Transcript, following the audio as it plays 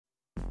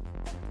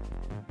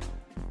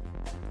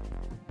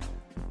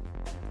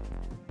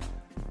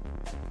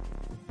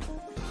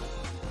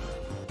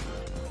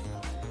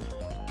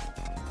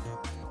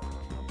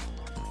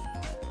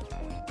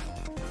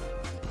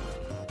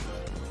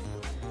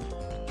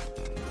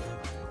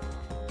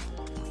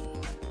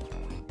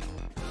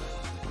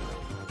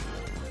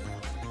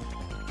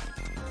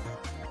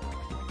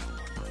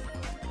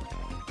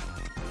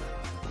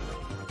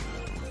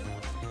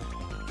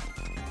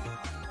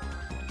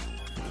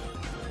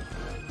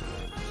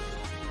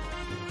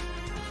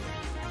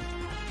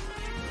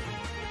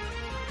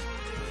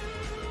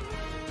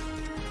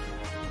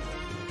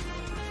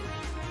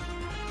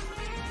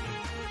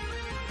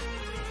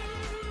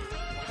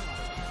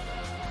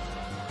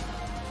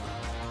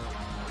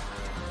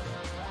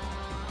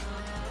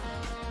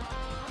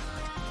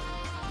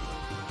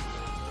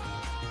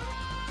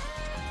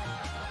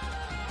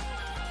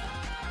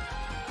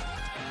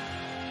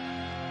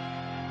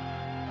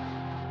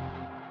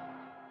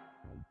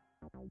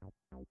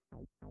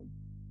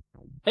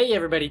Hey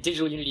everybody,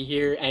 Digital Unity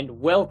here, and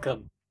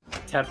welcome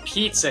to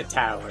Pizza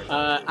Tower.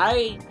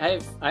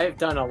 I've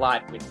done a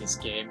lot with this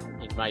game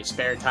in my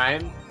spare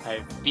time.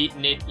 I've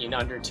beaten it in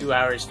under 2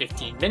 hours,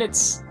 15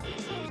 minutes.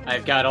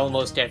 I've got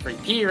almost every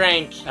P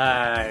rank.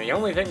 The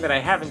only thing that I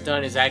haven't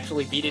done is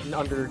actually beat it in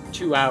under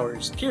 2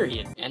 hours,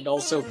 period. And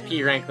also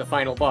P rank the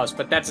final boss,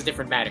 but that's a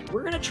different matter.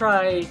 We're gonna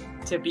try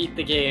to beat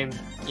the game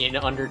in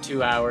under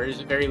 2 hours,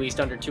 at very least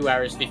under 2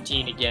 hours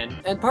 15 again.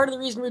 And part of the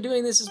reason we're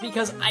doing this is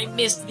because I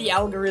missed the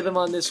algorithm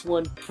on this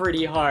one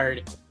pretty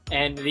hard.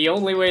 And the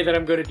only way that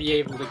I'm going to be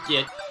able to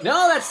get...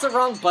 No, that's the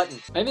wrong button!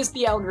 I missed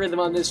the algorithm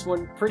on this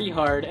one pretty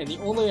hard, and the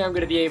only way I'm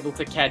going to be able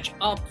to catch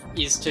up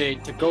is to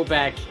go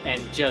back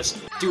and just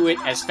do it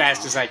as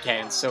fast as I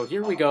can. So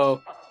here we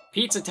go.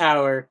 Pizza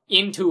Tower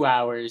in 2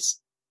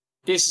 hours.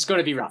 This is going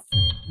to be rough.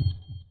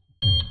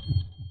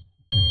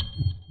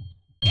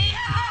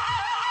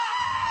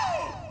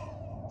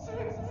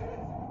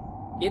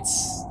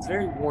 It's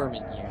very warm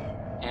in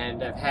here,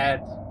 and I've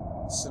had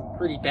some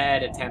pretty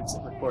bad attempts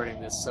at recording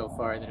this so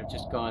far that have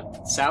just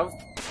gone south.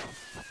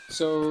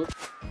 So,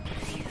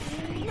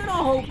 I'm gonna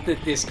hope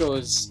that this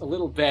goes a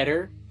little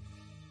better.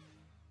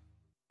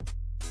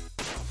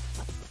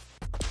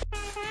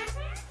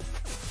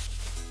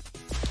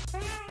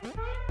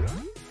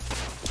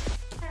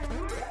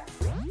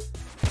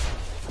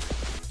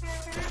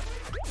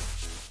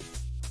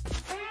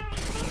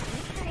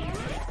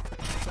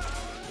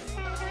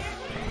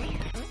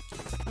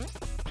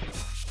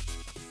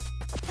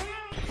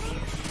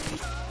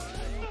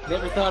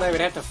 Never thought I would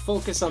have to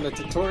focus on the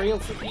tutorial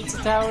for Pizza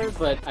Tower,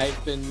 but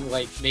I've been,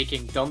 like,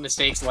 making dumb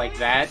mistakes like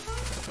that.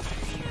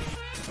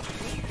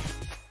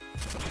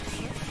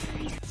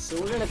 So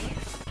we're gonna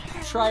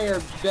try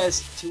our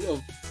best to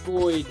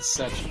avoid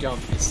such dumb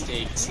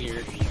mistakes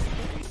here.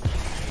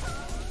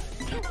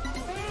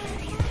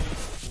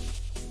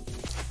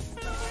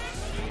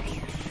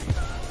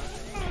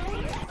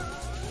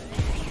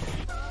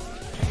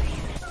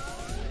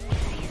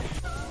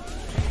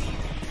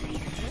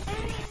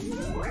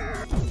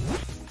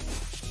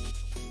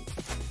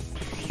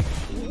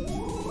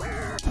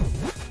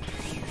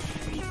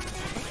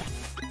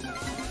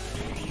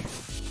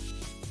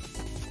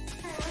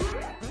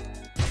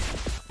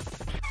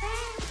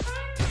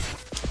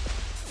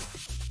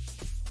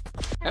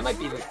 That might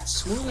be the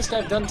smoothest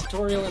I've done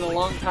tutorial in a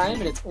long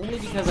time, and it's only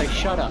because I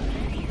shut up.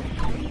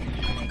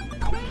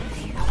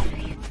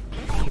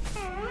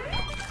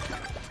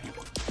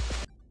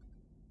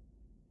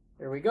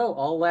 There we go,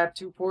 all lap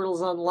 2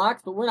 portals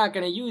unlocked, but we're not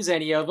going to use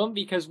any of them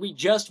because we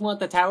just want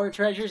the tower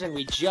treasures and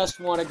we just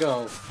want to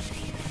go.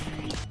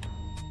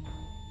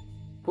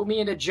 Put me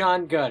into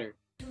John Gutter.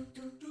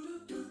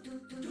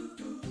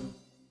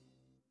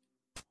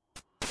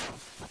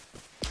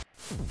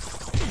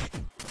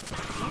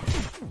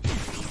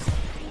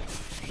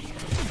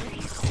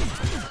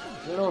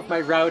 I don't know if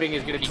my routing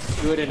is going to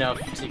be good enough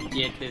to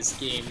get this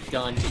game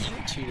done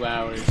in 2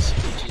 hours,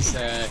 which is,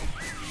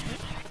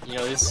 you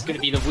know, this is going to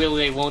be the will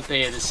they, won't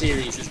they of the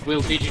series. Is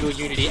will Digital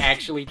Unity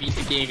actually beat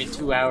the game in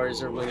 2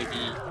 hours, or will it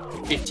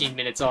be 15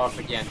 minutes off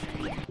again?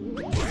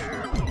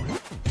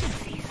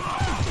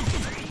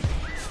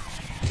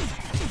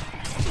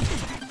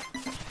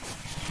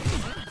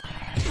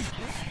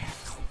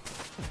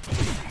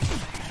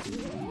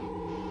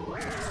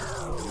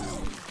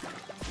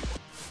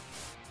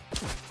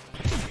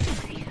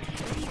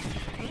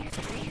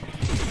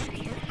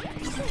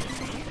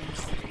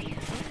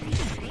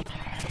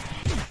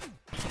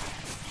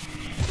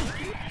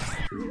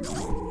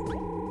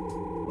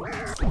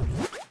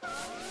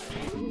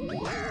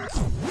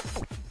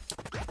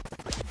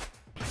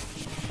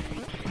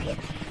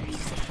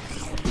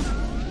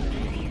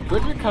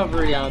 Good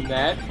recovery on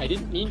that. I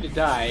didn't mean to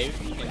dive,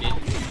 and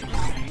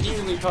it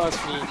nearly cost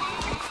me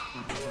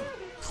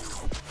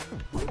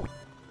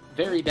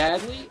very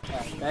badly.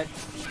 That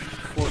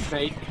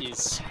Fortnite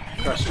is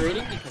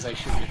frustrating because I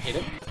shouldn't have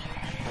hit him.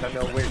 I don't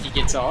know where he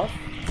gets off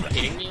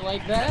hitting me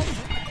like that.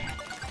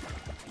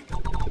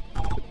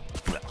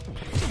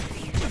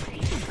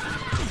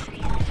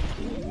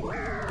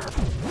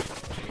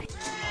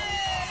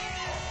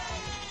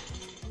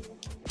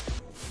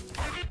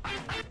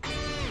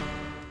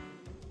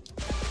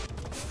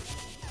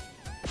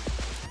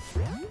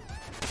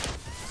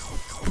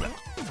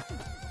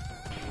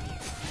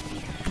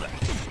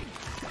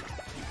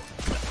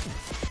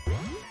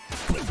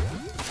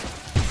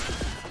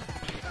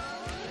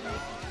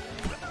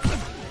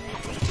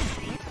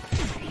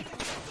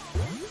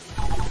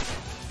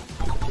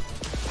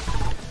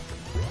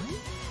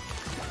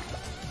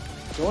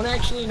 Don't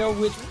actually know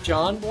which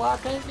John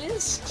block I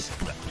missed.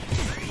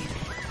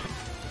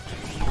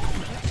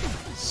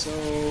 So,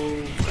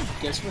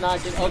 guess we're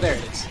not getting... Oh, there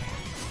it is.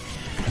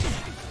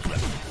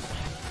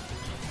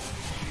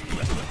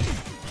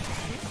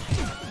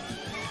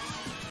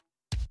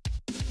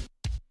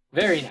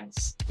 Very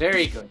nice.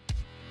 Very good.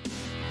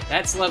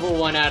 That's level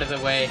 1 out of the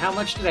way. How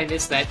much did I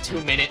miss that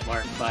 2-minute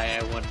mark by,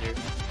 I wonder?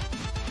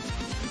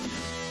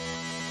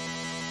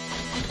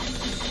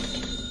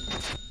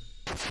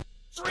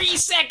 3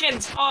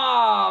 seconds!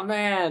 Aw,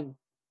 man.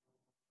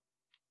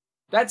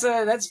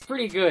 That's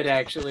pretty good,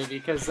 actually,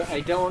 because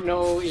I don't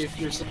know if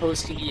you're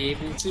supposed to be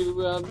able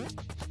to,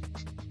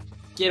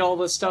 get all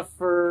the stuff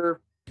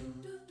for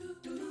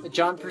a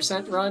John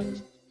 %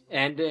 run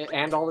and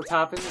all the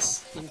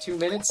toppings in 2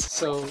 minutes,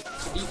 so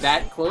to be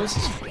that close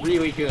is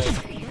really good.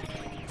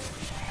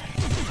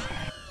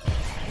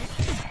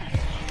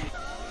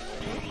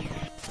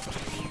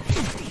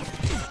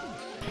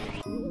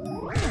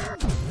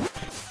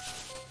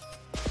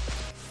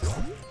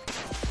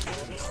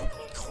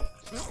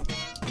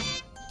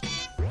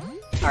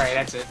 Alright,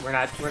 that's it. We're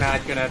not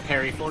gonna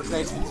parry fork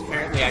knives because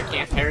apparently I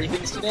can't parry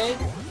things today.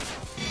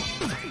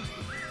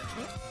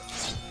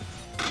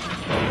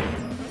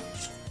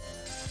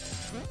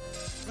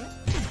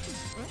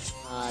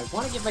 I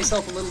want to give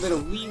myself a little bit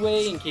of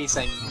leeway in case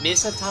I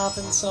miss a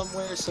topping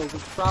somewhere, so we're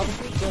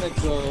probably gonna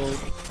go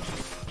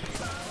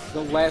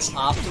the less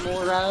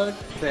optimal route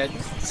that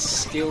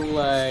still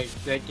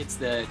that gets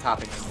the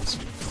topping on this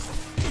one.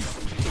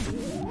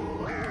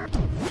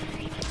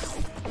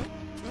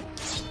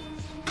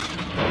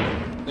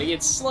 Like,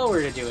 it's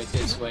slower to do it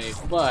this way,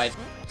 but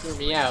hear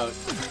me out.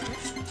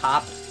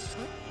 Top.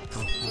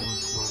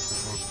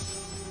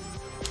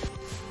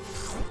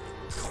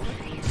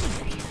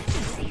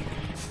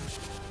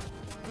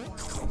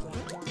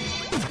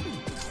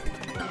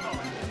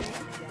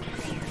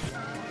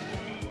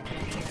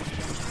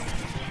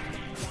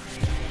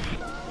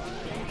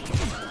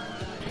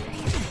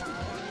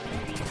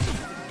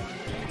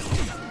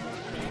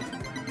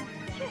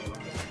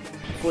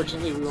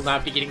 Unfortunately, we will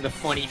not be getting the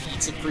funny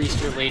Pizza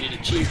Priest related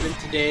achievement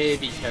today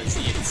because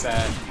it's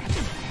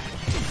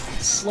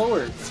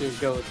slower to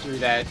go through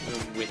that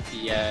room with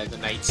the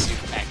night suit,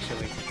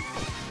 actually.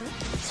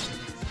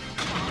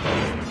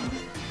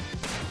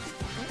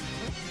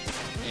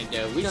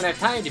 And we don't have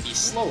time to be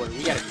slower.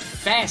 We gotta be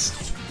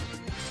faster.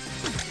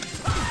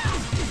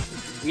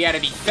 We gotta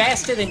be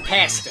faster than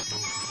pasta.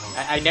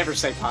 I never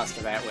say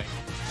pasta that way.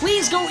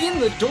 Please go in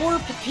the door,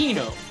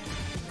 Peppino.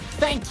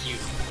 Thank you.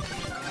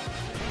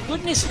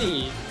 Goodness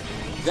me,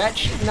 that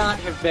should not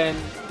have been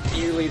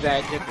nearly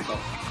that difficult.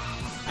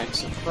 I'm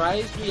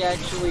surprised we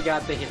actually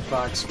got the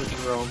hitbox with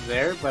Jerome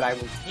there, but I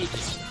will take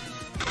it.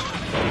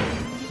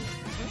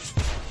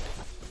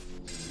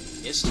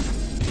 Missed.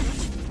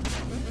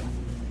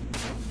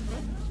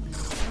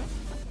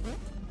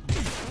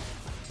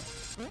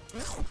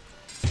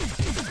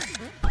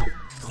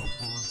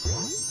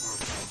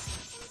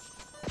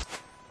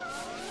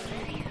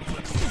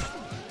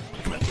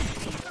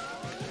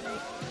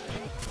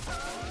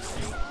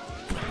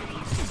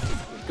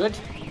 Good.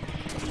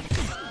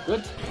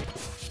 Good.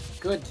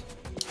 Good.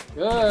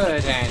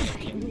 Good,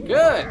 Anakin.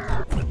 Good!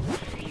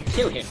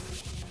 Kill him.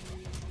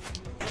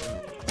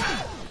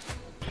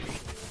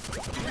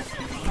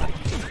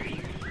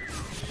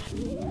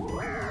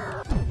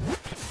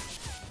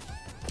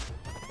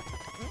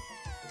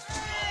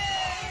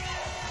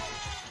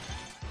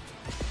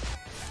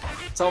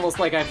 It's almost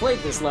like I played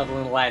this level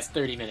in the last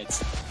 30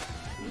 minutes.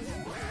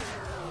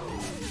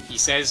 He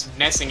says,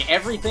 messing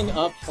everything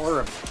up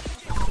horribly.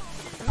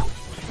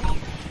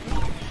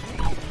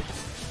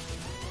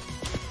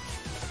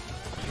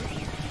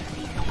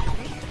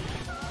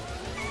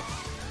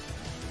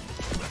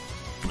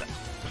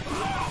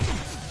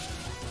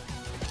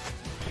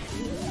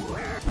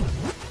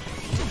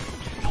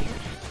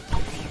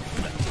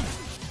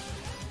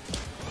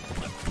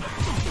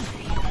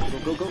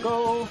 Go, go,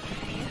 go!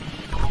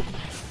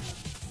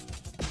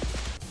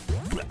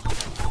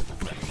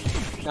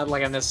 Not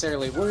like I'm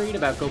necessarily worried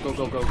about go, go,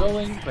 go, go,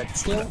 going, but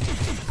still.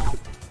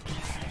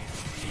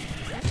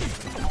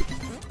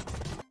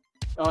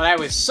 Oh, that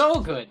was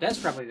so good! That's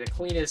probably the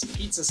cleanest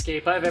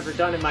pizzascape I've ever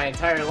done in my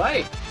entire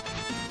life.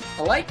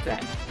 I like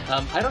that.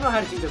 I don't know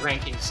how to do the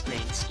ranking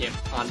screen skip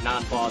on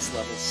non-boss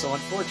levels, so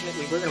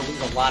unfortunately we're gonna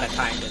lose a lot of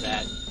time to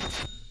that.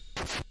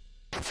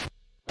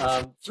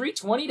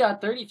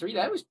 320.33,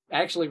 that was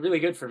actually really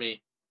good for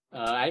me.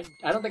 I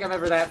don't think I'm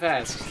ever that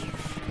fast.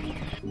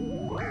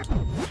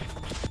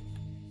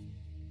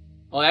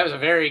 Oh, that was a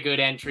very good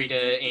entry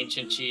to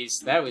Ancient Cheese.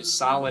 That was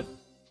solid.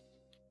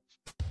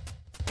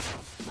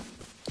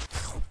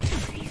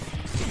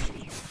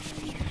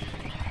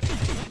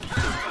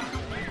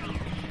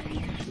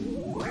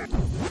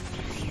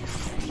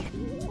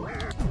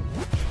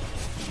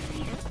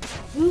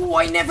 Ooh,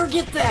 I never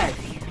get that!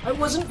 I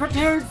wasn't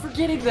prepared for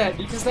getting that,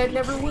 because that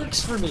never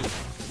works for me.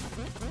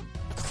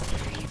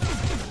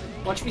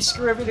 Watch me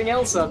screw everything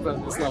else up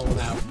on this level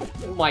now.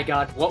 Oh my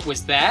god, what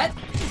was that?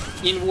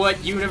 In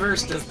what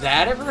universe does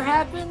that ever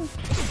happen?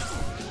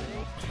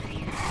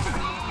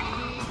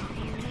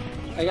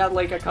 I got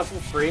like a couple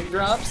frame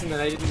drops and then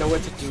I didn't know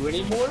what to do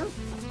anymore?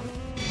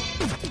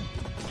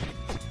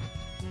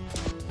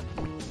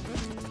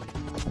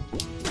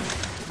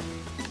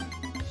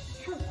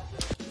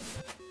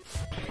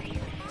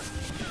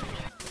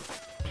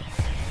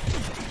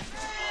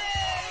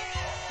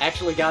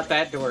 Actually got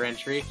that door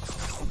entry.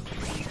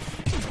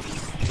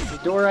 The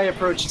door I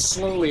approached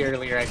slowly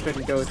earlier I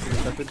couldn't go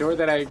through, but the door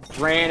that I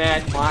ran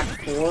at Mach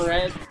 4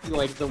 at,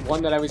 like the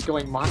one that I was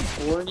going Mach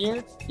 4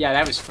 near, yeah,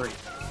 that was free.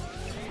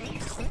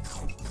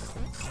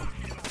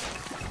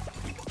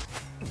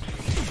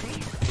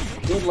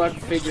 good luck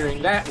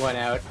figuring that one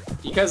out,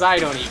 because I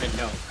don't even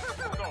know.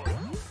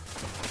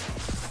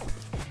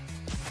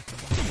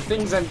 The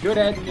things I'm good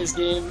at in this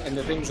game, and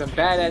the things I'm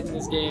bad at in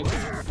this game,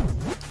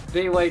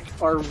 they, like,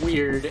 are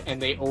weird,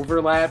 and they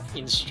overlap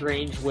in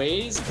strange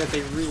ways that they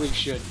really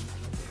shouldn't.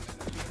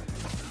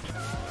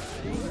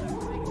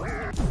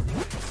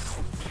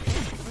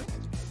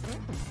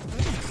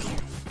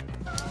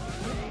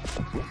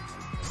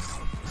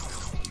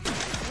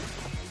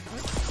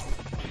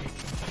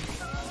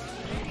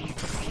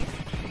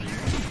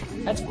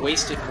 That's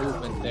wasted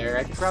movement there.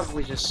 I could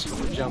probably just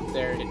super jump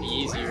there and it'd be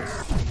easier.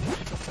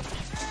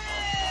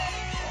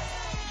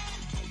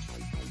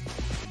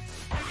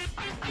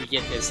 We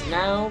get this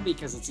now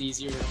because it's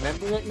easier to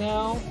remember it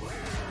now.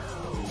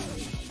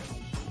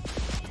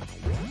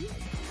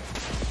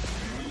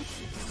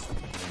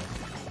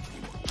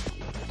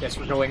 Guess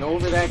we're going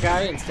over that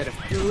guy instead of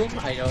through him.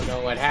 I don't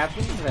know what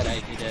happened, that I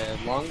did a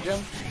long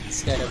jump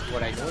instead of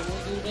what I normally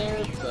do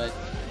there, but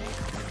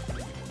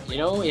you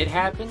know, it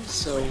happened,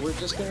 so we're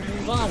just gonna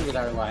move on with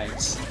our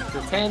lives.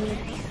 Pretend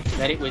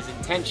that it was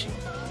intentional.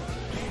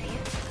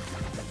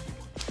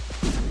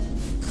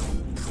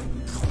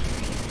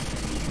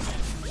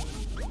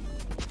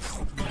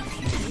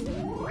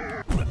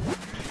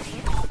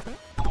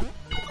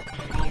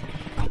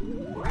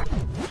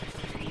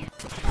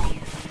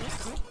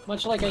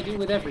 Much like I do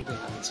with everything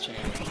on this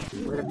channel.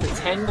 We're gonna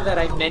pretend that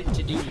I meant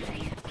to do that.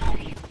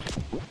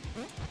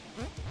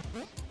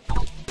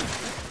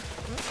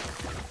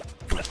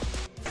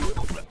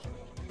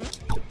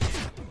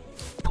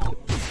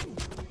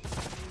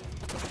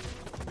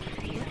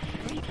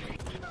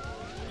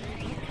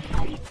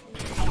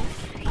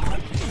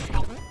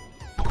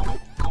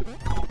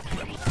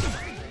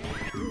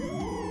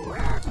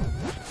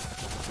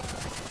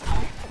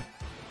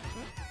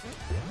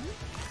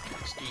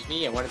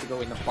 I wanted to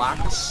go in the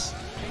box.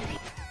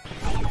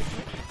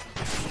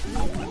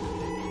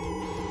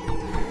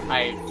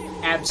 I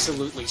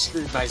absolutely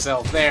screwed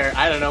myself there.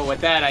 I don't know what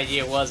that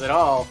idea was at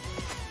all.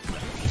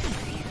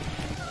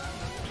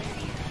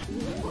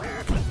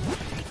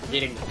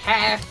 Getting the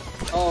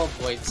path. Oh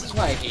boy, this is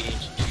why I hate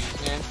ancient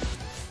trees, man.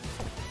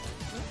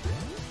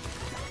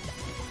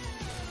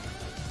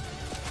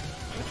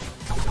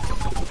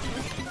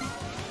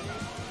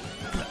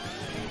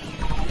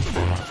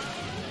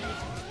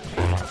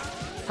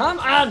 Come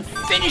on,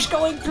 finish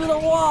going through the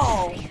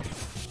wall!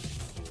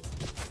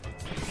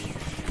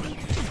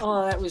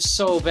 Oh, that was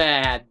so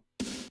bad.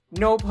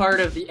 No part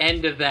of the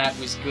end of that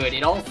was good.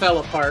 It all fell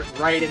apart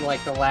right in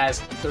like the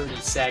last 30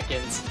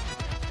 seconds.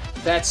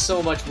 That's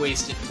so much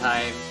wasted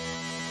time.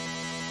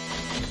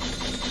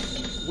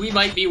 We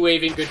might be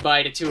waving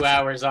goodbye to 2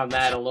 hours on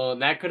that alone.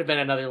 That could have been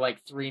another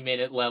like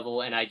 3-minute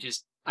level, and I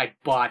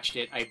botched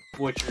it. I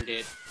butchered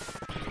it.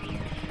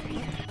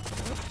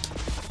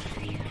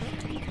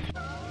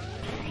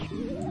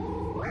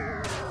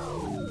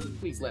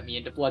 Please let me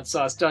into Blood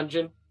Sauce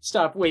Dungeon.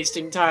 Stop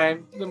wasting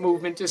time. The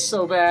movement is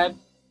so bad.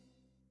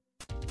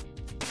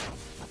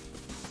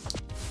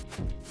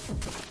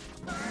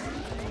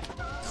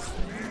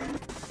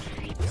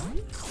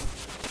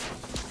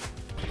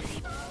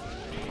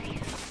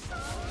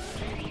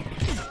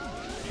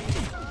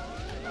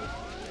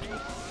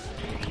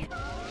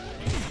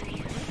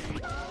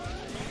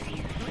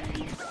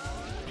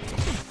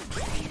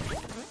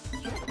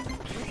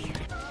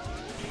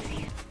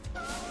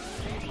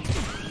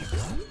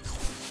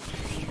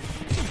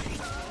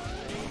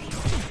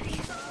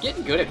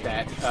 Getting good at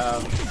that.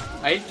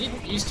 I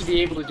didn't used to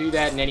be able to do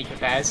that in any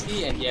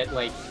capacity, and yet,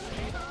 like,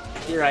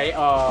 here I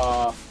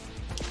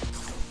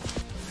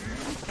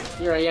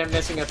am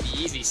messing up the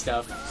easy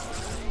stuff.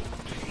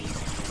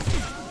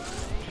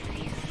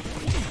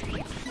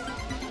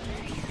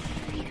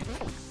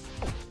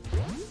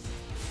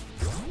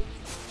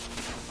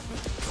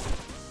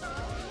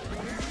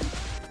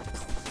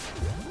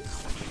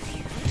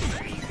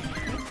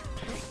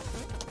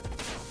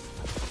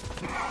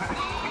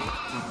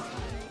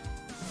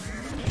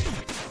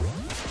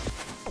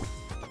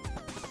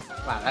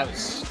 Wow, that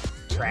was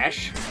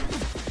trash.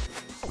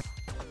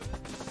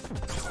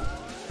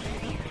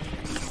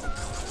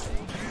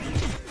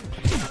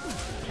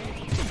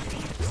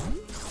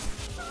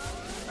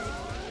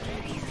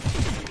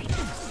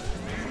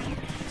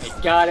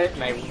 I got it,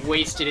 and I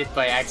wasted it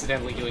by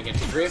accidentally doing a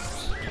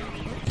drift.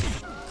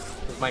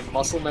 Because my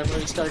muscle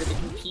memory started to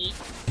compete.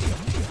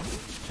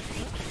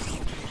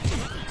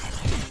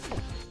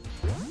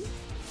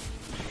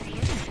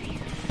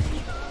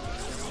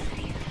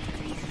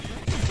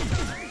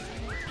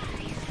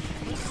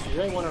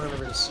 I really want to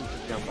remember to super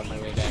jump on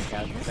my way back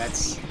out, because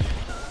that's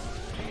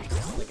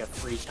like a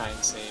free time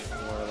save,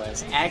 more or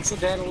less.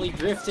 Accidentally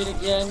drifted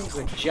again.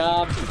 Good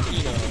job,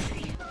 Peppino.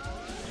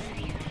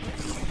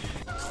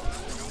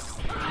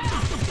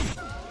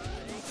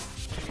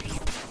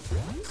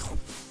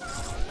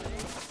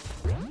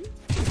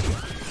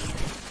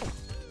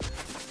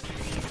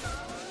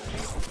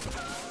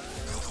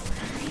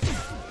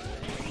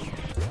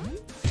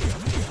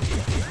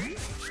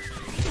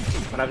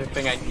 Another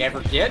thing I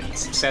never get,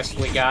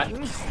 successfully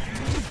gotten.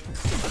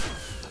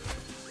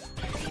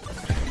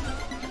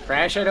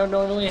 crash I don't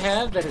normally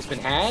have that has been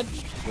had.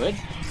 Good.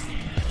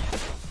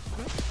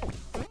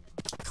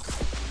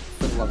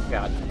 For the love of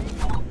God.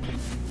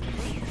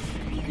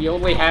 We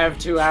only have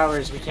 2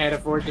 hours. We can't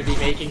afford to be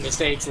making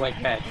mistakes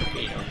like that,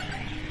 Peppino.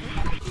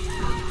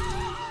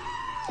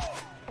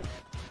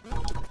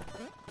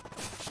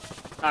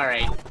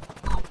 Alright.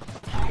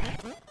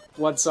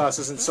 Blood sauce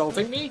is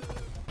insulting me?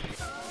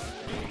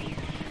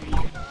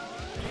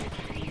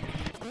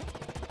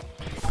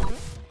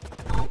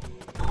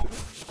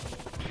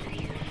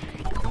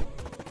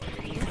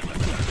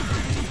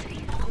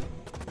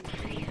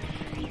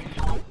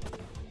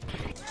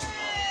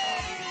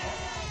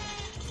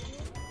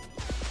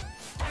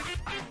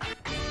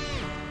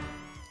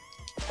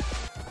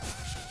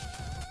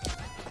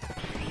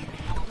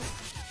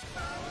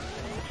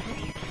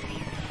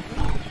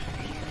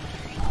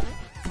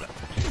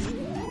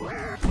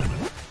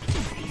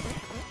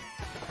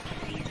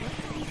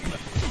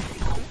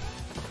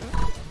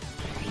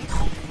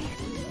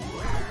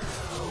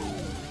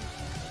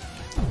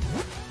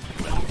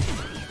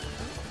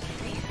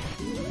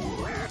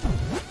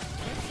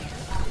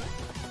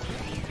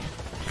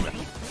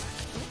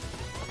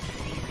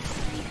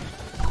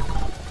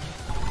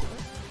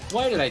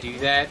 Why did I do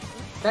that?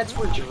 That's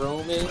where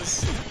Jerome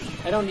is.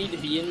 I don't need to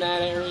be in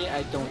that area.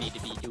 I don't need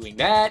to be doing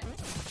that.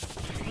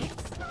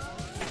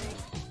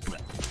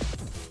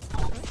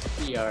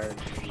 We are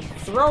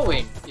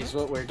throwing is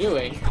what we're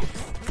doing.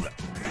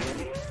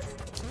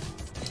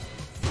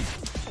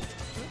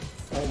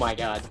 Oh my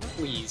god,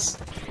 please.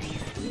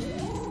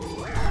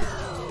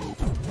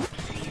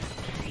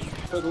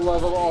 For the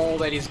love of all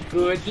that is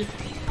good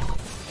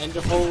and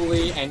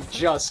holy and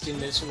just in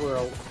this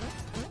world.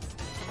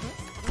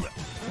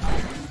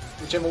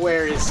 Which I'm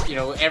aware is, you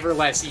know, ever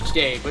less each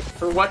day, but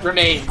for what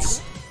remains.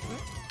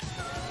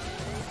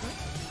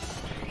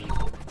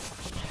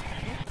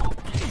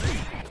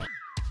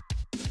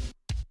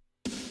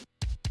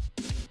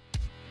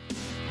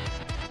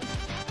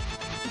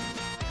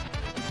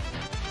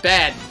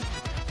 Bad.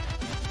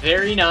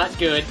 Very not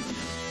good.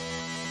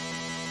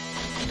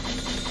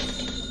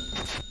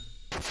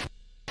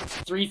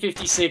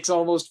 3:56,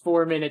 almost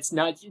 4 minutes.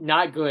 Not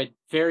good.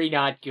 Very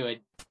not good.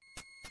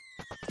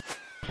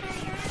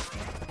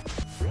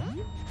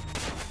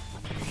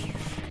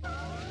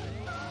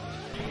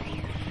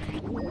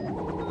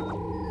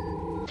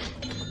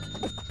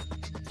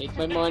 Take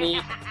my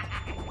money.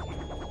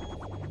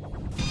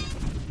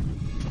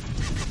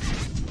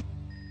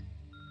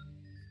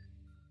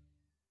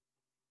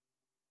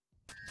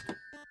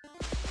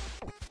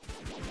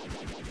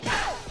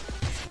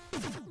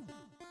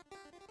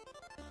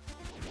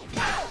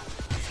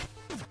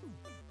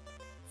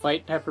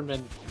 Fight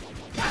Peppermint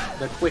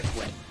the quick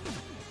way.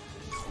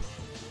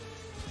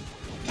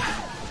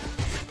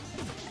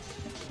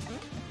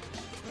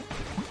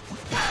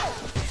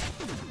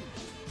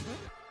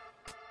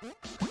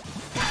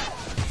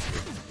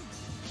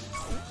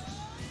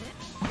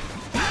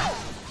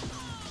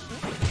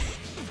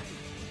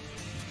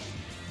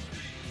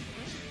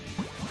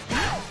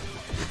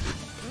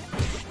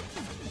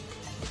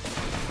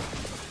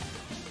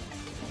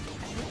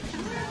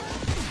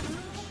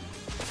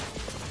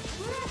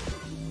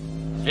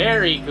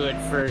 Very good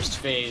first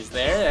phase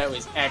there. That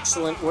was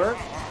excellent work.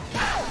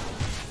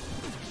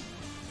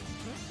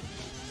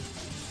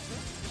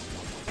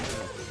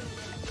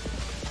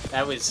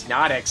 That was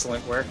not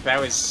excellent work. That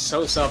was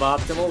so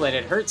suboptimal that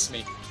it hurts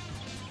me.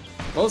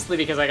 Mostly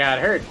because I got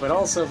hurt, but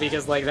also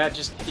because, like, that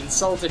just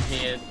insulted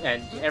me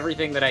and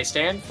everything that I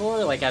stand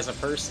for, like, as a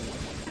person.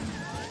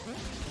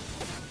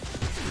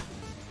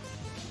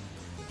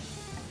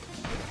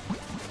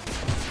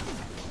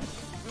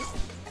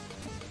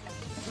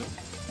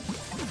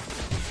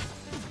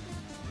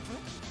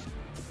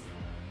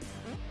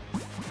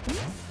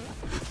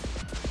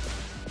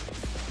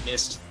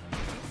 Missed.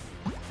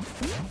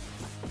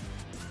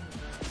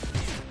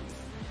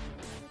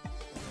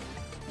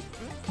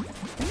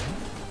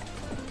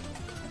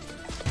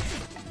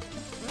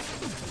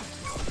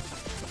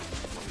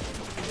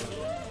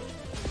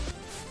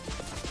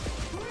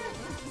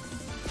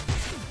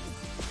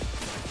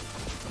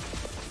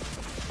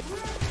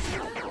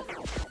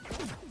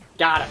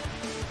 Got him.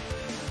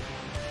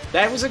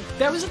 That was a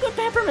good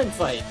Peppermint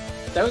fight.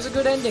 That was a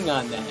good ending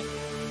on that.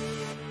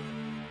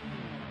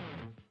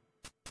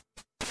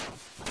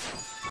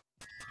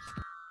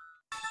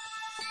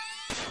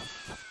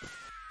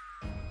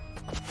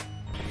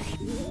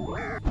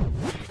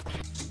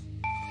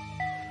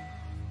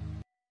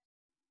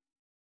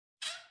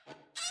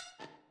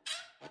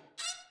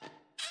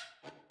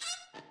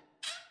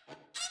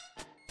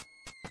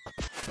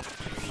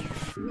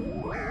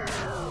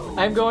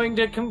 I'm going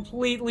to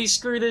completely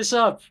screw this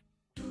up.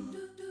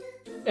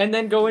 And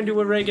then go into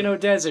Oregano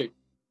Desert.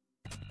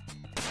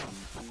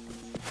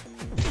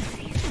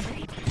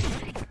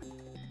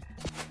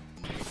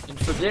 And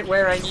forget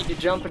where I need to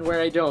jump and where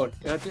I don't.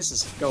 This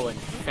is going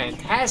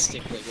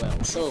fantastically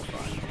well so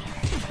far.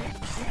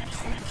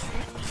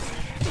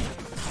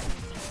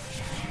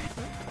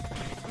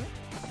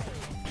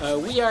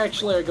 We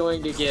actually are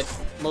going to get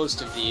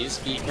most of these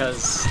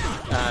because,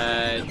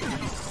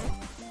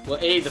 well,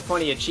 A, the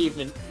funny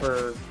achievement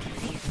for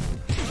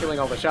killing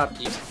all the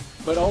shopkeepers,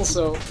 but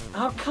also,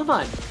 oh, come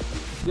on!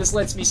 This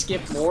lets me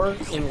skip more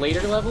in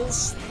later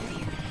levels?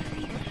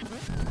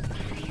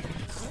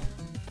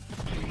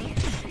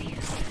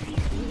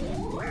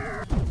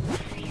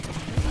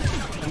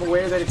 I'm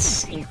aware that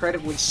it's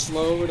incredibly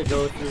slow to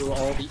go through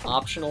all the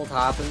optional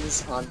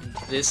toppings on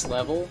this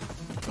level,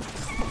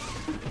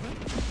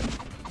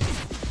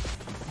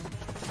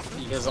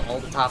 because all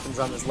the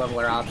toppings on this level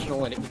are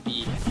optional, and it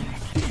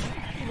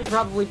would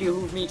probably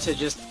behoove me to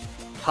just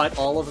cut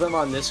all of them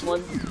on this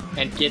one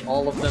and get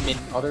all of them in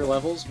other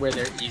levels where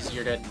they're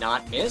easier to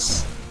not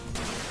miss.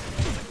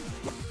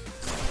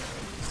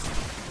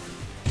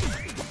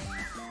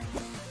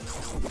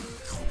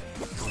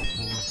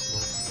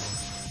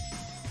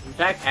 In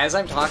fact, as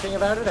I'm talking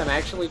about it, I'm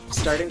actually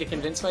starting to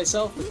convince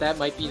myself that that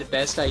might be the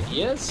best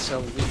idea, so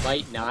we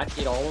might not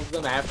get all of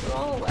them after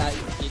all.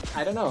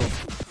 I don't know.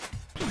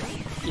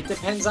 It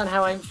depends on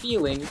how I'm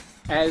feeling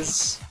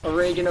as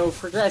oregano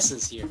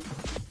progresses here.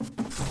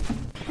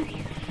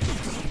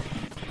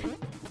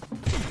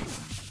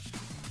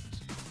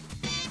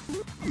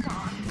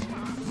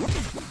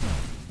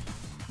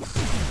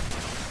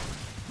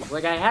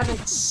 Like, I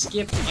haven't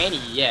skipped any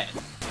yet.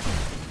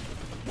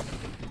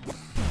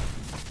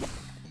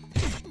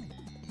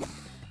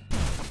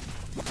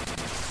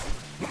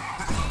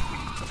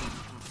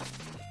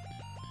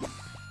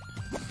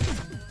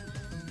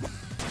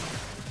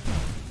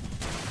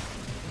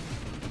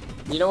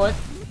 You know what?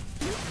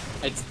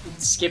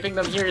 Skipping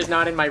them here is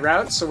not in my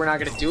route, so we're not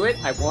gonna do it.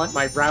 I want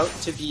my route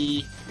to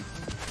be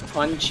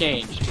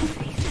unchanged.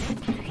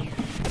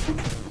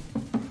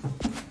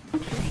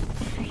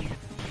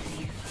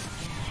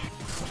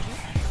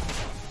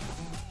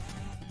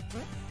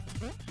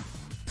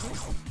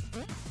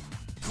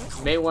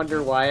 You may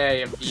wonder why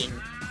I am being...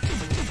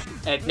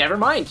 never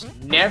mind!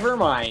 Never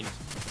mind!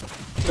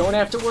 Don't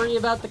have to worry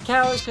about the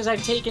cows, because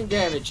I've taken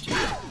damage to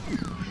them.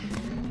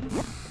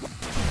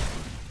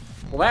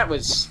 Well, that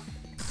was...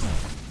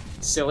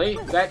 silly.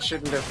 That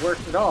shouldn't have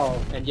worked at all,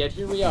 and yet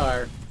here we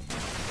are.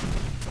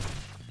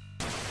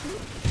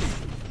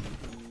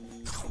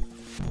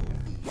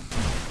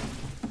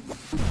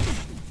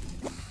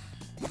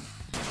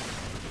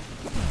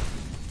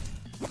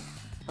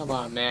 Come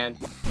on, man.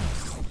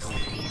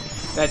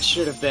 That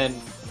should have been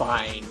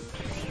fine.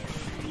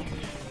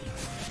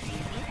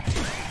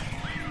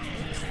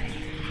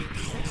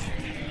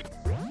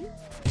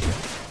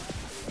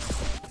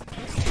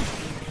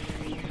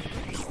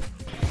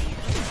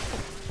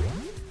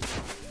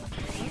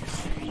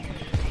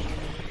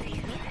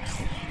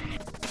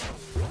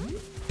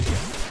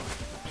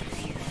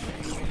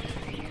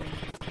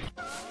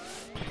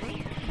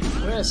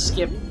 I'm gonna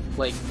skip,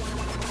 like,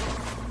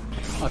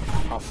 a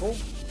couple.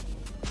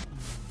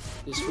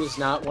 This was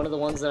not one of the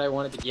ones that I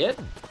wanted to get,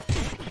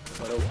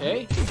 but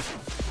okay.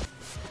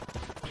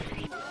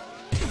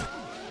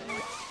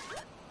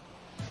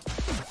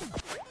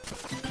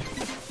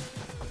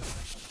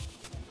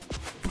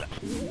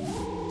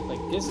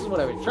 Like, this is what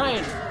I was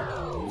trying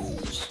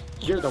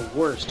to... You're the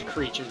worst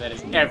creature that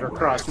has ever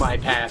crossed my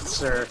path,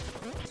 sir.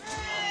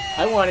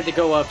 I wanted to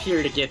go up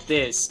here to get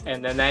this,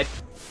 and then that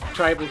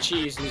tribal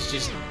cheese was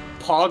just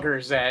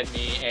poggers at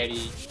me, and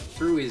he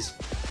threw his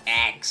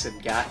axe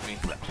and got me.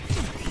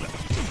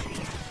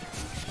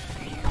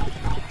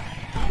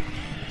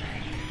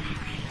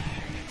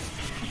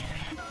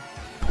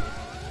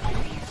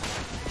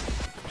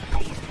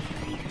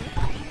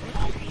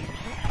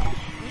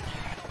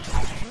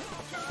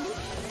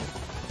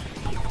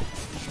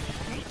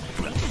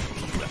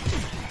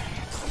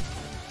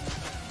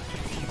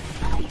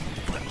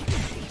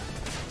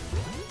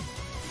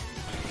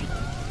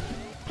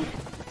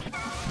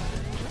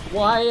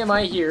 Why am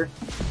I here?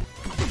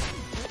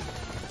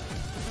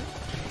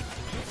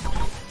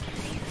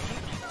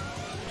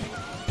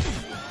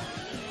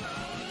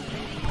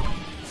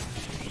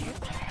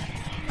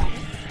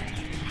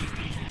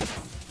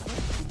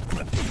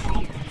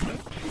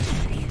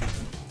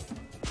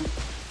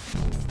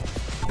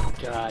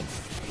 God.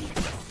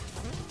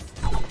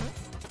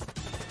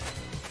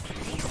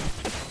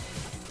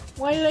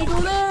 Why did I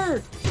go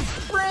there?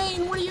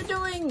 Brain, what are you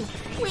doing?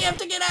 We have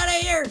to get out of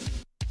here!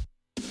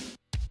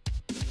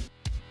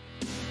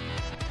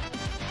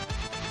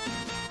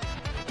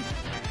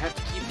 I have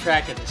to keep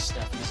track of this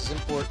stuff. This is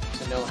important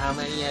to know how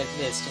many I've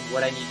missed and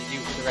what I need to do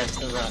for the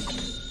rest of the run.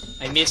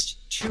 I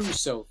missed 2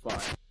 so far.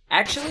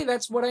 Actually,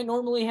 that's what I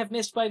normally have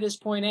missed by this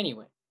point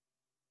anyway.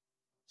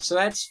 So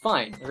that's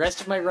fine. The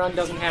rest of my run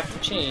doesn't have to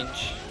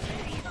change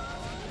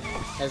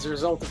as a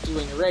result of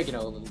doing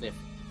oregano a little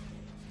different.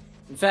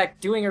 In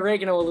fact, doing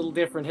oregano a little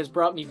different has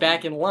brought me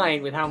back in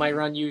line with how my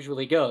run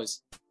usually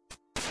goes.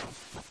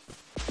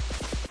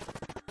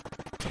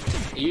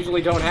 I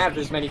usually don't have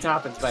this many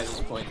toppings by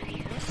this point.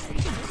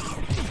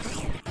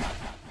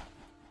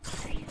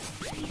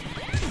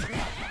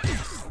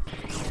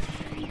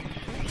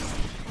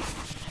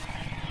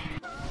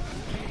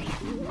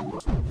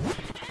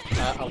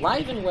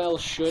 Alive and Well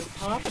should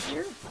pop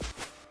here.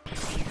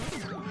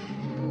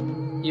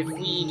 if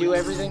we do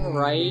everything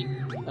right,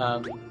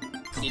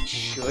 it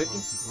should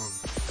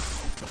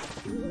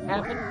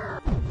happen.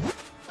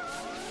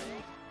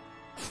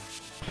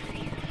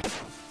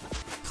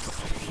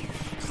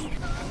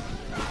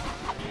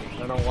 I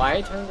don't know why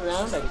I turned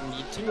around. I didn't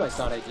need to. I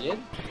thought I did.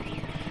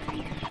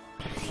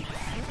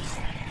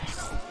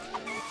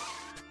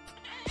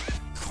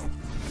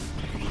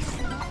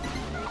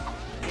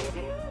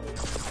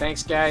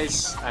 Thanks,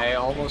 guys. I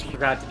almost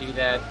forgot to do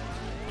that.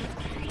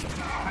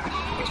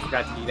 Almost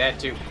forgot to do that,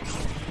 too.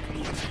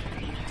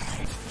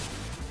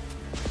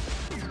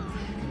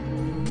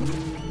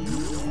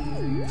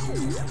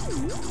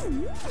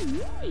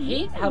 I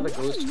hate how the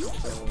ghost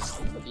controls,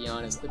 to be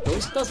honest. The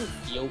ghost doesn't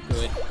feel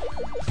good.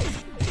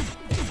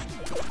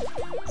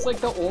 It's like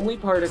the only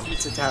part of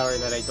Pizza Tower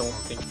that I don't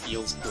think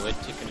feels good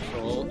to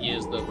control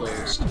is the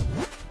ghost.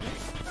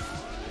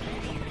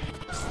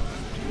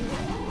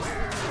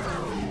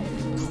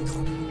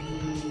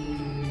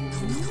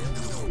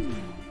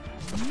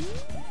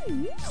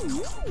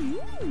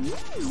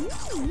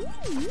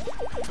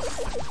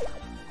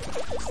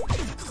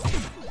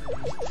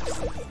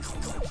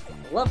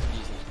 I love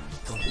music.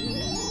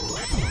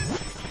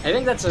 I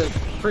think that's a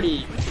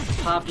pretty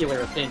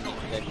popular opinion,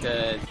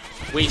 that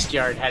Waste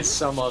Yard has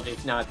some of,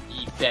 if not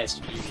the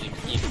best music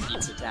in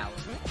Pizza Tower.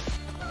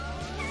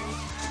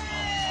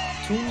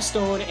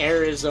 Tombstone,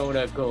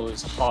 Arizona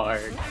goes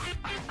hard.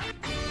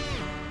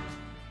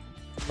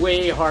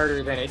 Way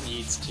harder than it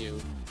needs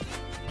to.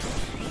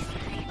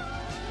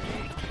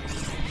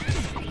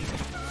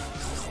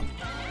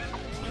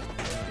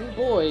 Oh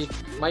boy,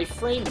 my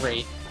frame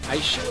rate. I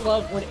sure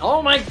love when—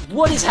 oh my—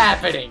 what is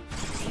happening?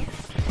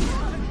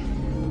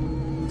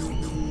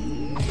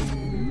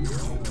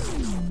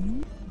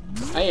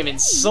 I am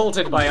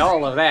insulted by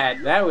all of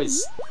that. That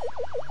was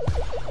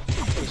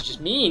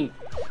just mean.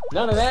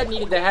 None of that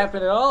needed to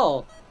happen at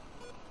all.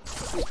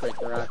 Please break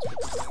the rocks.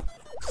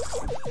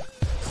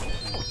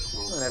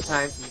 I don't have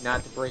time for you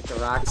not to break the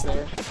rocks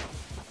there.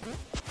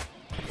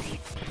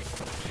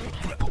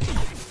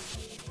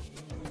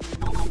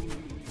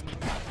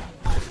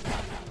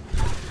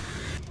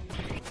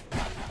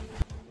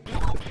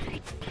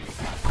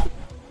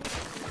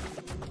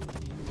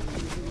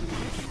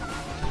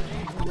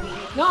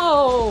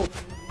 No!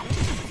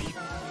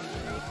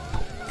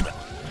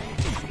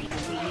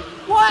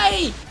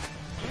 Why?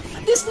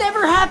 This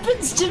never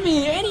happens to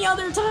me any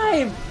other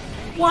time!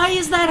 Why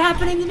is that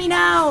happening to me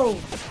now?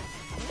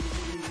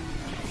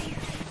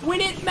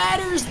 When it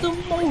matters the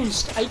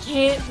most, I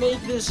can't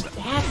make this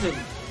happen.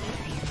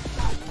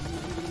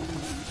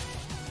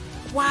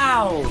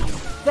 Wow,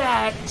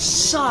 that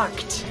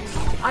sucked.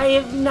 I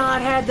have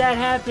not had that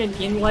happen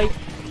in like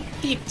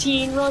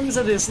 15 runs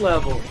of this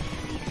level.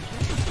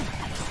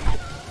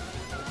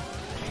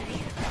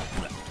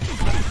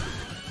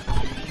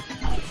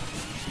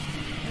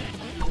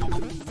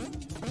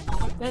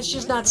 That's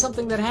just not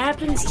something that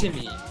happens to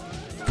me.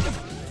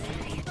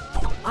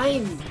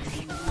 I'm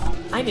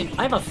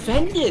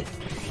offended.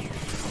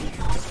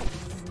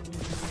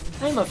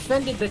 I'm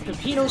offended that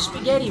Peppino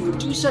Spaghetti would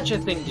do such a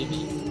thing to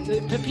me.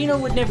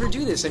 Peppino would never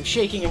do this. I'm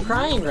shaking and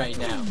crying right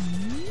now.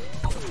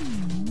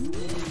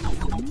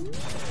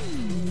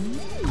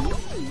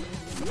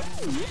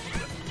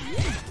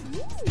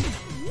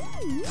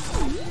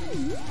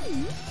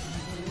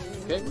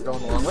 Okay, we're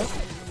going the long way.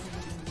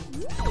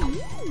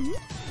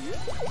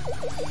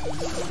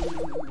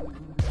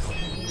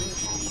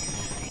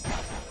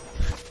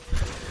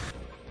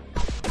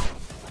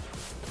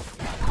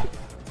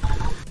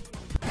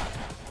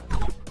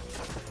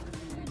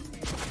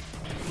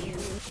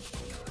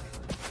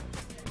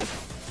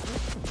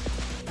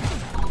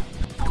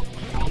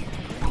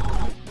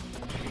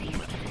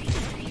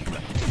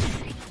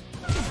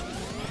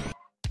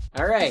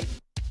 Alright,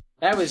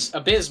 that was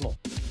abysmal.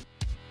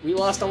 We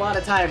lost a lot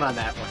of time on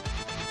that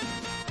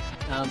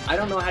one. I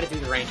don't know how to do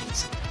the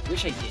rankings.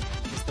 Wish I did,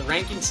 because the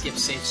ranking skip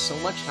saves so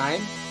much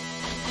time.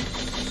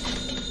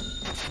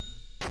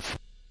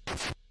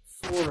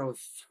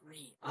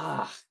 403.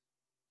 Ah.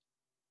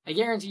 I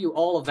guarantee you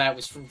all of that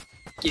was from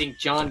getting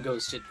John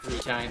ghosted 3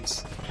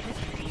 times.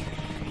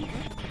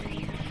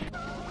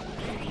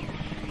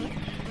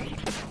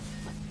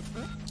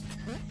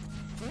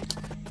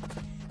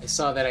 I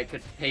saw that I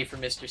could pay for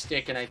Mr.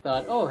 Stick and I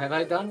thought, oh, have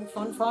I done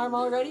Fun Farm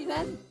already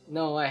then?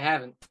 No, I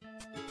haven't.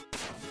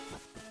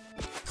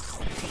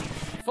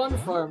 Fun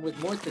Farm with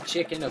Mort the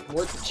Chicken of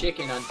Mort the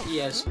Chicken on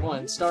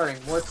PS1, starring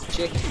Mort the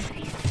Chicken.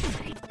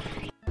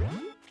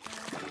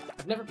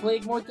 I've never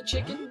played Mort the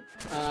Chicken.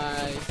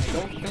 I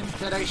don't think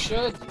that I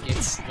should.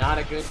 It's not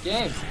a good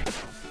game.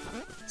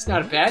 It's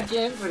not a bad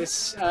game, but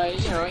it's,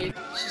 you know, it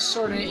just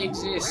sort of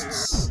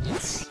exists.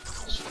 It's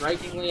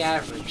strikingly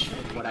average,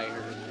 from what I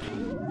heard.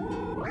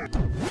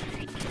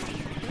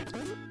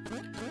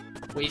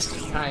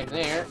 Wasting time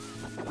there.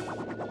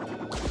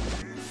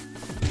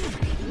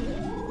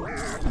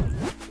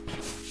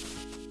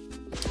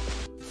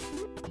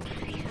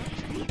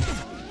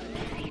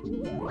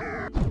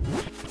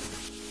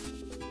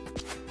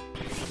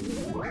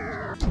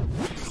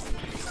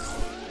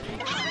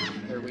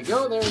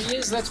 there he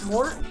is. That's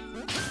Mort.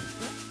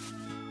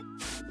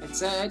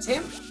 That's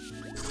him.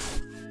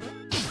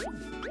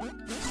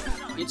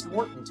 It's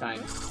Morton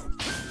time.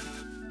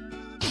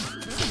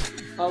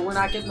 Oh, we're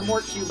not getting the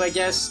Mort cube, I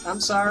guess. I'm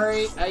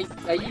sorry. I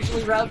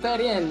usually route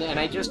that in, and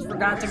I just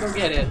forgot to go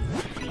get it.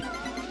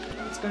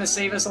 It's gonna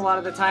save us a lot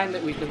of the time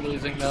that we've been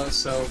losing, though,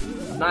 so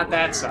I'm not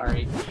that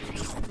sorry.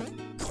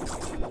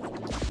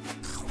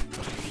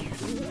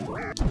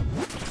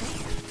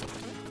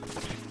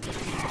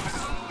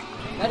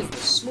 That is the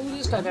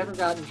smoothest I've ever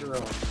gotten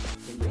Jerome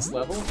in this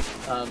level.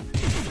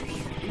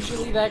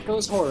 Usually that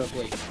goes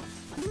horribly.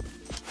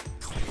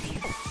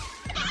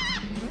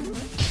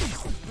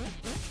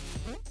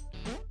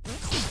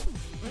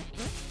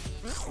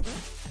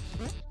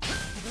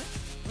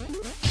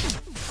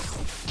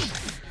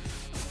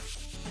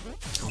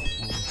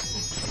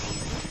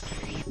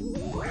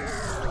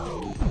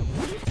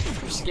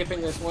 We're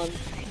skipping this one.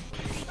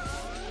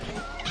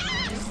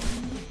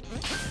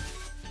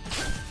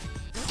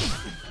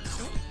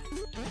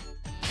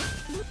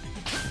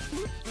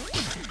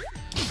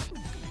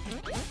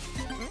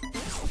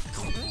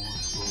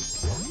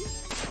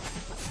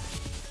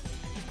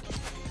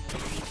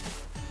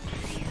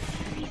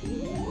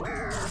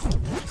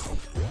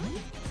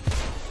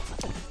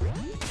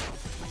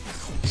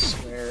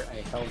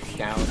 I held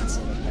down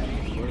so that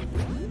would work.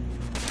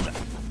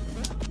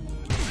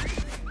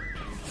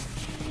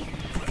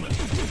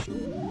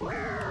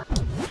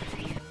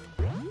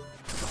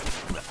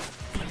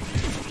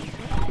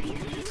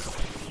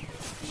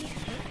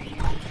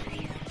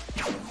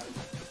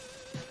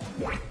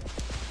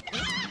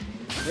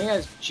 I think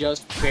that's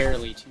just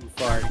barely too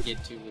far to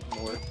get to with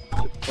Mort,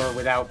 or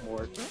without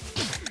Mort.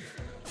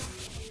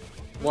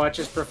 Watch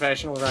as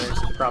professional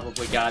runners have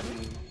probably gotten,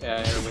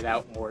 or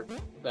without Mort,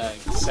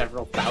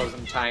 several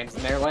thousand times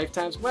in their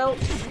lifetimes. Well,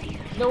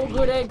 no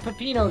good egg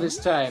Peppino this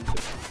time.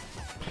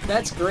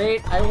 That's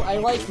great. I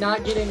like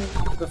not getting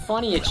the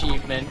funny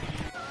achievement.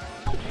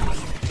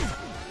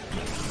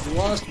 We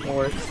lost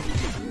Mort.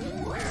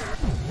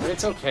 But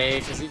it's okay,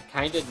 because he's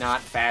kinda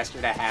not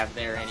faster to have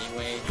there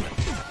anyway.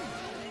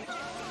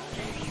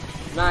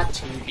 Not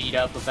too beat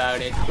up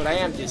about it, but I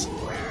am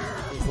disappointed.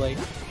 It's like,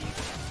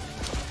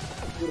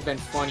 it would have been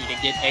funny to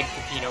get egg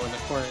Peppino in the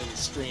corner of the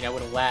screen. I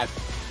would have laughed.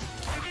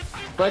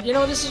 But, you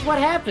know, this is what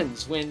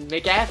happens when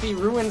McAfee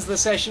ruins the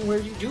session where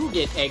you do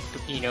get Egg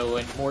Peppino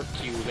and Mort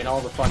Cube and all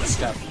the fun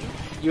stuff.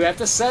 You have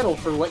to settle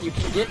for what you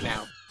can get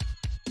now.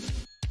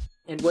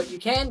 And what you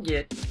can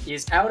get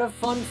is Out of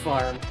Fun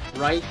Farm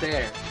right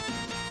there.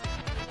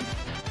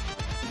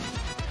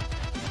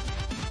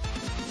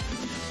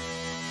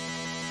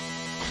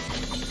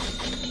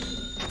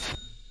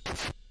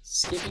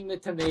 Skipping the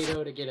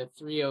tomato to get a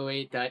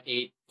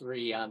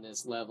 308.83 on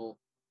this level.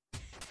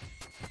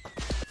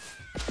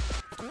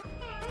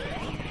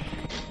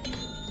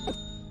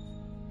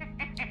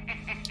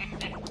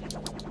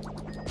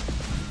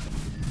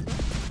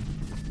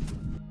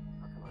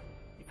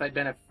 If I'd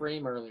been a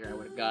frame earlier, I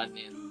would have gotten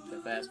in the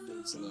fast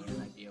food saloon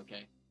and I'd be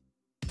okay.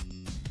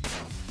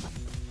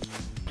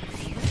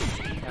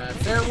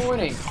 Fair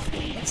warning,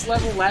 this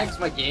level lags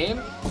my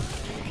game.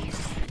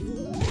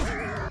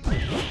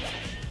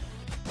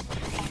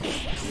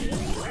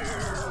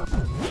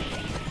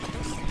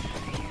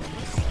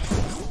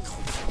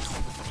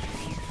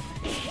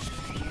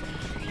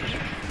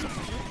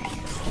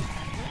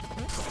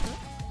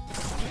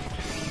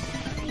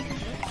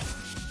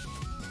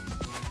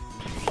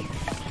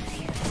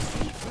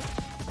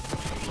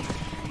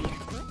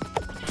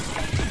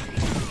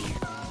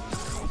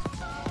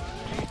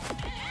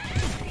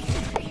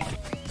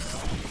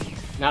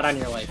 Not on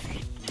your life.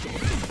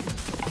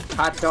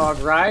 Hot Dog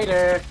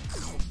Rider!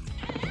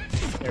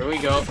 There we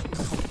go.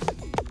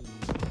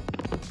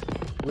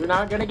 We're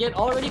not gonna get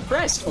already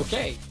pressed,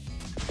 okay.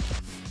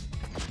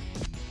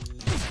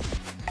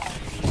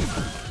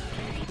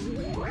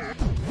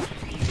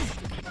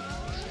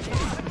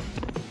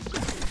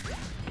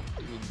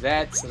 Need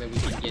that so that we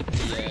can get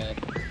the,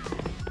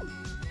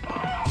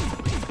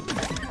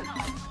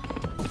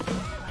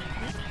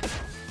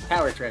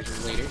 power treasure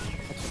later.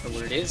 That's what the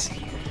word is.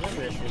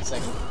 Remember it for a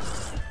second.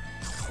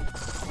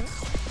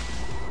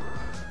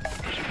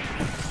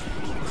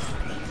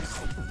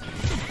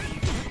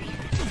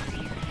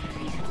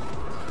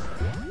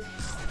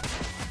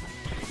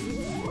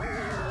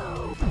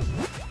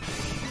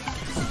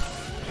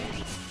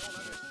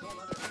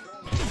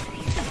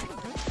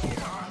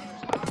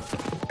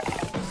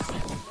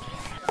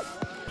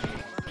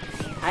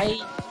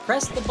 I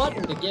pressed the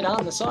button to get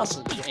on the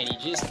sausage, and he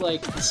just,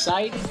 like,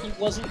 decided he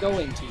wasn't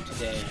going to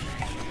today.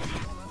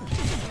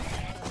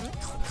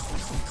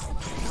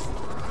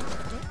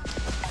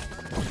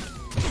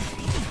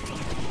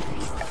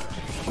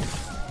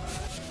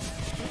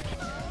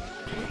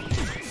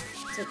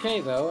 Okay,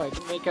 though, I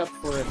can make up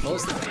for it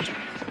most of the time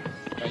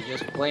by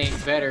just playing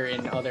better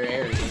in other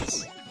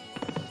areas.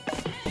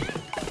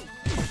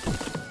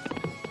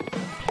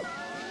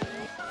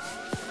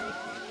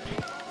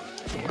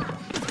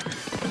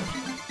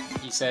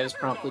 He says,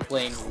 promptly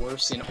playing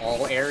worse in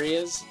all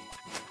areas.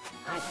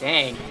 God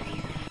dang.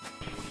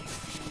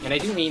 And I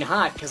do mean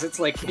hot, because it's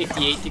like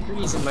 58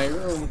 degrees in my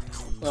room.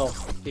 Well,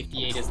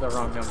 58 is the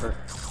wrong number.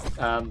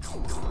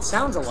 It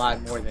sounds a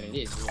lot more than it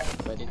is, really,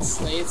 but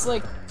it's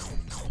like...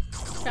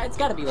 It's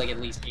gotta be like at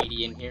least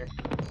 80 in here.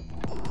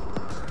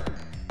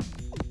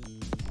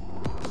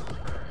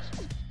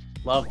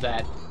 Love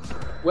that.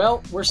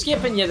 Well, we're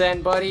skipping you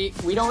then, buddy.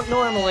 We don't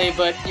normally,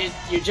 but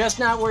you're just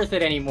not worth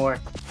it anymore.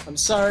 I'm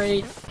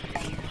sorry.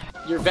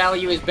 Your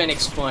value has been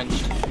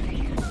expunged.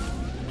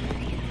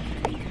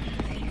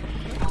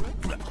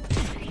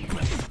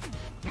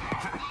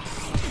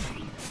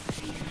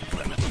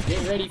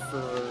 Get ready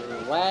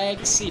for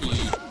Lag City.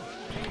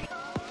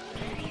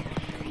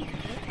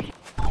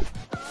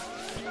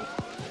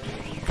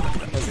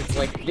 Because it's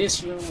like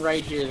this room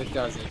right here that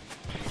does it.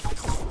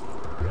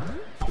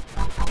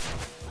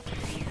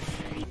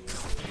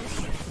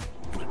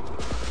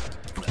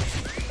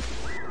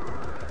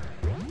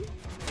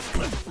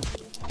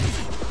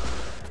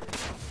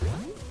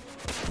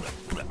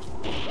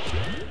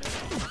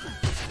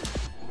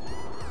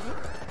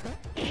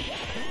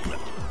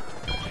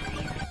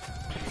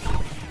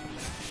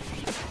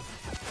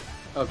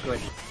 Oh,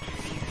 good.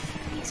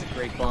 That's a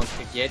great bonk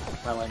to get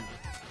while I'm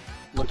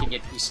looking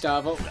at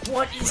Gustavo.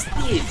 What is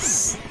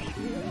this?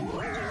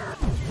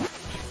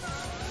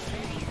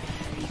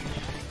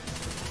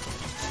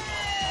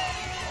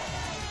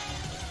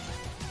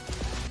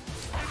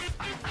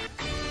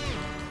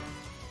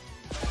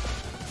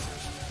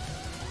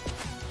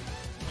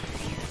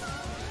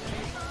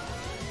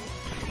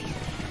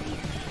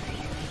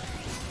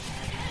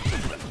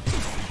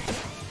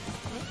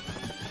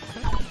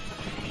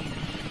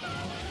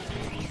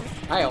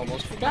 I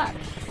almost forgot.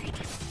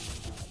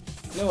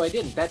 No, I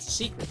didn't. That's a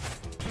secret.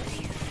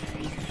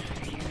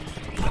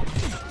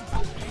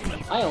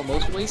 I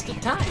almost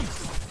wasted time.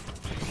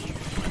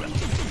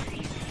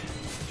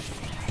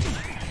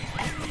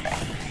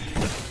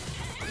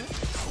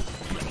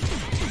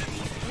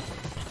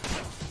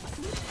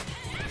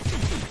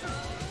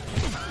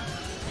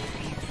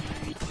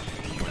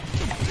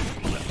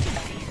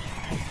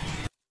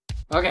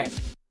 Okay.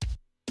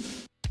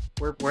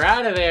 We're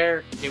out of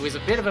there. It was a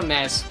bit of a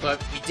mess,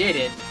 but we did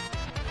it.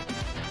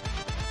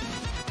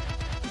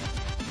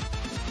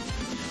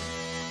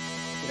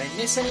 Did I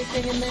miss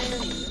anything in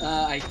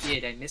there? I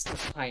did. I missed the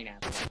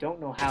pineapple. I don't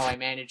know how I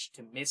managed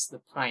to miss the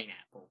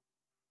pineapple.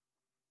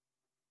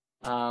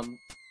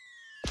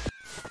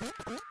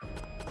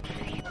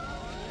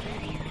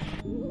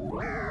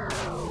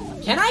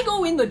 Can I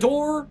go in the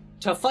door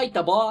to fight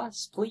the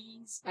boss,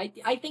 please?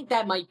 I think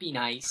that might be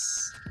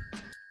nice.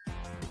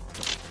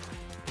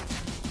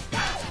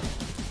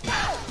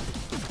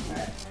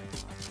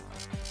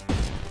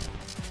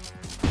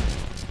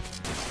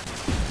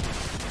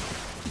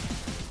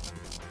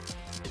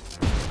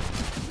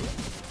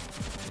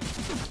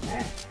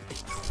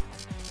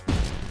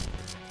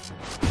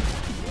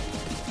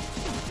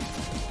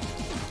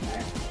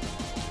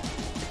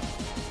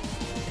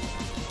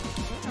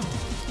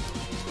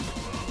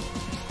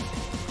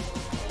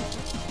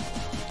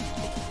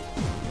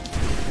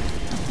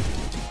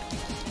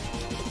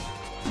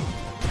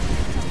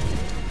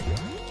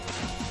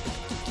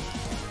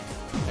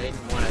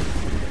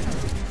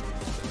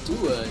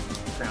 A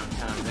crown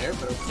pound there,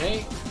 but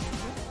okay.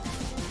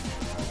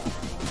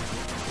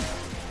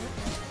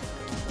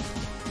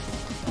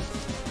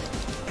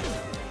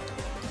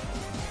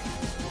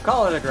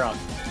 Call it a draw.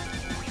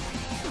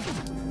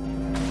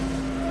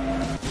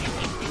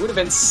 It would have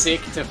been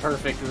sick to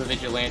perfect the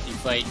vigilante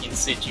fight in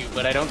situ,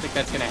 but I don't think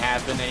that's going to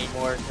happen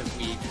anymore because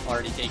we've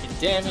already taken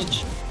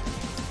damage.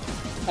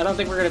 I don't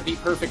think we're going to be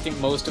perfecting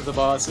most of the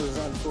bosses,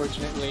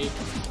 unfortunately.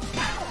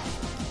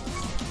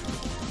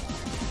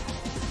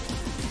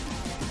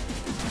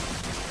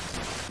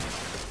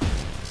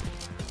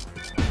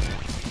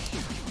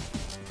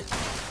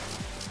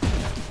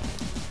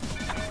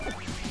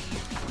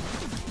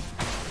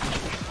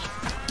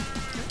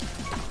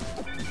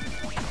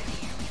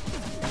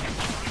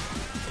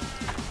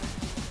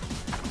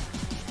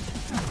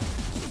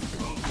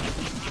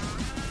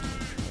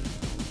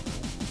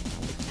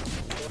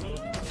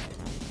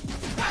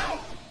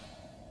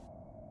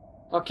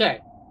 Okay.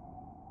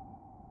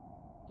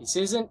 This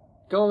isn't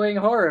going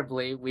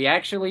horribly. We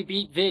actually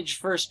beat Vig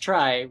first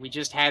try. We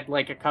just had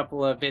like a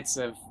couple of bits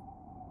of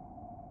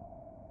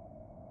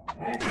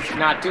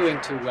not doing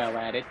too well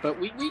at it, but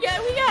we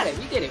got it.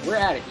 We did it. We're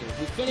at it here.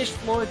 We finished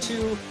floor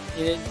 2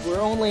 and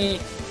we're only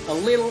a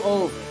little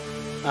over.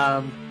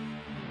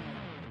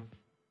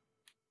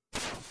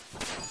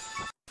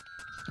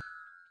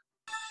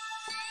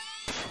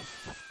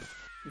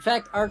 In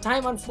fact, our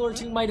time on floor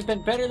 2 might have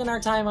been better than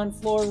our time on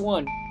floor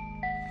 1.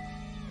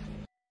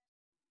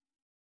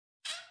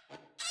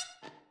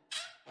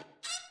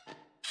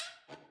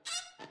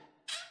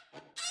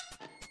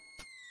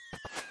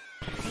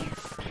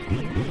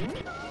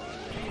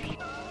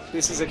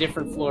 This is a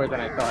different floor than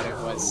I thought it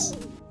was.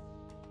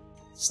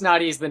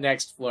 Snotty's the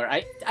next floor.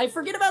 I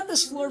forget about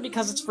this floor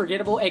because it's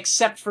forgettable,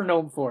 except for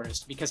Gnome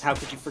Forest, because how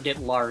could you forget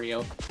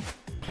Lario?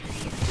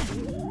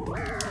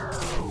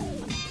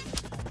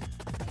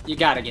 You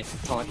gotta get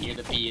the taunt near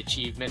the bee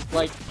achievement.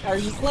 Like, are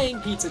you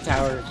playing Pizza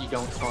Tower if you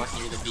don't taunt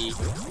near the bee?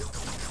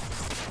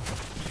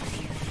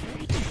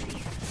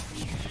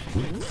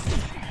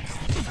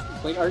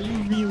 Like, are you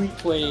really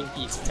playing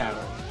Pizza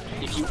Tower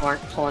if you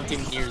aren't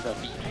taunting near the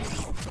bee?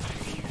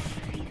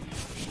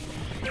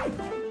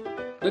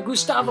 The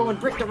Gustavo and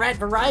Brick the Rat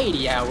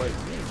Variety Hour!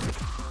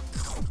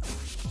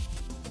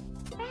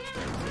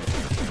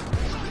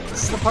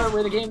 This is the part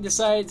where the game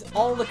decides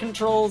all the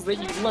controls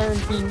that you've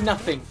learned mean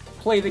nothing.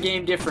 Play the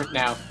game different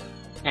now.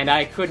 And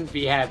I couldn't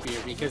be happier,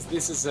 because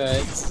this is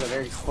a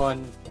very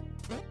fun...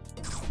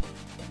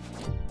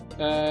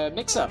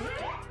 mix-up.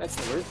 That's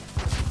the word.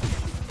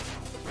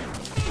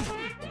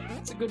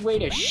 It's a good way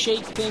to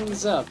shake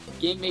things up.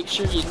 Game makes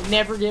sure you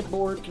never get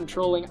bored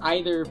controlling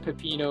either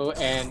Peppino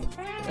and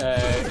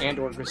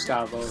or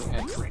Gustavo.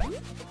 And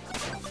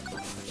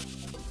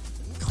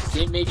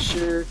game makes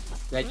sure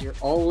that you're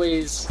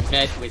always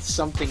met with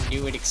something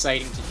new and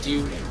exciting to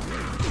do.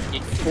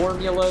 It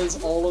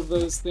formulas all of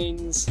those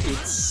things.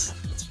 It's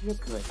real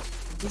good.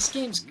 This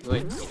game's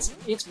good.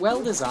 It's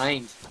well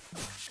designed.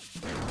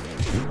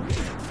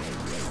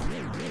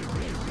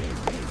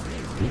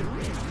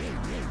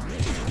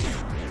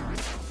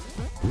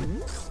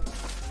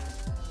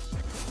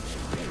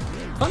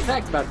 Fun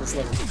fact about this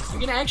level, you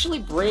can actually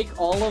break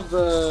all of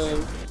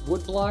the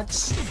wood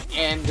blocks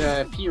and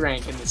P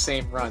rank in the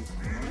same run.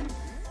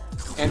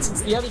 And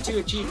since the other two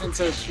achievements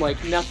are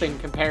like nothing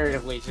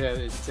comparatively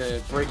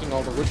to breaking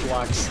all the wood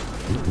blocks,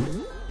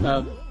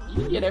 you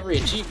can get every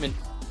achievement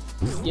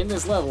in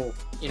this level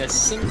in a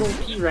single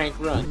P rank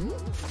run.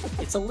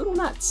 It's a little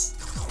nuts.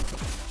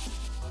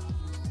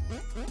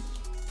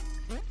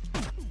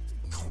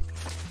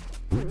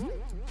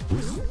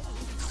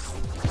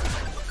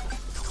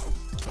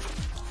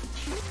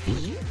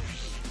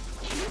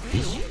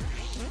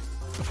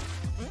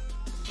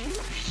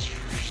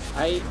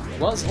 I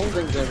was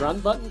holding the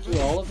run button through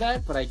all of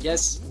that, but I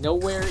guess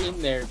nowhere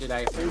in there did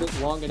I hold it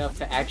long enough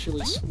to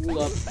actually spool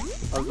up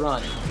a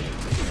run.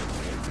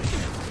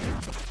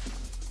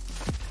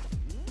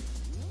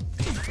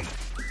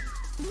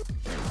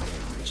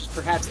 Which is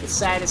perhaps the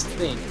saddest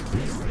thing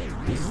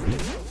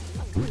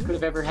that could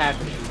have ever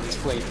happened in this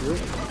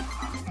playthrough.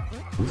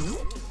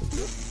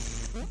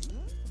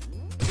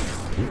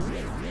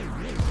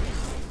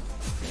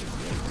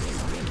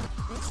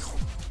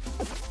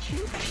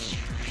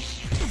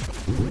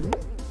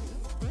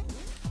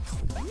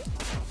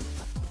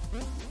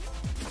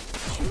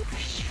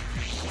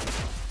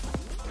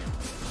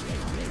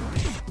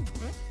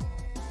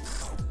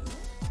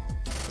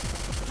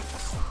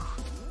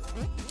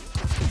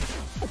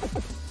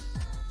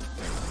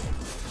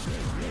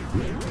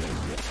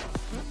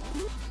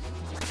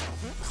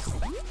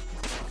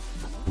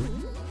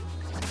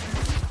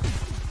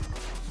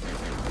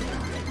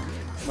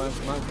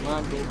 Come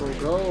on,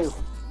 go.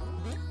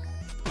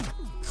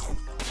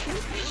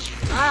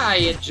 Ah,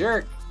 you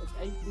jerk!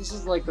 This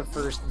is like the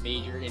first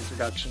major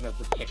introduction of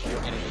the pickle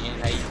enemy,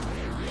 and I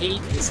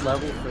hate this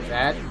level for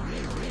that.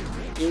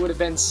 It would have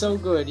been so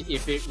good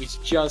if it was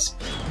just...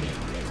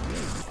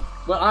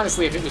 Well,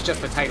 honestly, if it was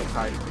just the title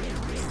card.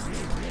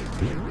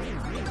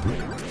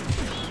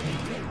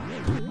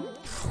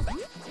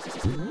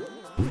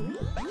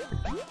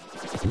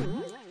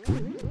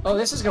 Oh,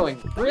 this is going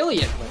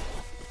brilliantly!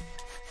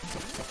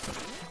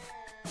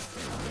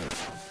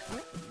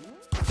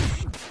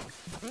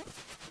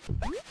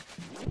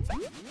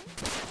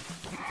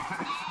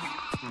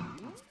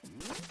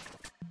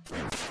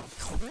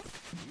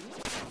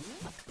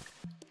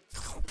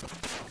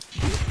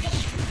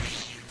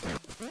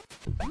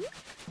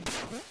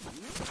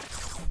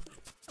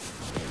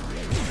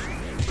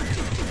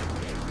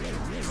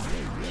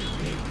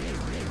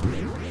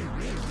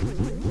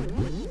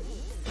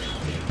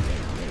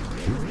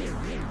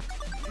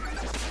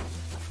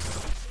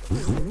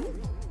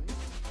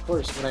 Of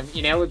course, when I'm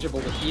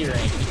ineligible to P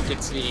rank, you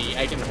can see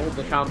I can hold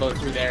the combo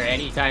through there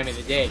any time of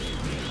the day.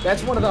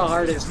 That's one of the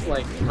hardest,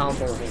 like,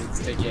 combo holds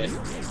to get,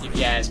 if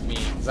you ask me,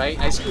 because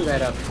I screw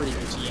that up pretty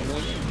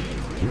routinely.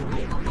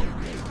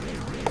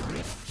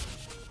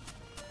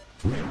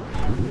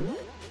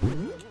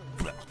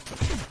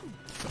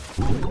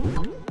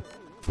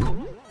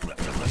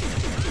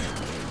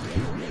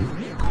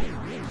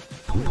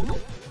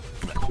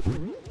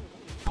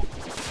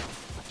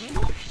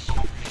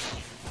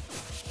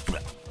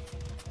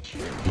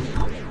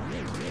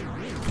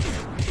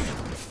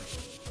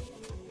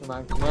 Come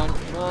on,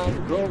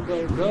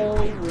 go.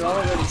 We're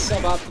already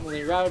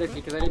suboptimally routed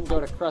because I didn't go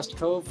to Crust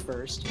Cove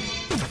first.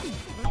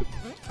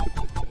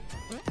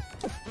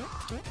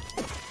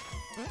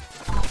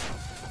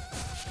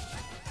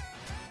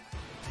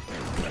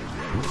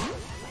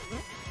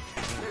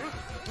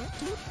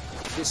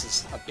 This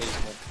is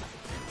abysmal.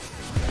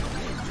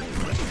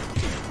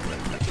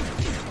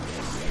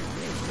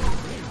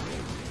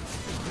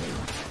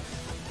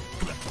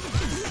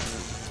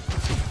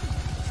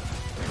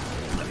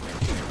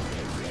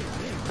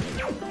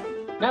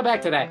 Now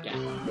back to that guy.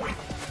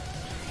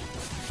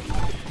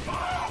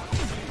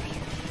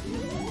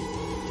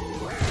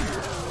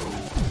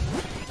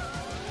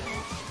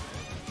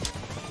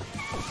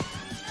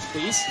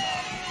 please.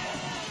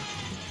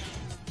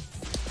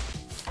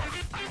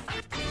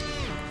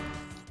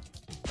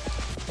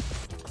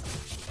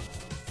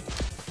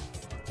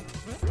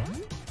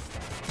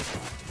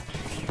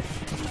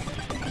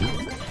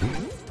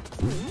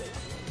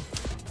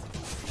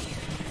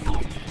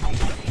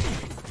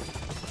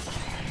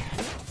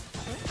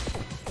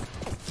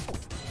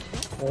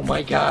 Oh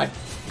my god,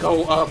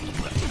 go up.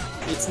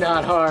 It's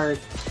not hard.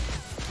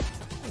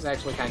 It was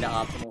actually kind of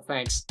optimal,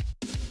 thanks.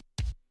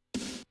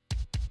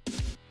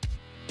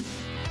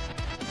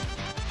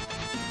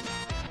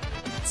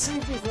 Let's see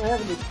if we're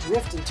having to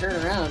drift and turn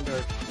around,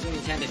 or any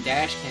kind of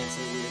dash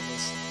cancel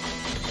weirdness.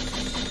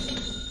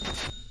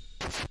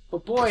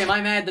 But boy, am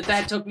I mad that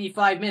that took me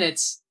 5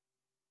 minutes.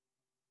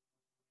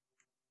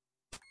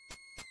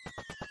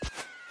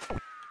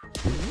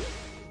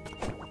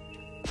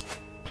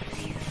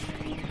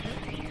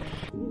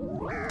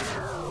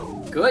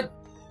 Good.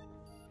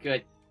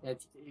 Good.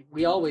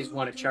 We always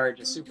want to charge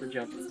a super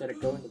jump instead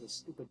of going to the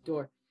stupid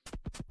door.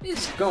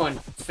 It's going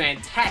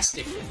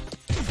fantastically.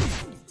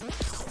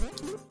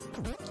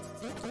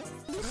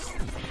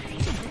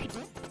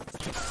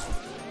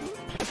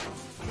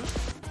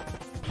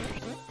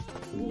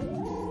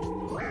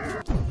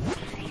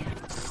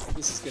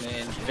 This is going to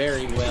end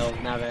very well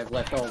now that I've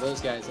left all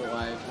those guys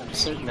alive. I'm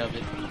certain of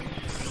it.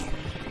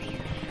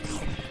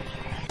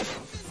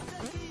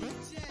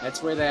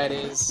 That's where that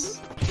is.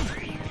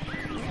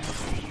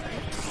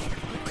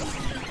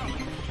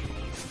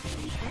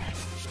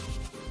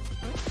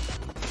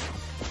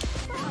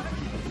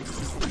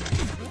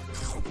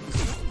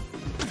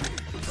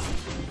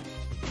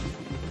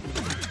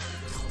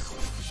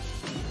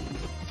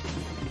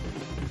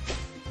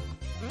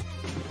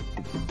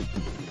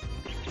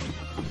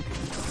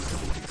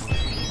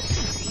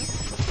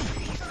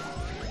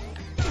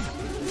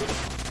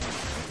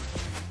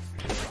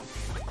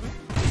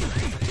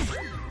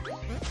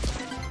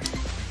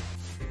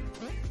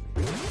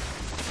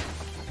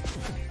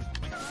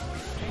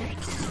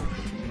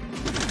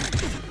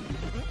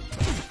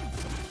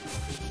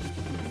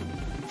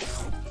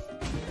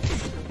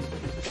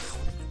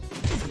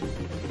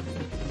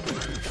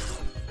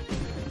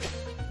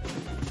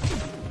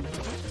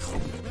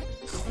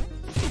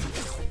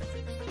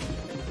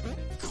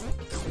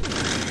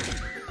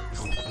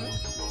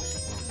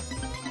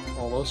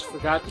 Almost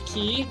forgot the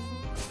key.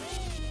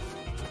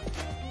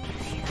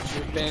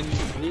 Should have been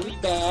really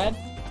bad.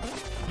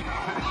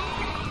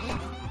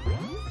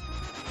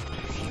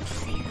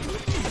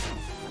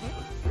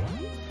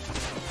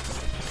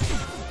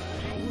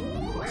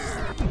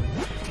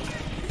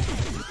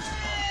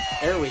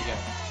 There we go.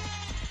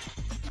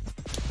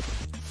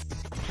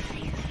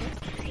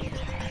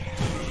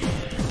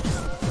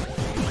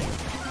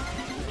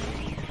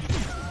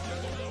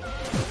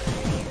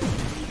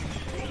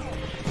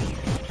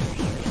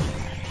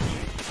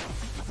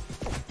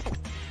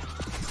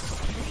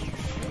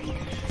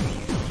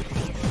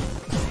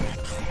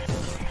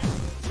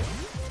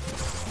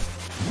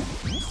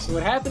 So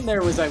what happened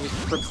there was I was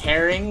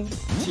preparing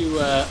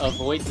to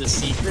avoid the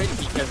secret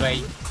because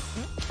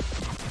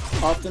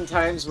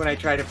oftentimes when I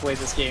try to play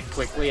this game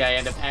quickly, I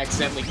end up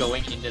accidentally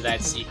going into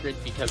that secret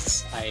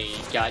because I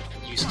got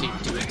used to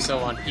doing so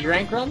on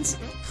P-rank runs.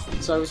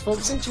 So I was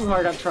focusing too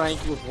hard on trying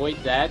to avoid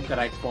that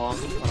I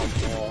bonked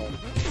on a wall.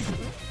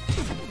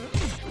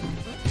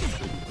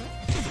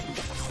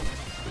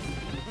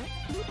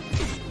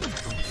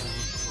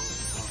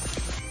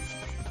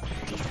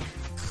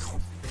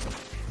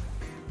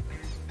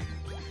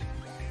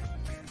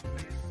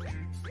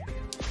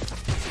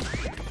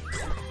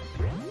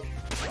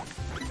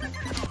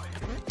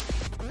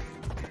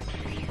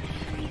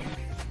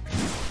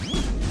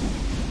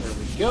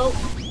 Go.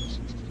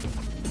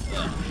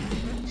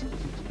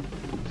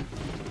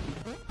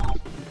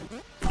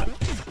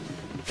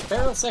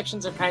 Barrel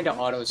sections are kind of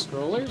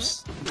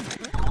auto-scrollers.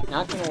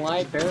 Not gonna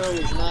lie, barrel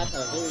is not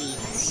a very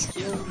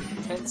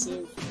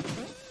skill-intensive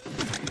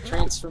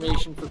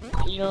transformation for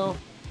Peppino.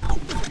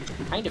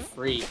 Kind of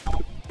free.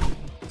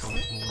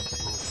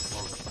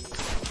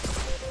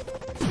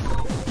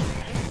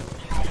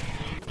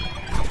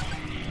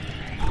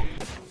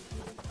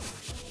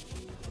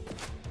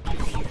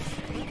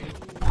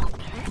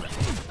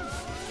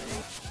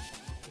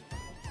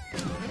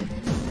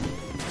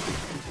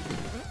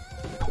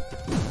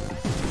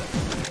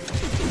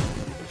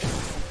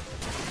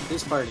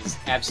 This part is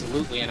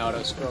absolutely an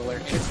auto-scroller,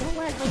 and it's gonna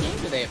lag my game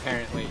today,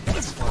 apparently.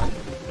 That's fun.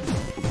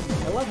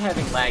 I love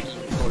having laggy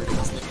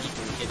recordings that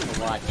people get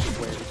to watch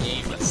where the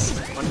game is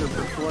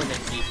underperforming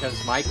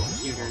because my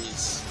computer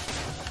is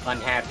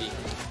unhappy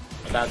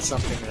about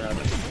something or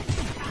other.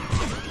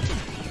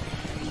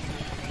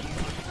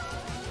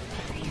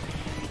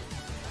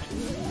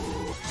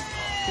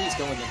 Please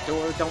go in the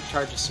door, don't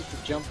charge a super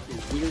jump, you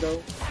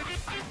weirdo.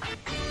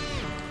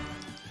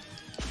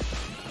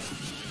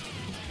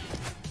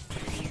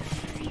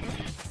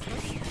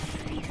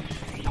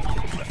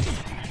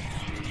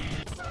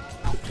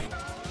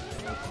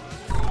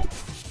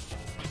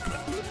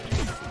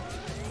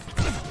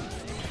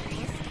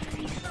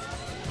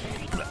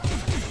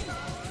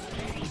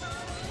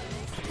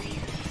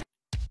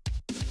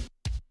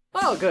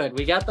 Oh, good.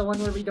 We got the one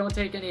where we don't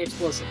take any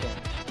explosive damage.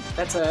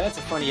 That's a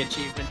funny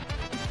achievement.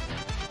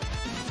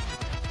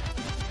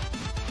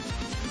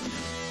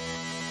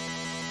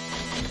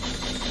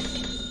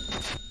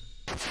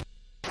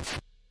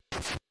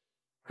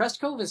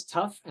 Crest Cove is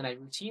tough, and I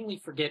routinely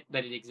forget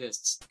that it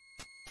exists.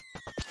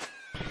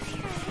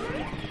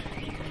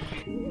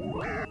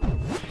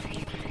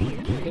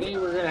 Today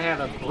we're gonna have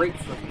a break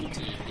from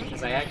routine,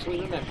 because I actually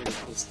remembered it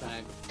this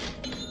time.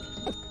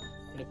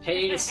 I'm gonna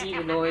pay to see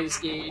the noise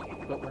gate,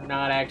 but we're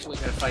not actually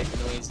gonna fight the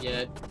noise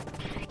yet.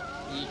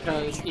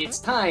 Because it's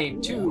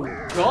time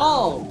to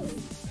golf!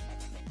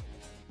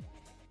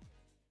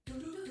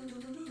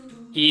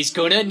 He's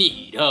gonna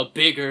need a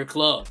bigger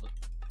club.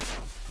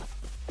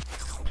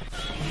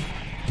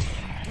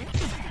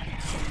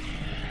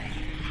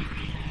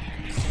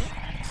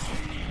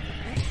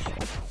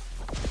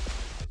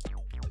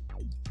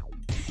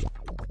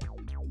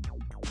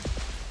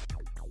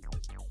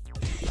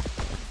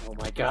 Oh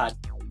my god.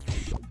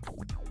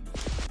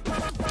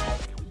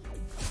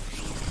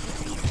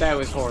 That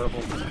was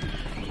horrible.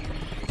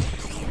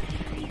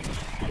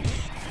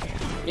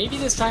 Maybe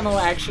this time I'll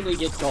actually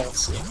get golf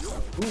skip.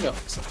 Who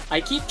knows? I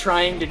keep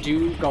trying to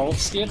do golf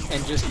skip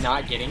and just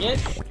not getting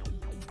it.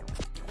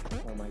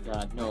 Oh my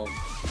god, no.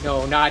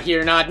 No, not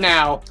here, not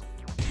now!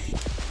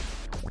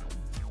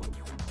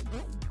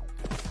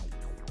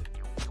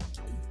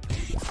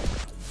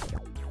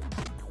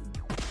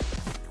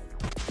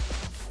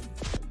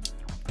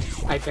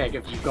 I beg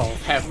of you,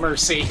 golf, have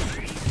mercy.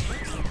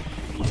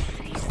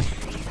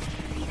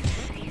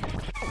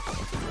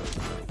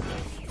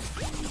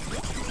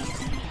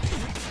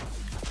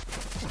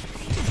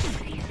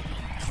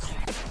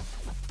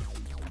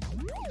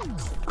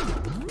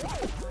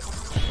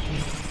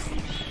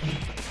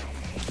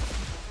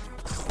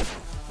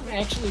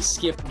 Actually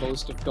skip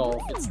most of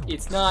golf.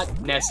 It's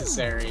not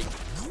necessary.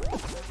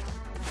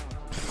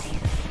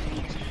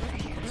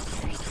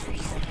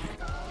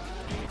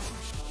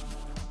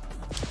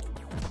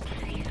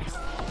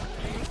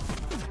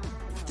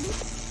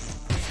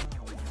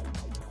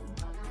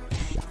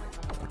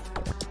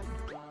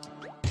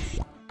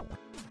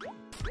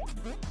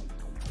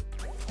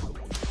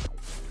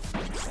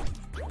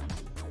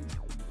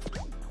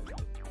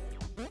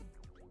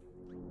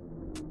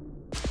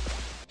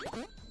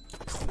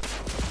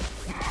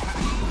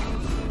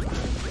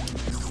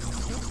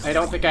 I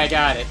don't think I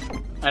got it.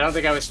 I don't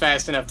think I was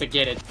fast enough to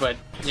get it, but,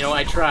 you know,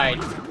 I tried.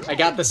 I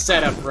got the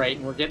setup right,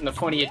 and we're getting the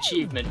funny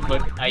achievement,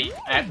 but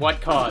at what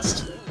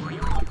cost?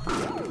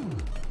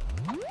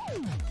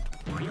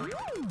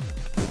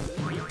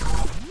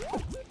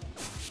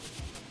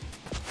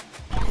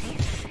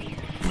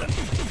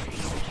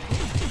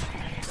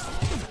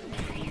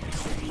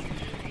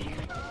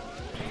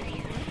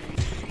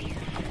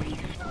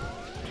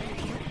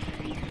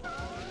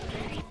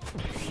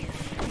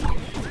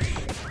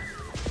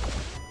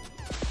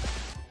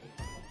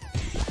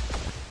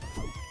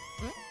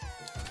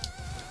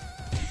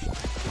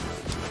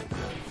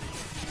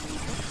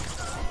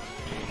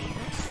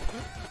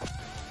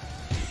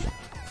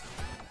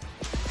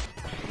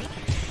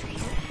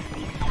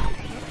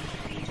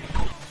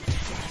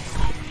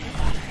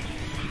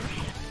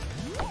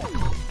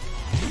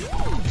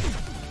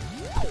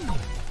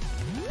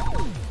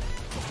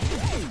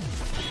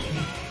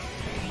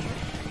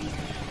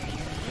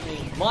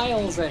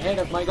 Miles ahead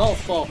of my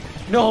golf ball.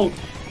 No!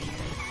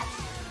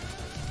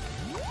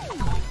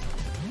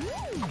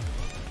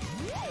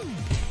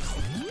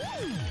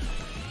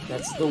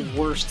 That's the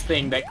worst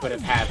thing that could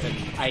have happened.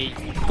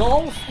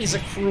 Golf is a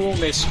cruel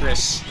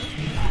mistress.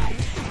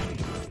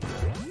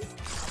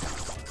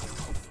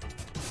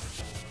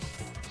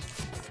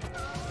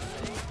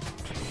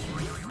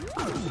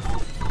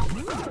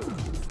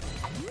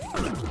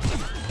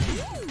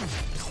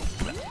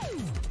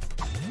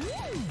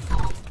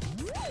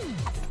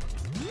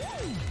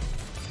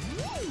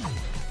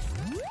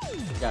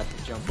 Got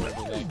to jump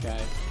over that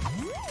guy.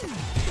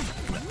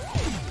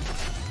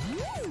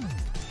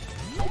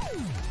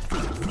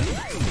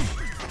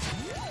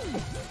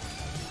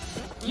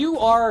 You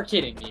are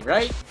kidding me,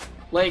 right?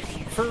 Like,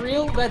 for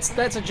real?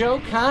 That's a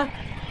joke, huh?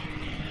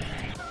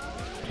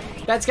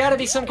 That's gotta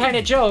be some kind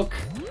of joke.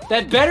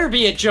 That better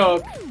be a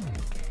joke!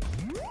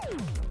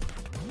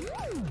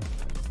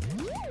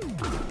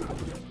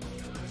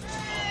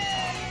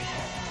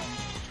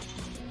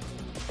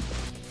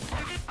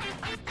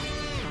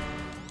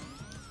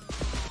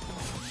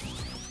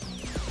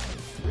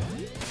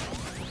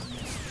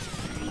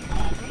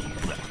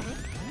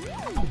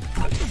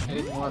 I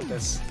didn't want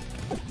this.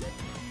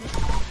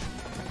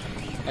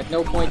 At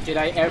no point did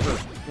I ever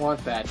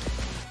want that.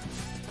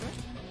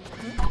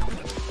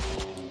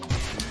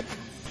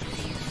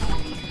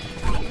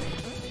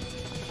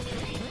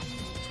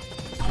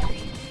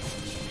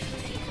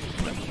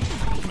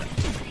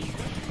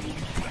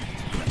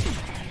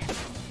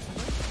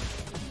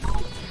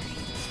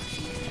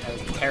 That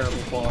was a terrible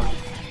ball.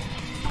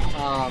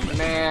 Oh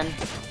man.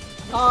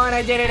 Oh, and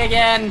I did it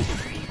again!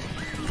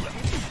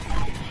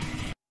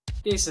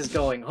 This is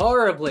going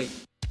horribly.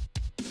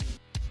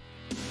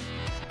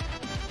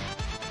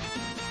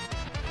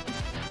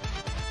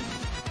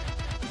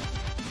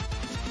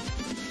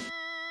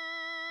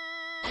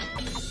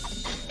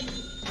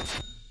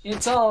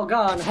 It's all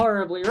gone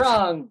horribly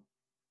wrong.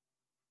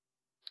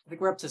 I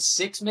think we're up to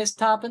 6 missed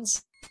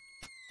toppings.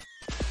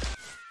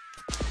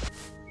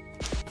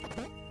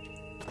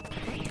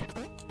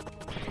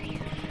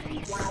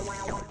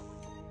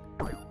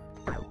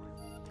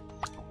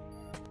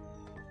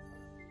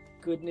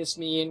 Goodness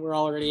me, and we're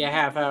already a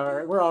half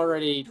hour. We're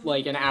already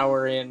like an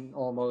hour in,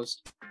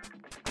 almost.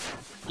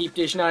 Deep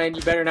Dish 9,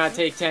 you better not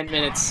take 10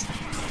 minutes.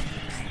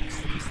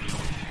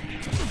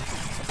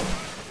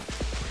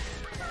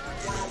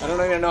 I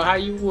don't even know how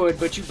you would,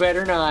 but you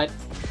better not.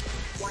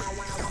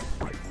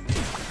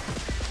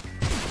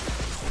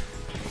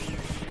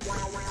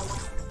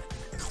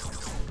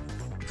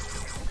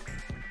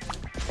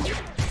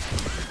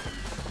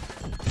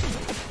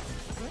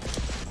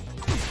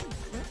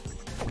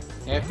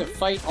 I have to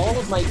fight all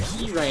of my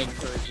key rank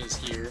urges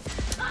here.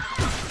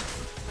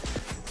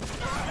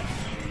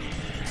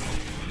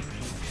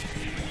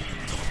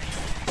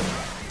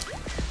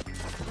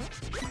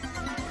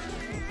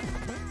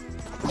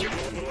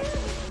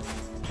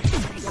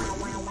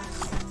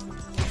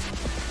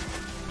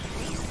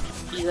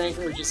 Key rank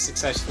urges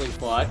successfully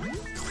fought.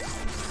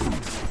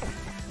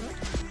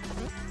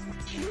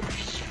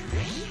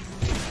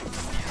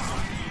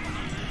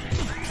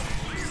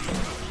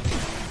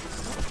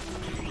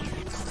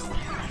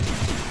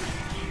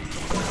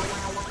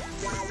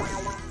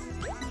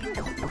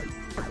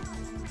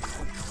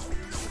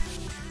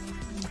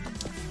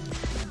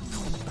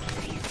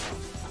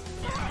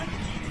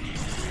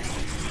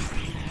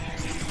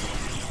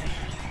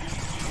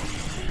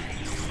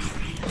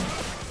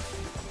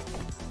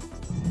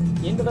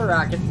 Into the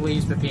rocket,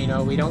 please,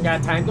 Peppino. We don't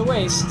got time to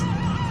waste.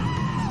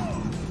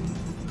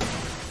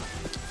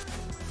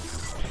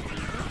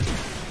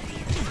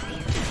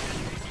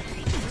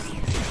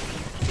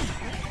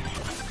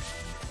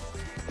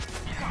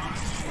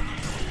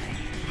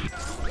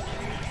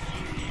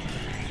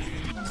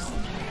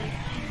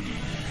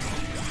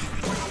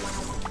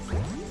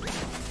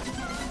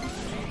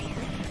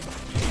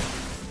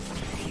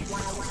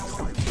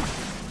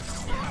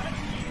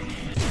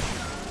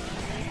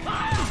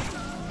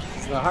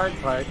 The hard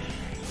part.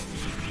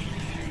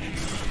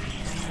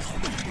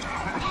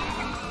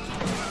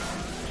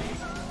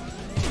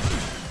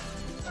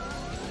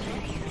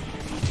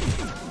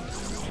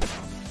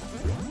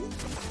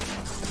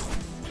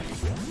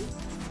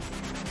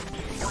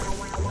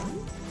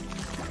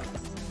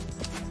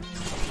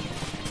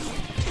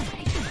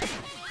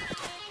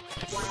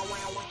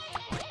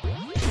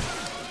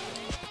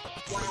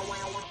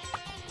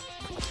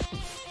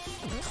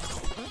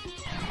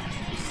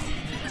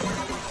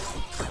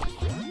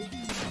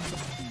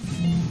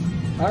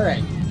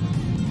 Alright.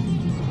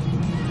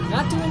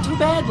 Not doing too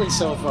badly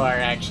so far,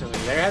 actually.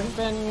 There hasn't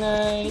been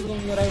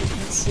anything that I would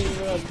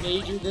consider a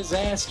major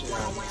disaster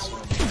on this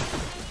one.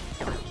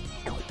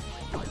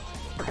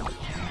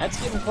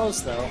 That's getting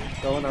close, though.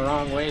 Going the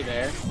wrong way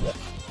there.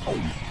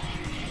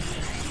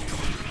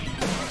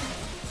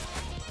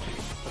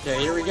 Okay,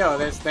 here we go.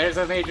 There's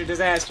a major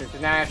disaster, because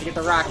now I have to get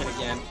the rocket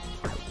again.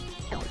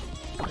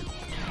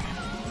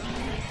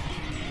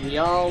 We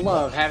all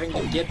love having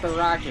to get the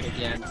rocket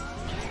again.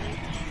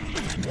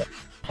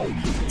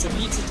 It's a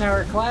Pizza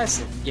Tower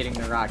classic, getting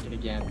the rocket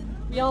again.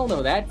 We all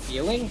know that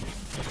feeling.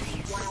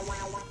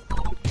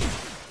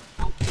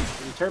 Are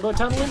we turbo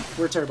tunneling?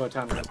 We're turbo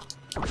tunneling.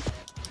 I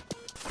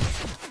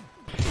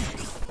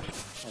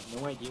have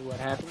no idea what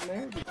happened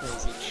there,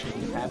 because it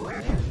shouldn't have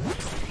happened there.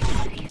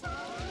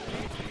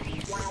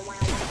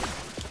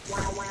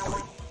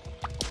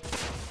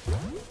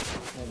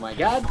 Oh my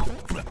god.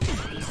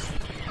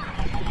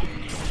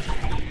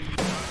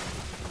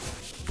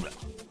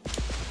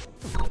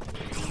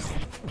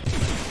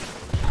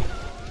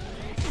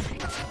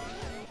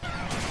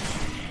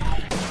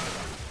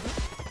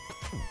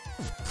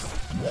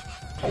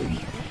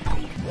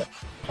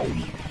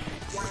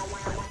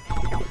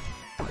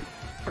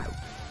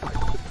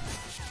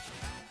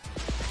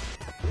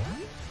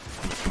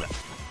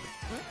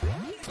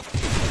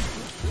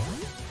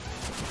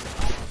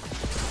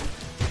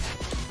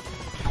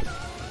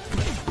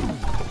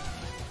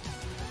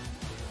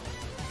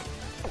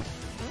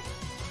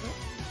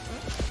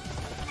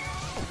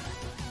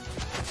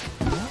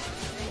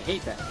 I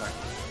hate that part.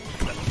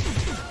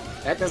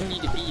 That doesn't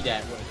need to be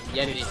that way,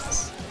 yet it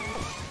is.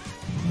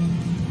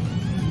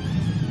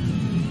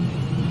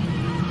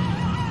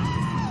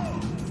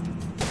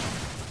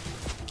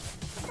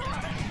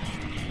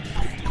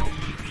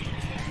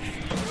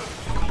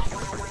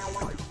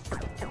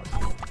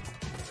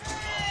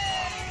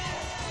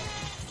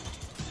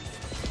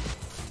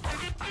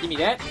 Give me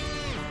that.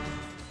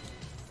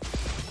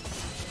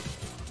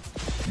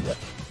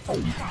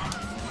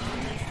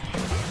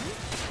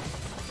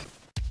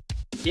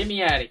 Get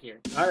me out of here.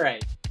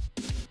 Alright.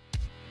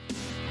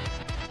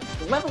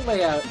 The level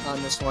layout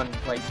on this one,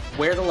 like,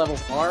 where the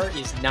levels are,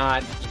 is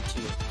not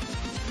intuitive.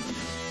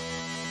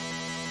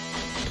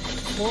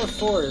 Floor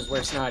 4 is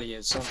where Snotty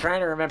is, so I'm trying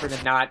to remember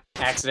to not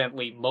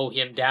accidentally mow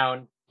him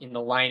down in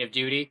the line of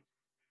duty.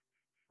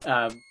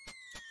 I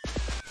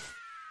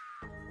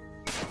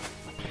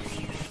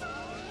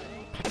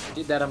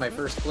did that on my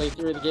first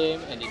playthrough of the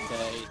game, and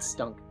it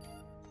stunk.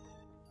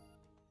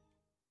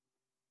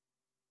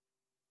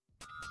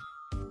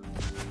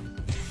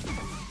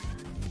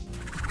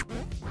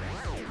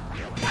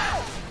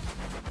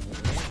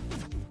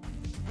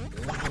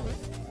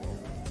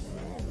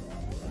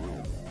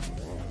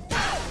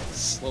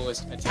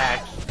 Slowest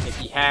attack that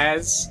he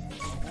has.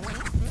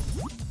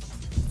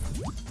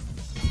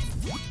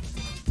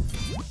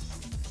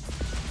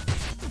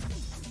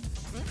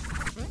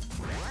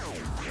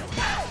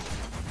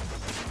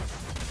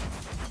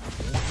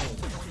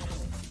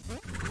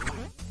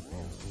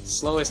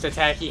 Slowest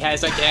attack he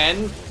has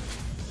again.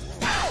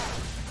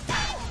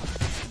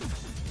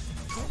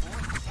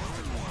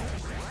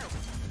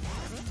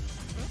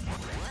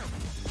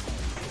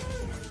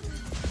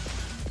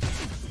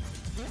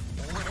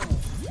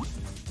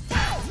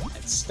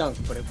 That stunk,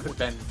 but it could have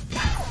been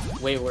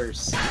way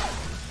worse.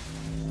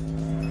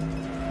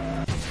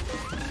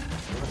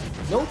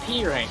 No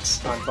P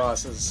ranks on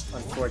bosses,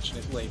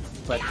 unfortunately.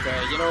 But,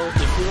 you know,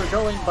 if we were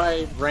going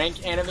by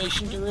rank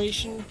animation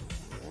duration,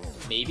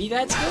 maybe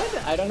that's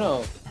good? I don't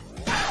know.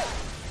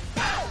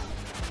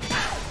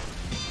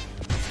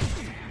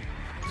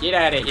 Get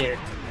out of here.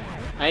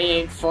 I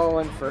ain't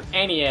falling for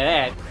any of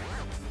that.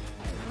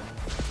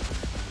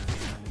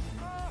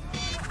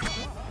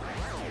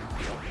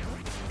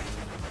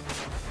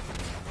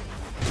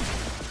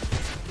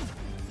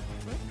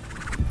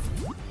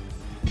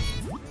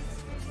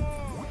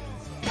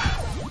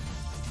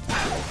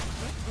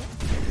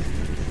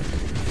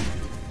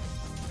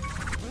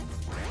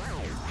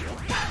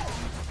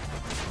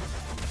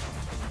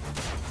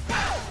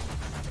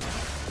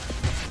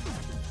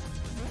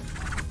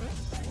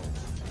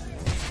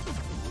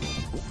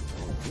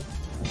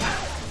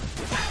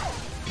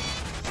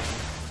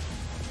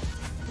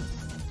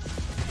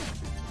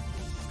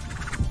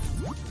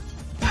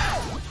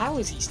 How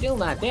is he still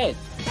not dead?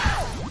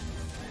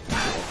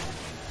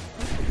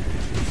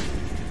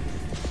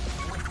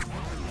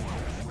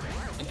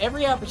 And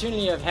every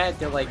opportunity I've had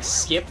to, like,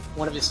 skip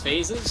one of his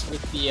phases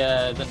with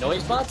the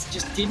noise bots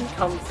just didn't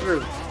come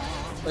through.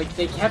 Like,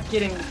 they kept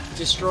getting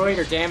destroyed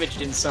or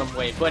damaged in some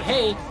way. But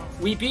hey,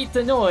 we beat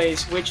the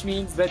noise, which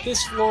means that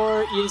this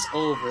floor is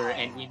over,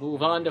 and we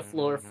move on to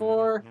floor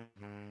 4.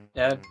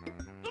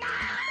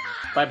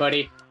 Bye,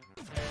 buddy.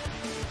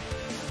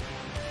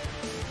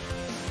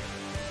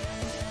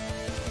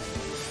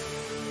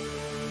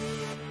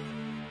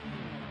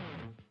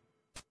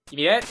 Give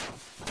me that.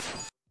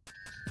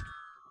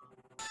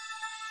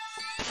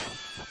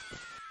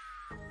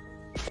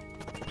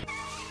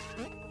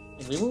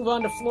 And we move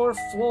on to floor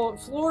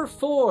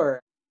 4.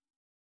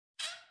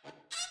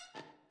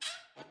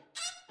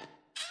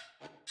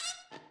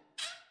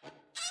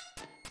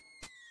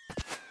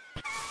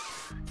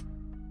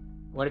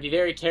 Want to be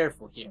very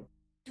careful here.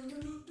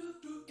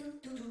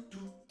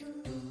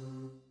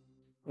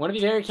 Want to be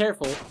very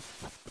careful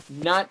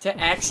not to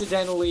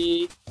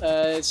accidentally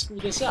screw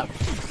this up.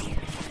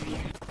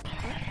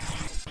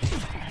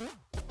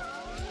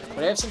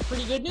 But I have some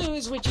pretty good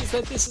news, which is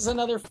that this is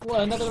another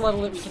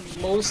level that we can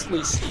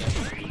mostly skip.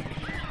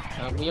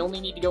 We only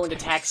need to go into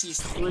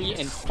taxis 3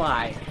 and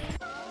 5.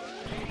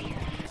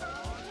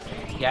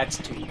 Yeah, it's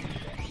 2.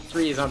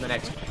 3 is on the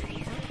next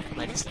one.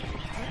 My mistake.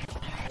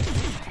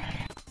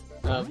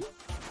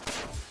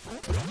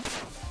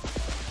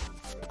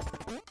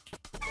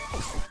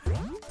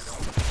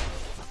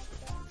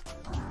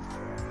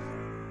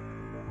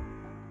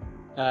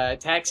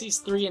 Taxis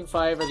 3 and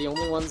 5 are the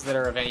only ones that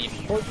are of any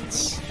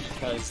importance,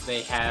 because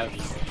they have...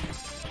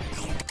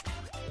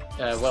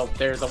 well,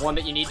 they're the one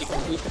that you need to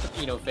complete the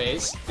Peppino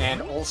phase,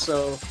 and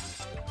also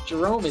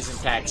Jerome is in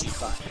Taxi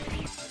 5.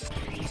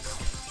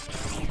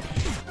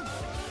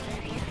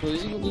 So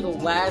these will be the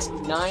last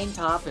 9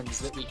 toppins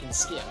that we can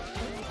skip.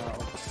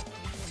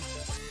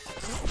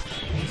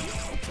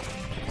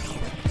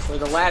 Or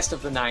the last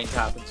of the 9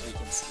 toppins we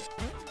can skip.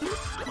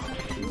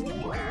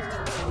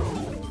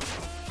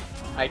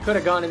 I could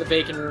have gone in the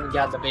bacon room and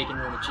got the bacon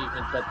room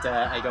achievement, but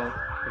I don't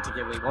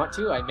particularly want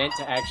to. I meant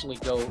to actually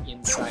go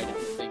inside of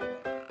the thing.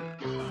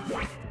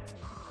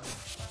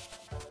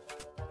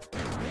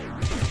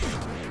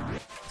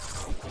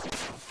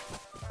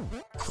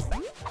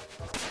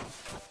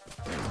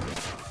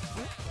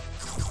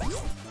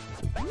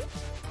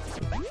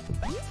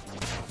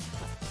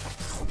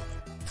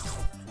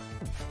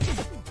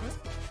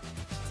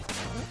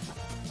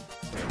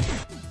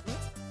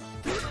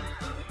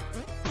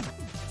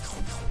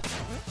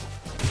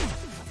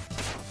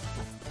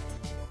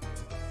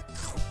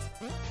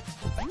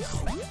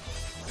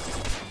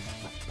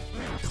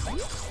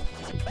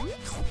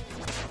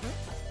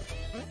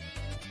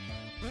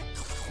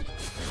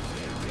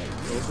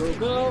 Go,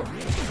 go!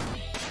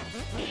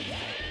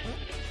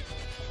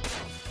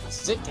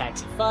 This is it,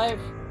 Taxi 5.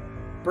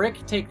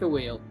 Brick, take the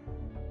wheel.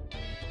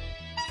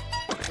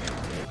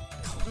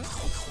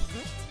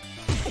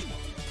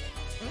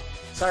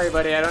 Sorry,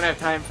 buddy, I don't have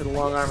time for the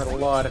long arm of the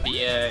law to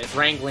be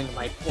wrangling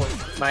my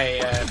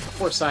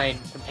porcine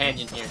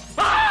companion here.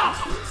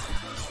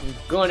 I'm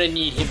gonna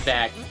need him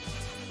back.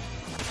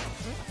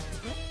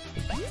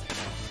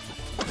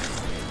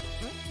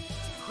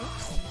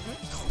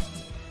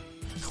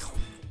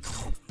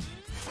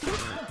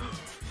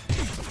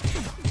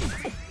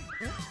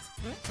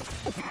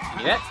 Give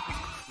me that.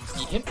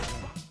 Eat him.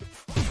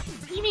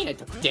 What do you mean I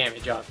took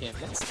damage off him?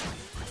 That's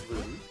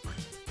rude.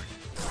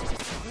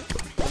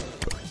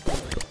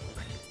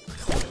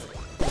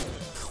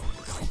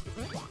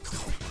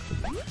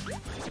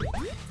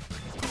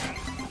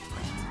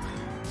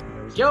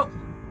 There we go.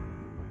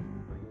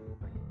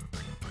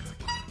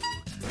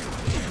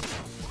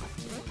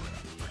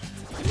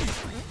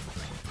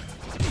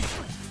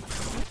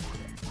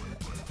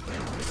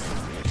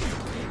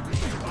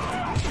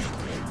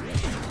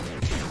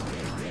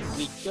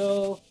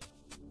 Go.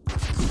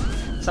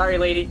 Sorry,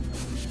 lady.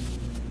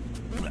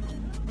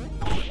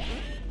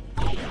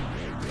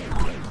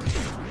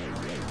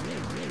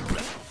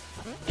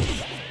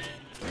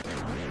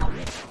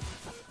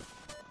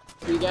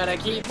 We gotta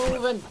keep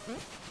moving.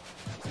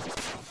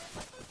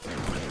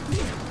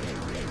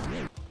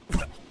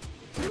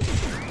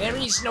 There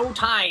is no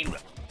time.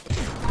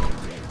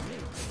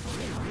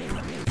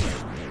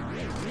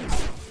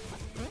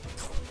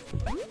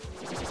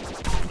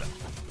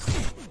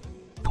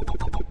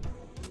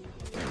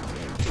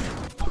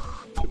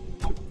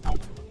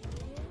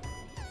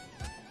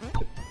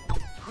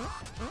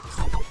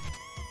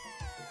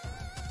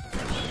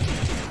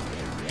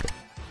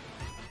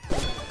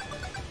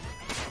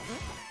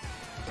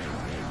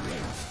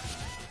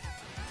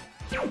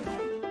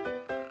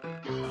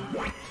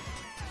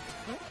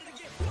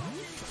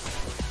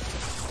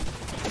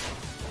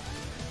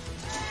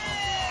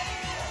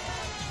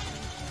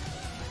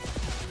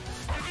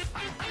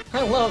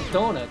 I love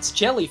donuts.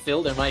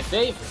 Jelly-filled are my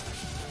favorite.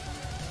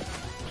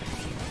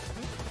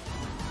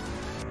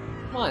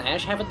 Come on,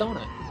 Ash, have a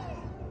donut.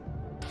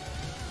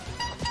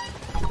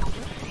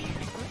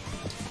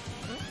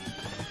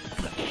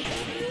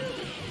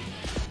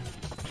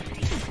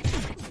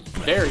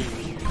 Very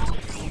weird.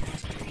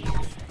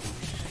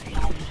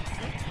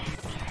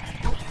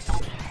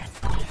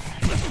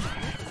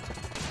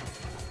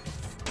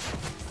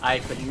 I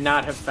could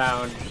not have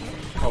found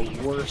a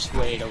worse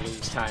way to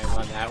lose time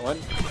on that one.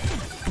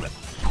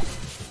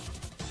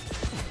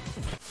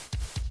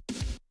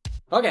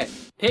 Okay,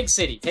 Pig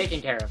City,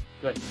 taken care of.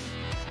 Good.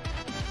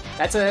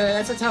 That's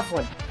a tough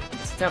one.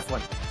 It's a tough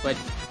one. But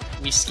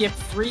we skipped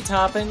 3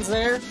 toppings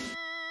there.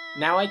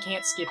 Now I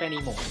can't skip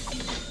any more.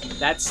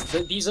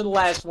 These are the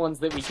last ones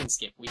that we can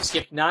skip. We've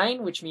skipped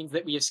 9, which means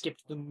that we have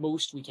skipped the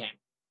most we can.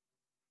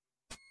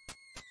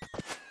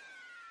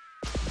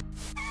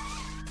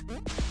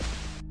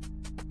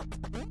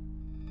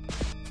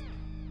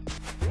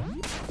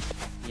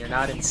 You're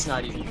not in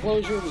Snotty's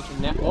enclosure. We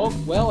can now. Oh,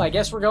 well, I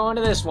guess we're going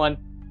to this one.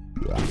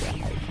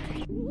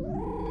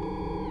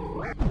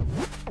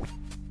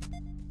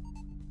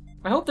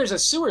 I hope there's a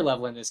sewer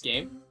level in this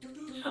game.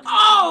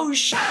 Oh,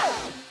 shit!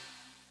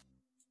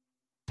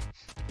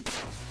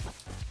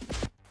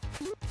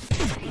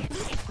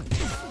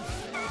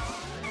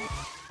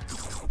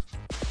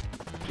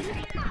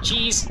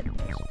 Cheese.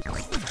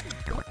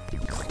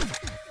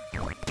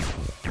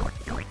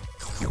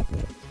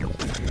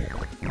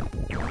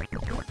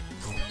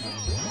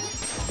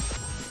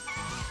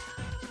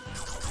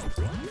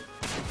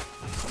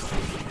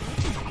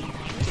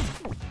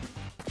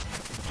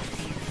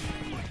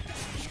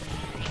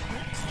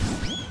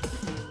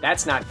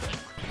 That's not good.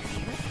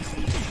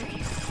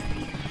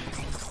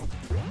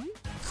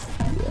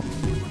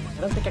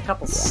 I don't think a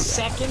couple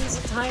seconds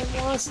of time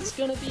loss is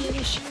gonna be an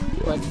issue,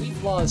 but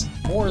we've lost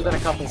more than a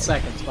couple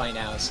seconds by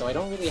now, so I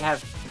don't really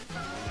have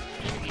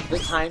the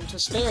time to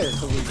spare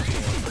to lose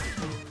more.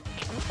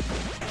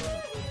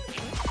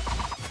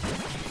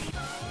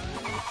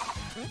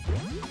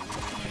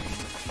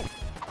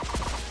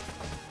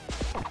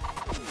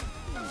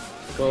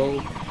 Go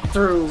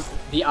through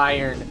the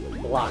iron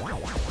block.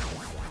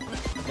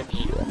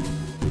 Peppino.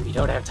 We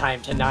don't have time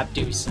to not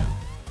do so.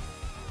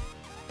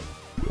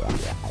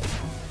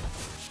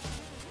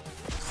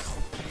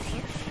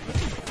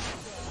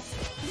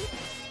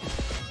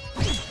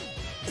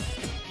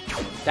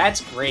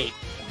 That's great.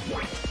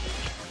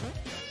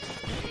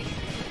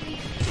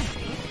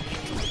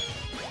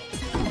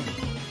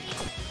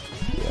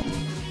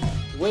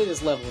 The way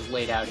this level is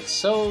laid out is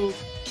so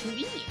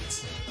convenient.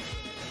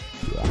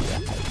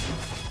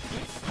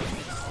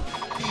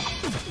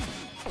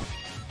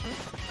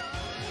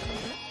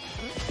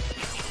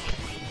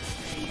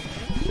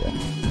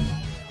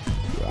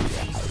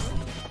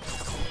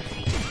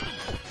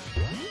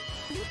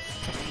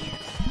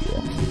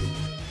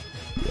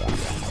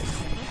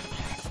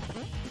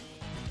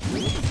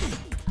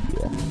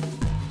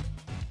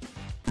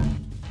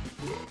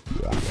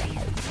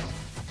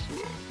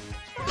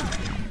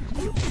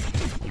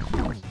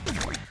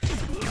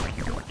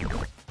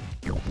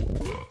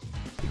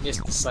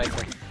 Missed the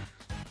cycle.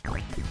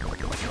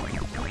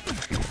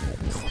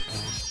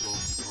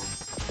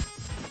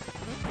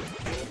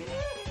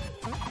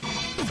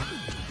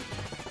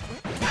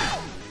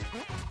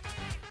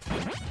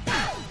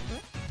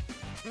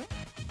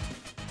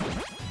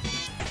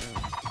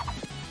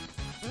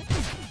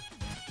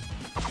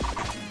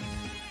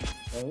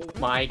 Oh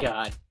my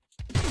god.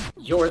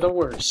 You're the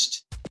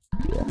worst.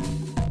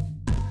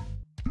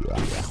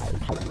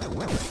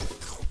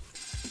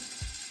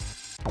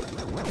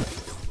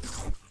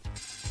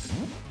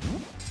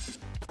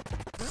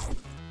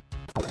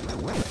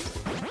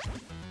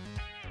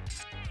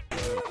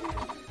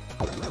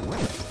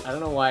 I don't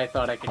know why I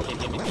thought I could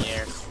hit him in the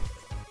air.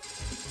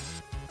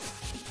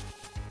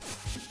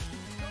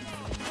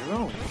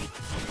 No.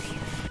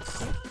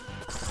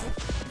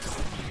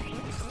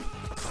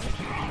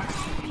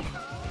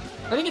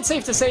 I think it's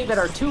safe to say that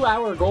our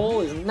 2-hour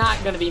goal is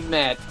not going to be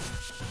met.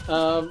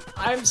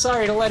 I'm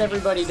sorry to let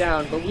everybody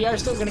down, but we are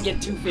still going to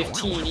get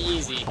 2:15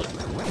 easy.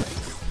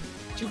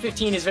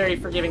 2:15 is very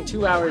forgiving,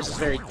 2 hours is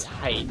very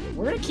tight.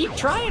 We're going to keep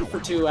trying for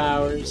 2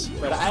 hours,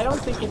 but I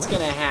don't think it's going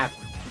to happen.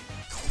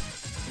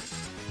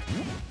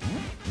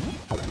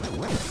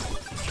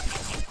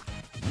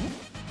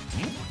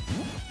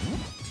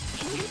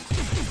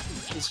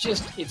 It's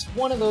just, it's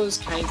one of those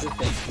kinds of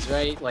things,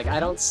 right? Like, I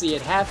don't see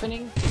it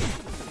happening.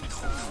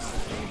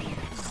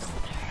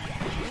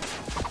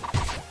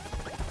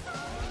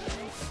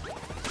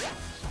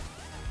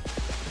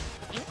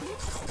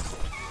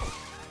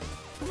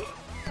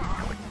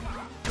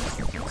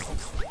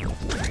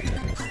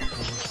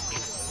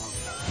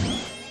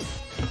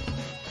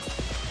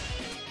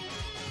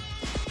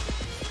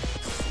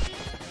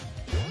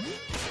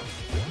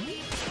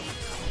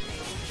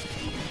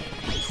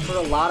 For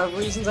a lot of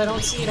reasons I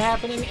don't see it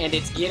happening, and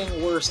it's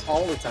getting worse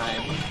all the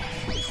time.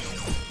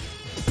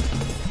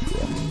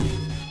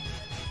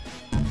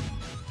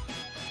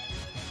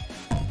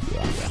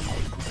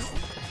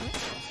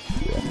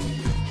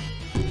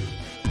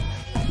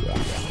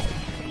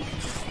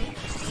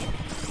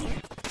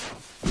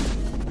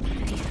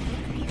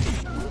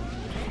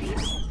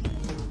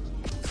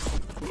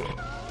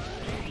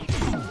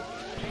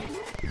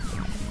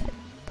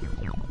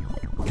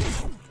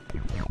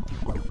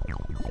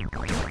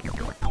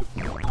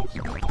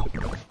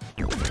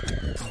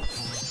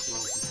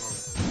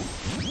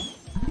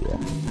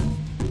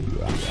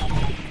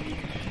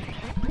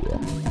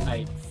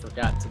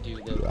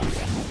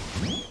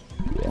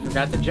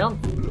 Forgot to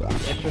jump,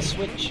 hit the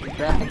switch, and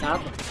grab the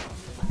top.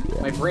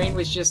 My brain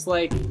was just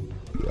like,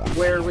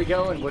 where are we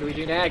going? What do we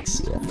do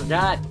next? I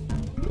forgot.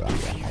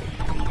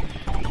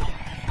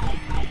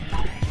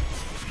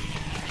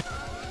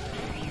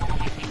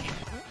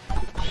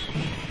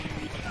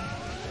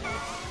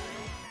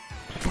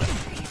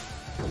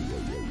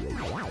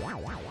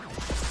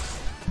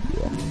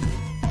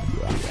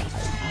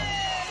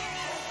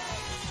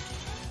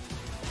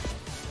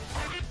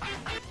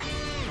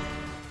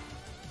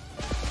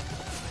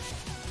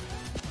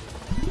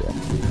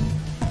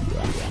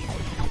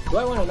 Do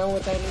I want to know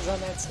what that is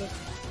on that stick?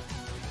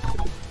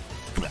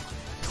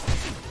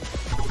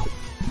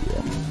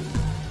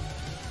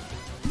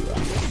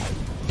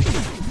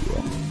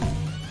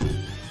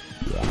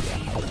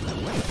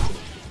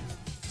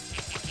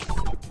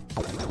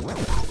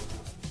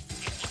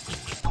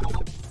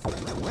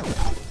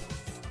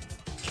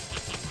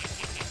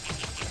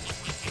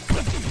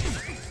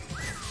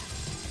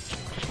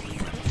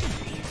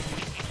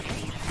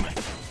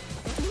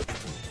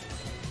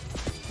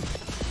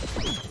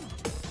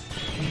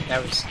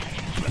 That was...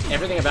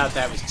 everything about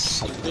that was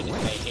stupid, and I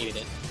hated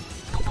it.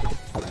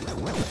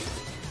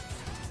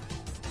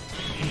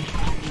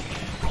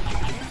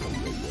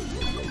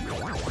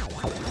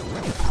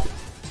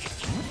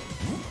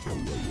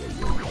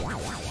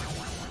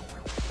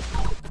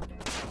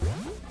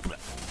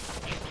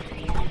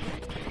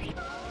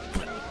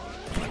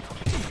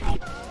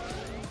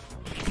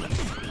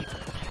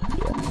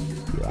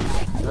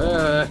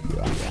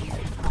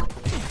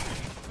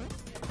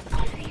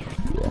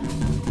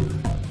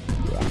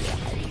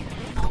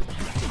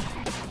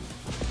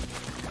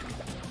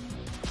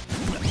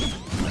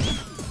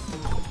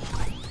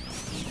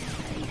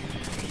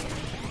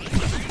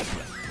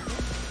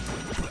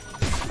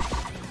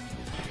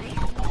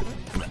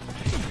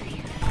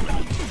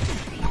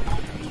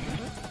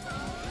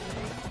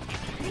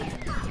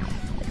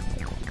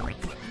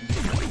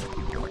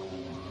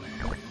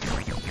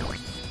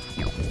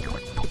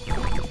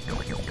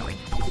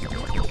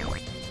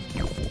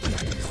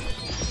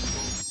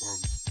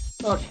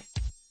 Okay.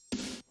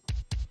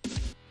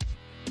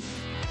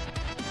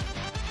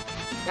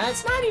 Now,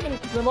 it's not even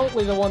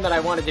remotely the one that I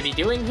wanted to be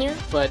doing here,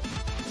 but...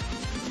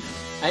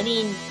 I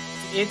mean,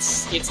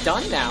 it's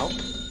done now.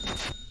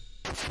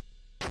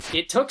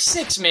 It took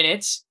 6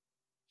 minutes.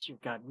 Dear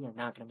God, we are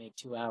not gonna make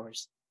 2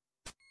 hours.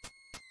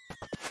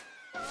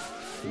 I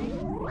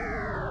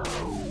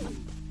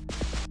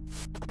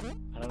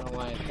don't know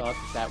why I thought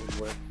that would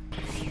work.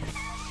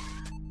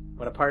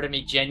 But a part of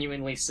me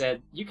genuinely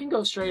said, you can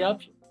go straight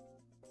up.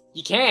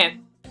 You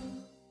can't.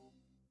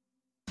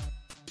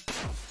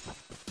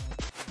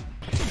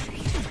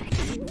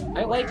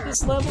 I like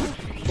this level,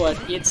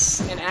 but it's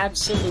an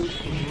absolute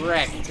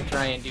wreck to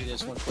try and do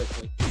this one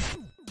quickly.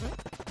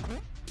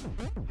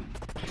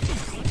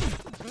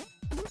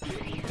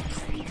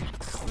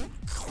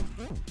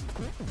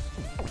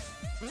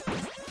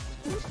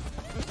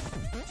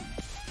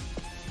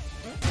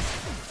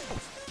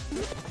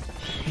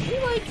 Can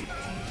you, like,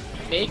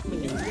 make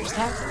maneuvers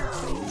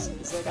happen?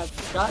 It's like I've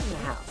forgotten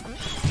how.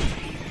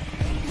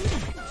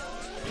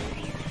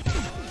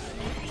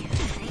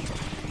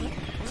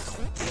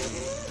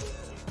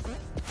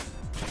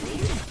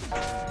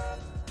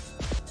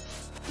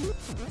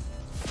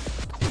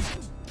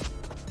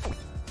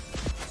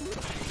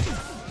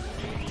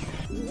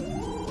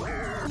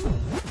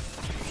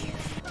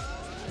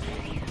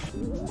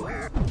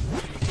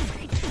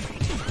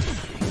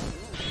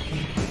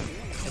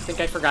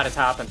 think I forgot a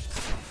topping.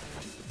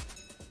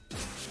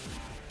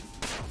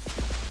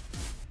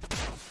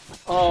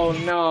 Oh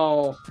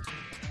no.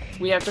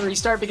 We have to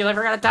restart because I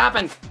forgot a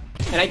topping.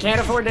 And I can't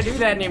afford to do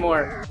that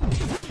anymore.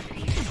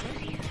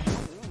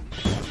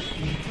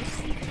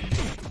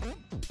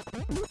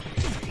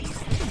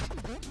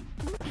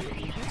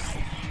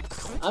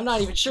 I'm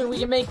not even sure we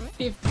can make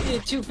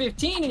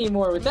 215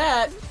 anymore with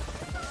that.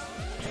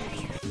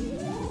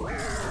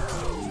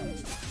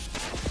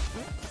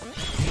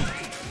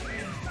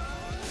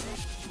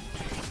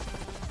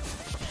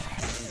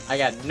 I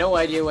got no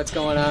idea what's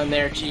going on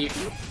there, Chief.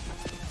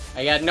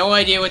 I got no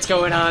idea what's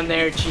going on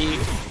there, Chief.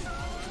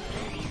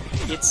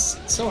 It's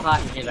so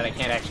hot in here that I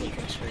can't actually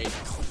think straight.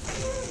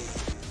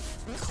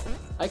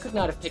 I could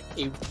not have picked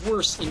a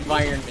worse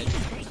environment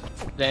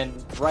than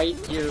right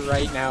here,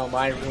 right now,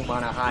 my room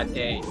on a hot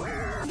day. To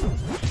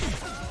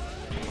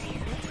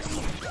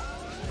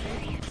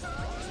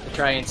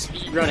try and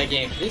speedrun a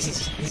game. This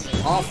is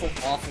an awful,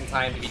 awful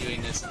time to be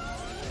doing this.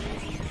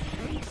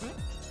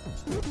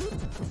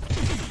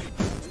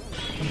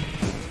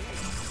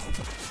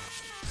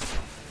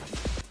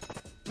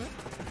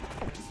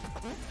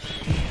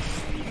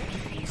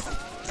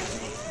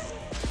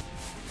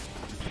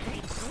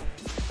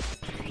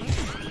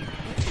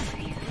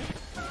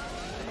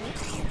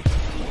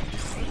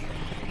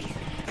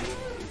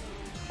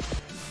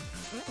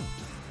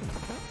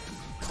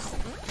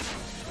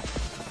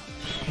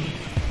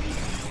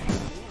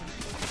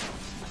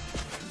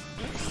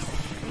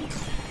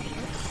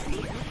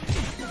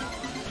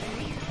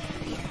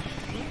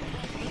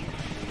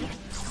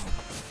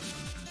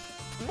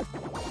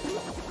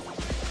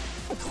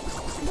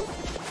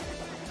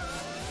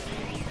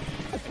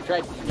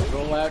 Tried to do the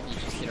rollout, you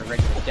just did a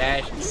regular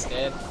dash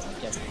instead.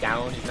 I guess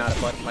down is not a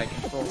button my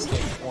control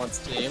stick wants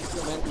to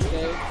implement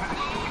today.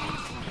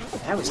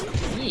 That was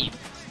clean.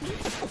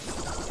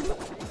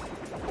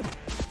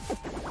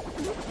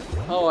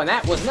 Oh, and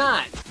that was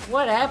not!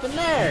 What happened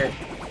there?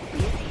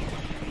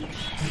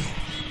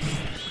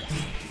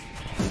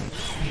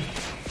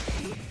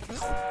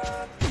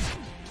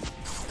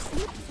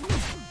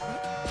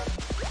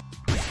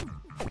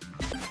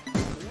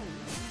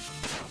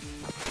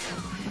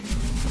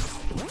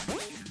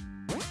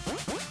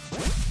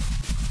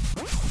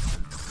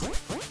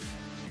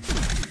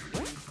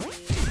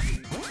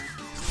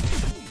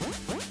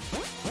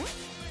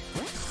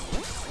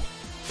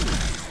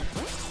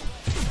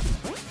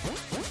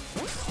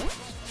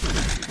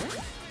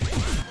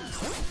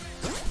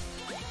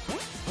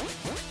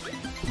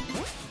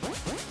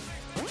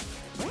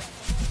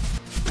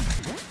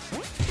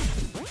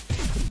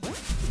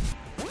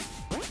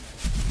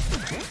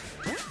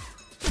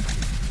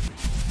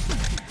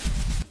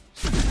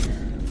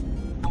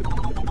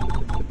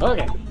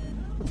 Okay.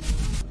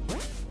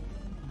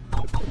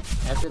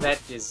 After that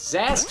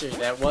disaster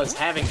that was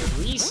having to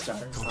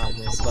restart on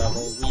this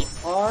level, we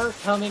are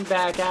coming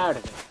back out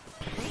of it.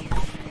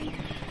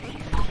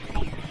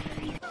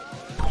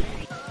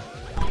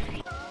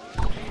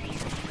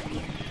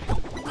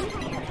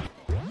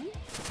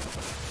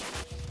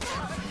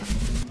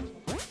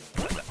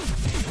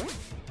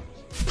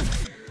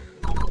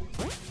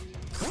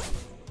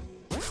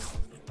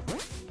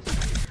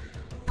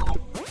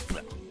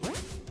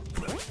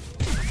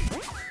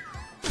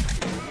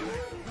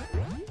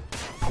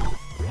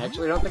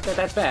 Actually, I don't think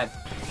that's bad.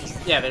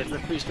 Yeah, there's a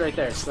priest right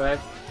there, so that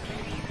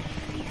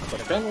could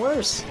have been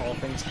worse, all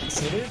things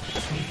considered.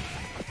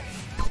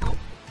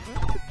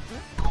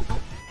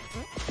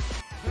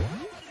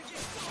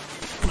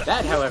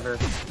 That, however,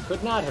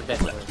 could not have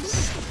been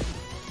worse.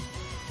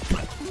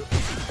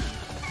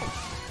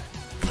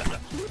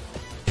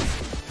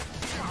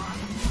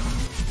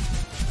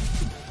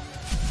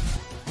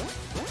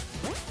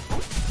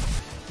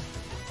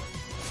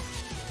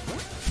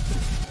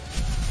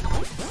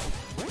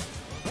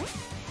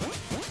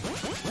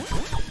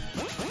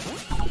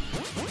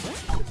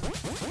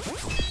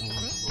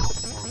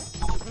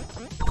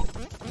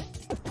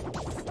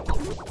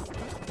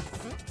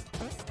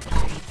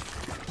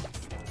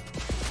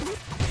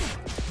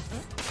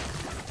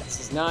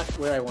 Not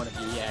where I want to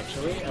be,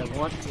 actually. I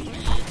want to be...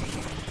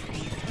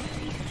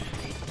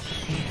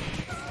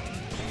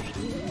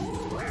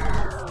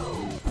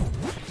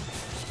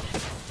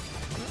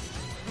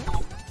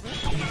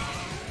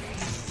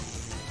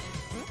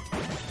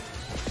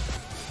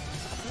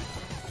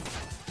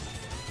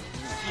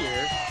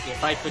 here,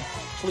 if I could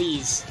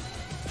please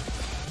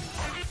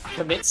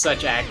commit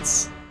such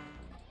acts.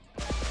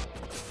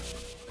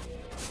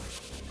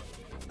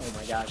 Oh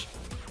my gosh.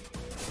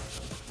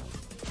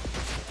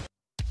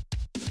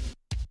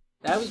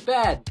 That was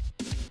bad.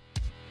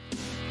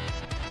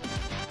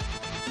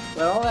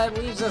 But all that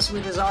leaves us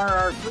with is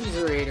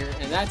Freezerator,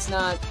 and that's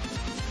not...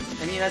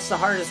 I mean, that's the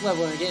hardest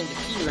level in the game to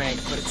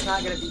P-rank, but it's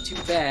not going to be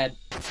too bad.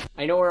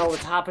 I know where all the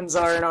toppings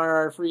are in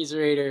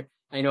Freezerator.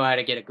 I know how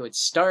to get a good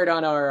start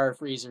on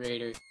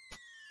Freezerator.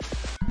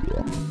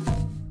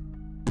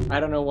 I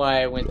don't know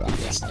why I went through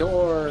this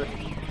door.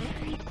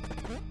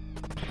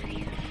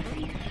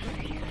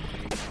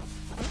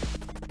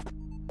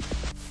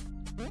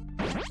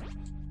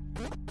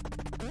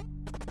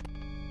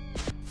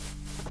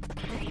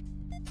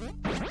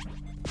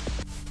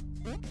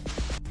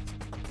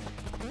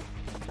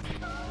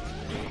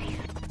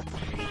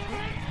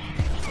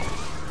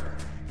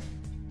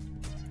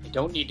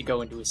 don't need to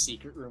go into a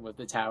secret room of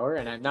the tower,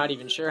 and I'm not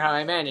even sure how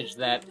I managed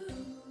that.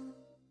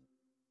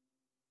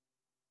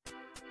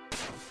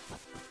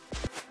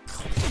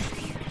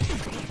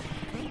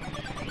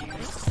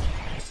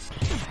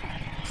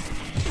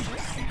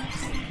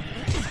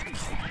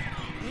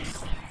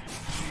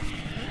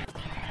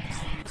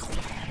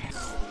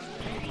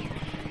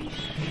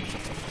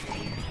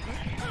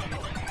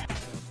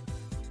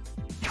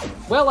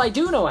 Well, I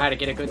do know how to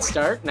get a good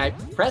start, and I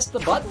pressed the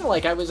button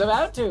like I was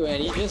about to,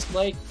 and he just,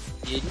 like,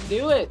 didn't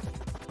do it.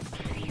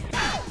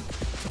 I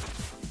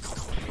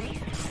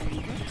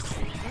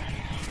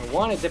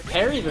wanted to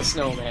parry the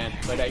snowman,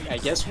 but I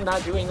guess we're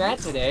not doing that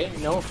today.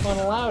 No fun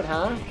allowed,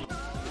 huh?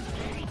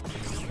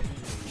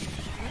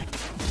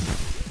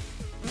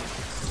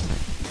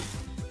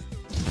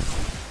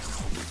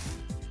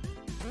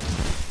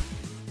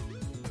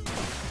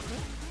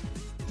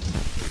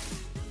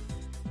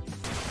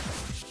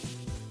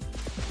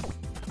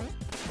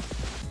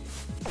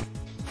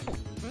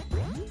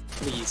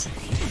 Please.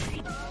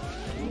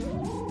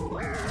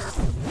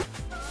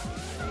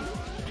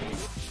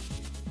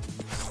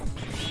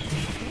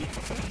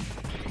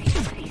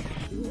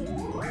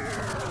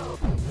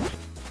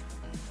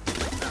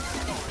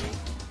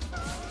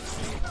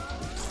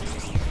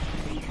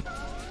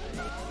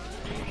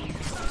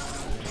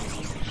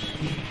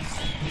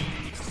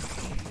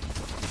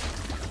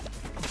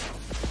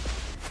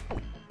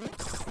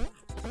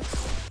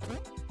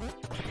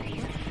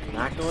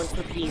 Not going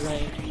for P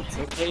rank. It's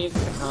okay if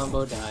the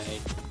combo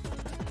died.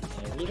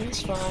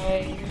 Everything's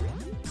fine.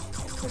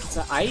 It's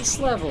an ice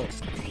level.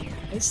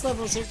 Ice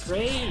levels are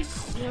great.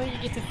 You know, you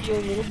get to feel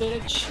a little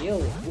bit of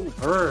chill. Ooh,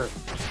 brr.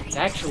 It's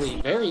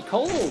actually very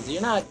cold.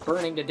 You're not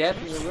burning to death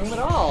in your room at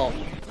all.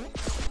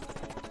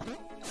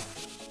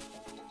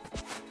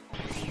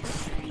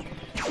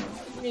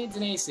 Who needs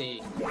an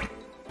AC?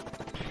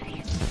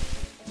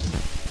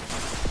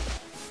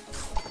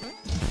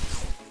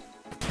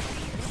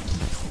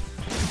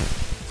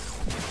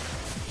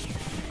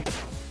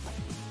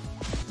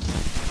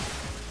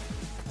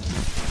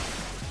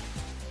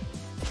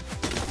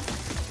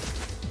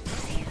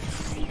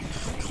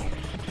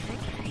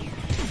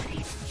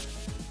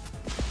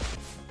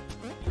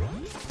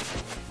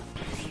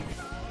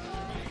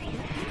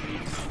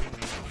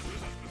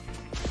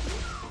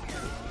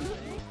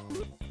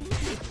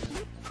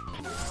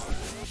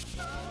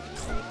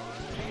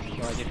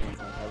 I didn't.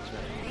 I was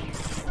right.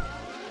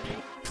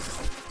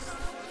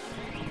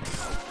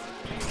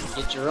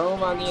 We get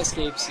Jerome on the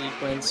escape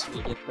sequence.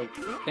 We get the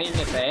thing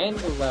at the end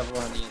of the level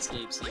on the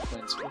escape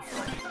sequence. We're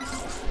fine.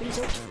 Things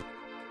are okay.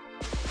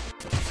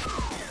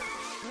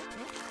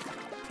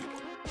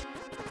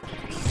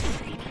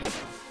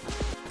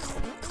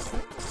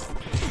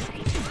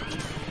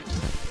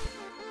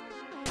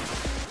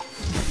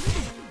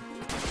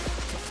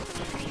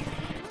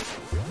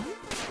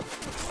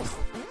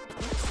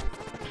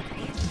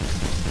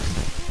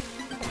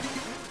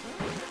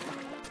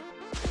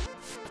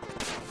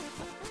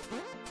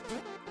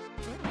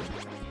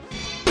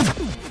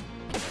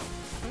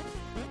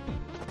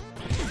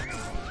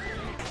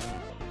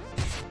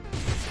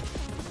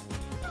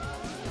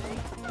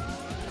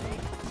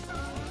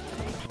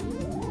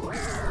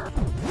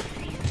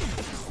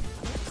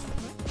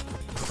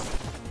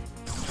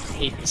 I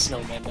hate the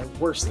snowmen. They're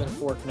worse than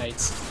Fork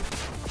Knights.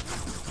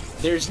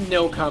 There's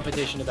no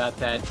competition about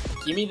that.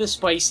 Give me the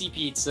spicy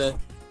pizza.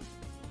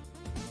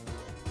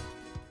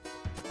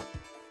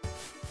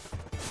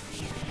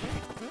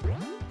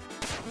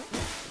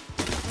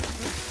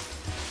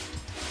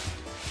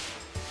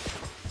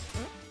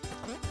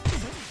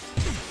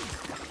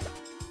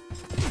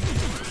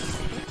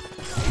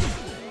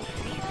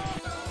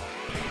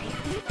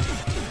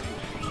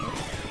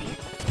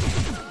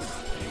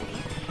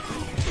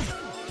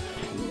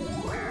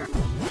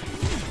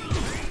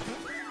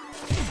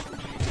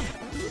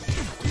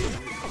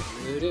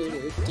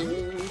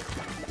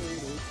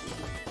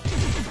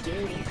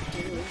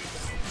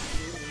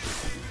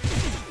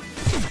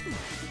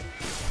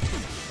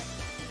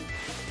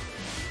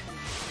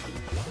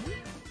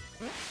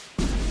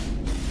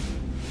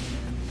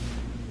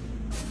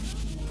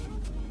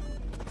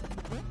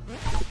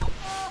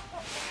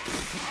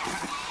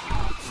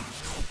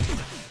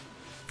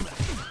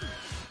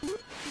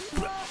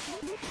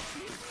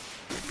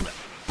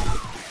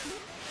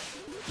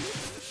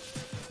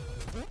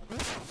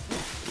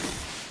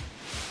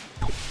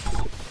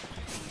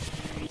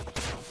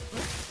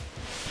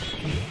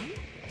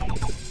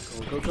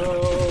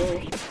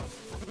 Go.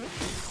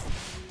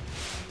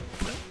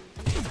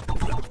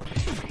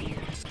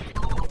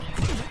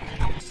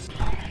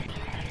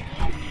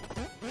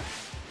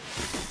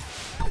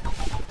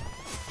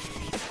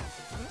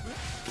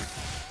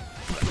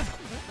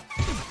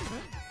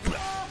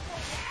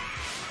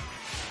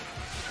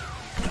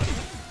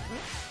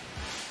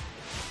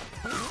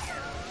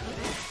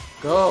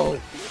 Go.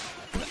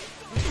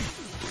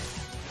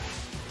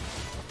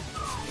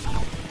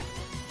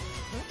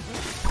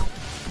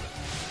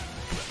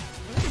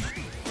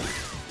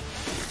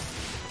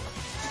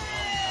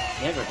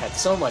 Never had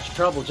so much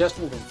trouble just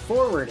moving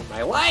forward in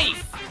my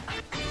life!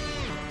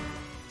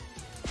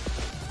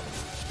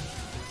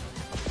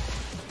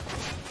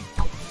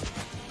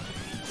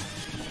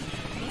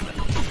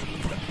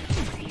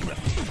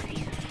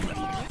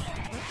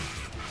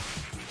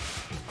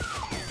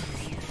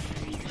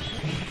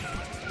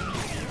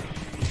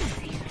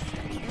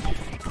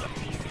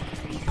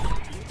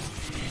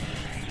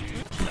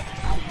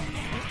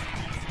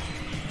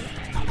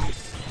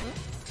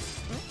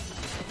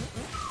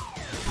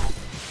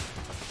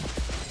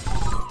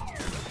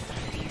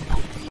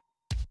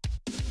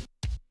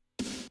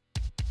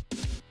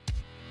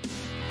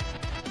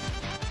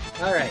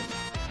 Alright.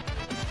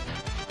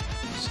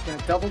 Just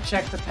gonna double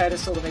check the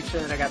pedestal to make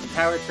sure that I got the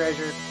tower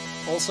treasure.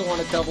 Also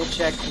want to double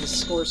check the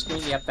score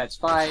screen. Yep, that's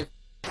 5.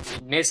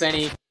 Didn't miss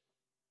any.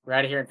 We're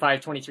out of here in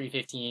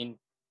 5:23:15.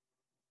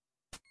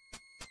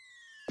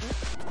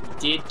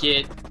 Did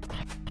get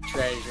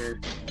treasure.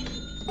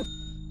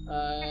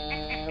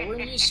 We're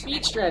gonna use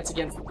speed strats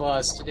against the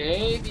boss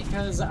today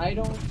because I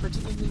don't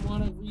particularly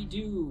want to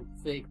redo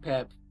Fake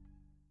Pep.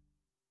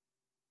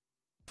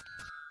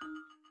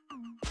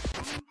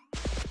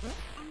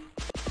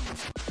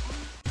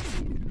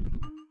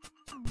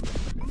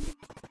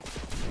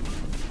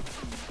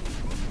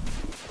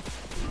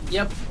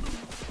 Yep.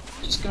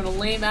 Just gonna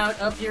lame out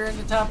up here in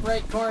the top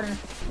right corner.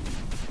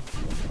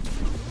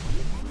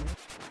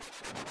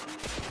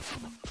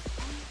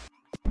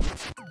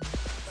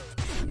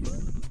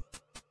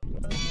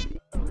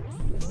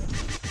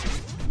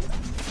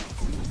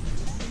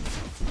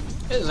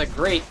 This is a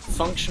great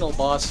functional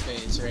boss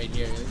phase right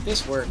here.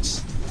 This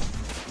works.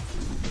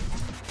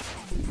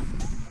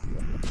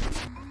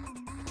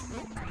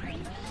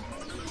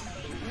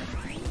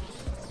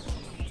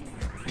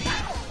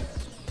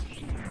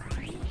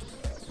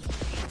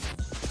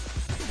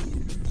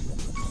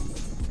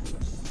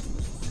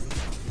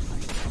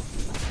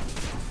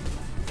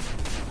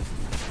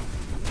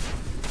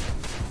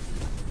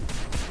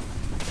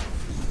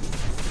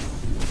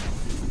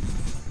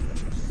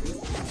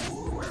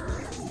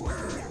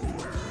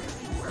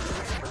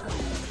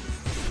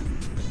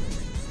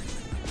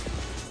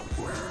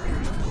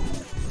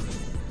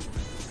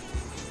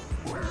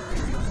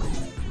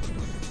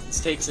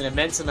 Takes an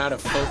immense amount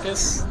of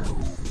focus.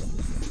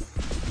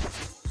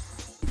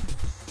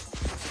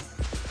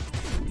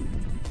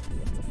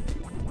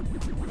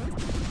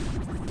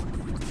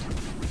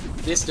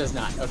 This does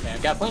not. Okay,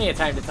 I've got plenty of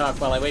time to talk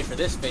while I wait for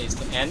this phase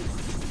to end.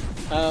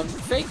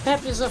 Fake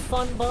Pep is a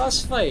fun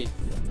boss fight.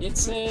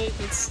 It's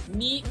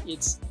neat,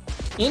 it's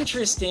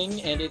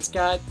interesting, and it's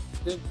got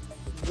the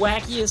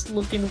wackiest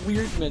looking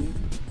Weirdman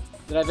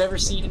that I've ever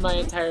seen in my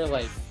entire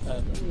life.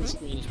 The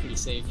screen is pretty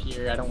safe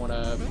here. I don't want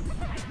to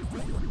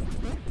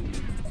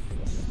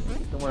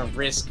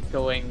risk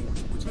going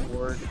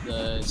toward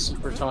the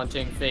super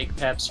taunting Fake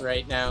Peps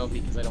right now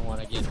because I don't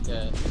want to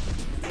get.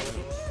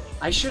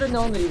 I should have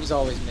known that he was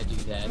always going to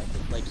do that.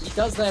 Like, he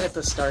does that at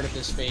the start of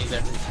this phase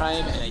every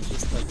time, and I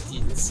just like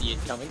didn't see it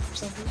coming for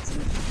some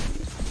reason.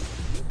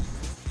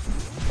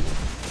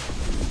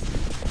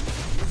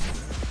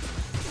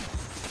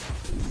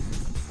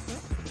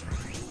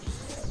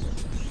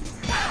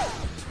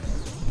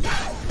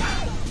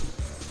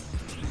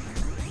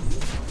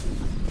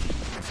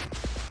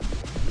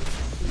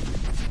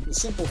 The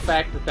simple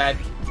fact that that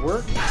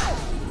worked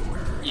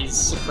is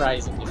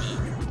surprising to me.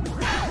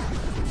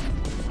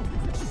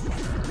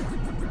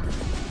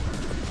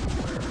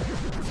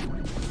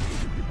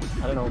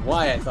 I don't know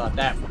why I thought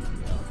that would go.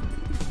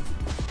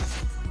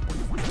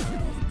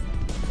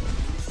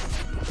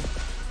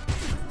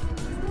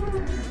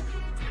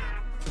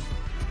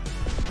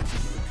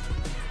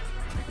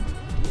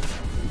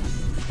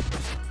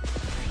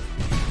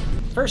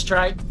 First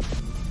try.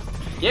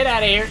 Get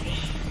out of here.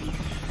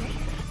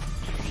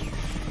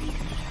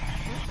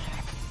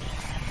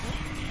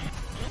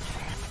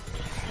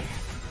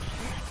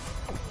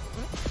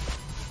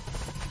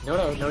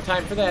 No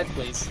time for that,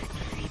 please.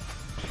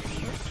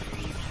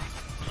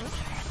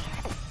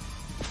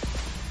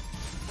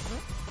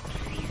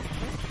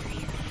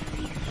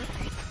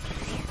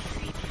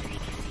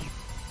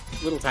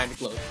 Little time to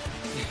gloat.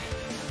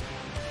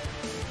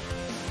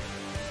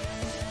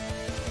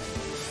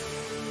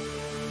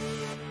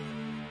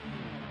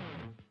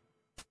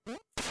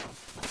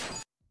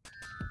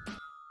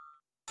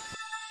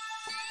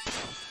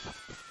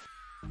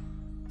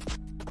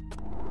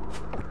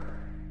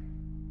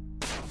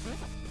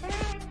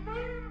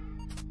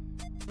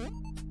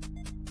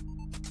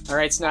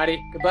 Alright, Snotty.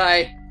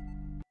 Goodbye.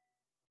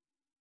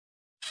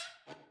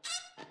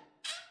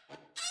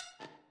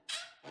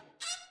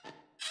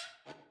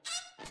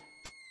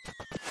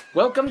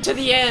 Welcome to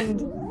the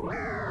end!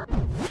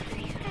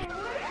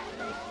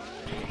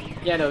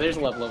 Yeah, no, there's a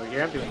level over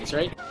here. I'm doing this,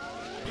 right?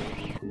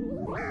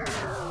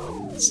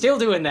 Still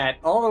doing that.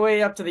 All the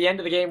way up to the end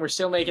of the game, we're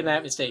still making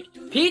that mistake.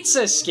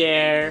 Pizza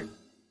scare!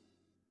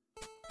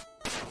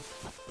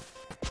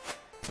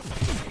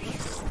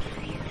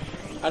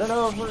 I don't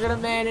know if we're gonna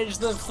manage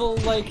the full,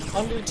 like,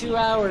 under 2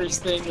 hours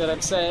thing that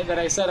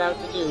I set out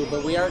to do,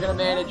 but we are gonna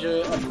manage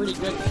a pretty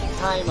good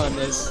time on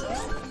this.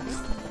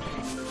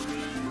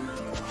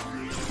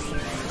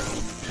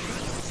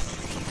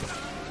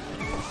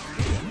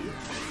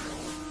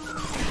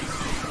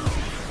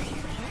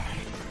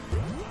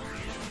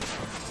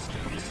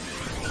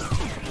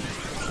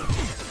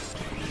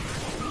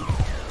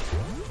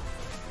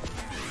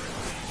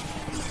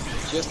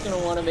 Just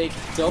gonna want to make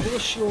double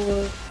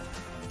sure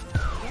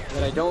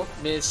that I don't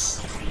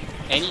miss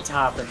any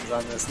toppings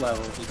on this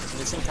level, because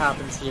missing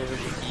toppings here would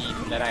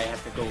mean that I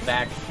have to go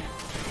back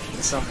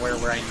to somewhere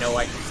where I know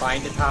I can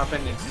find a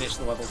topping and finish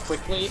the level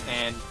quickly,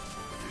 and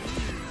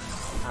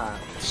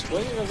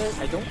Spoiler alert,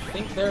 I don't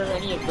think there are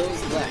any of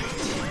those left.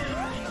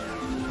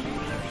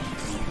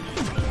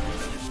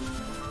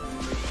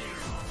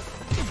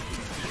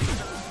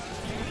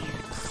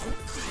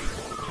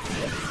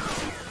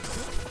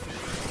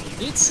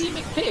 Did see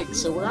McPig,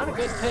 so we're on a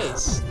good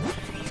pace.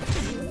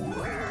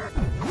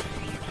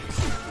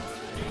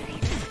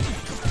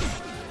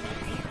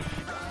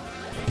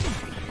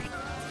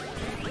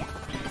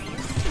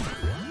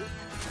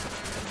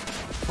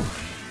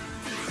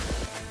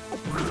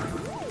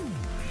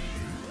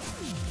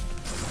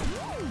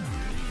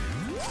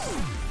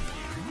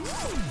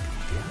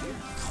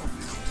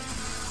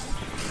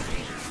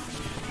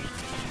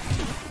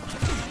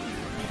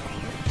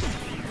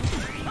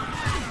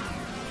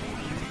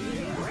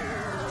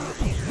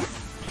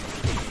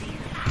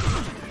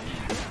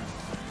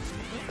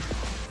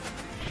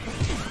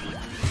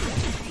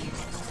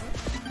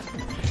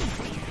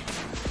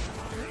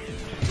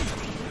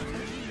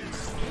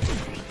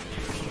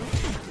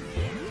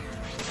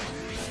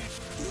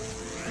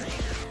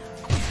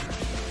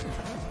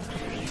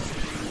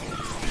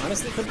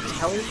 Honestly, couldn't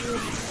tell you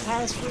if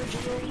password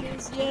rolling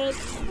is yet.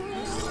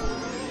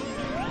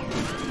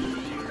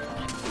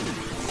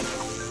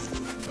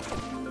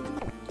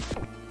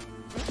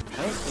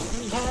 I don't think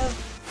we have.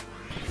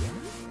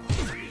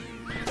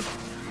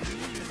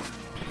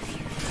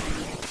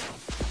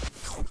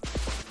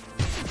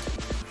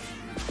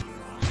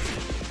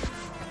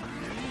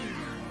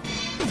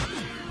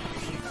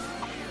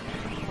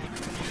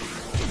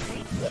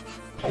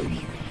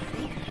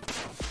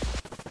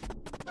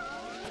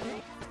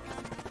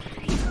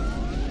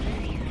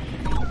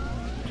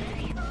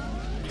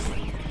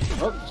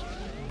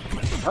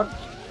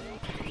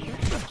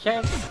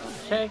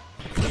 Okay.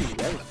 Ooh,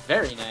 that was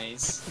very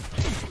nice.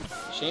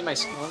 Shame I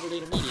squandered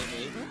it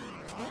immediately.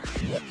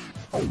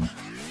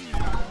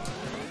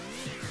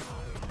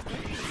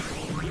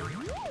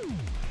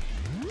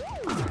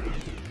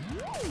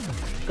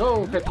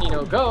 Go,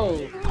 Peppino,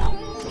 go!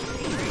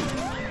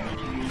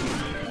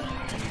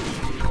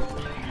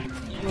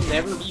 You will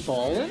never be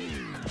ballin'?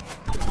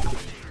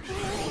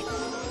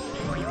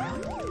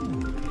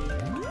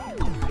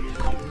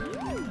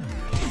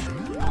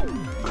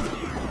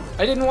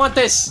 I didn't want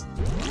this!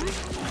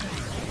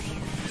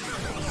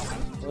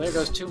 Well, there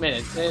goes 2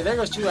 minutes. There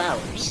goes 2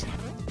 hours.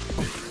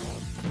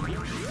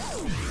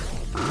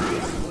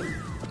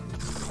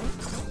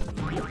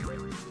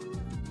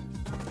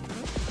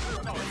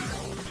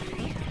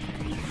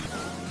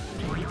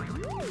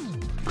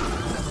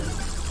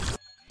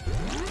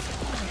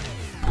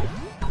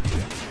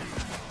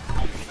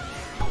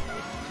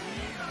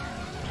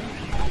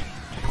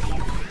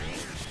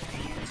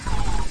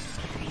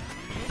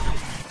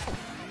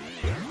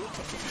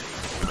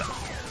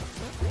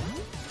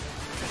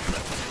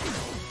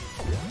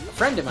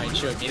 A friend of mine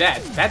showed me that.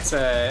 That's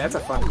a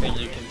fun thing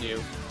you can do.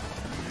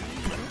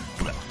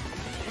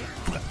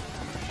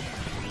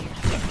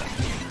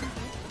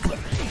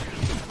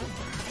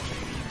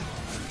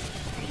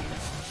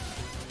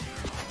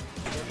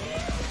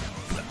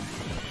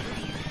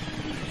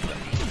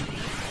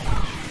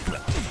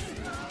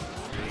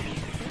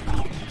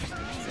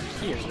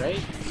 Here, right?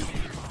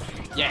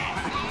 Yeah.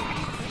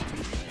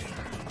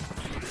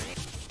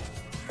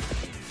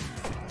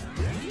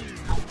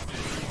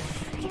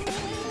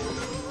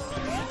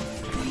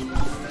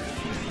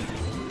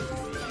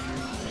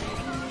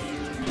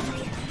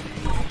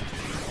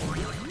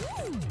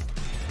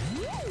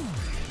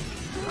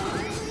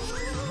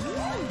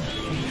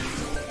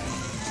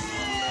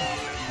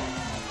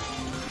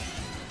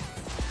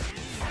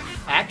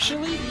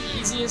 Actually, the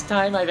easiest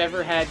time I've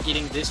ever had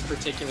getting this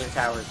particular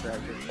tower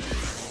treasure.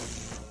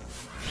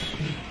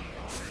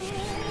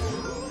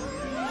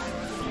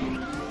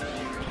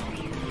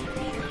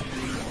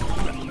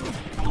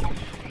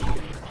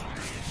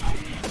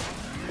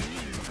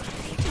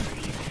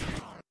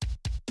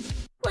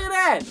 Look at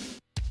that!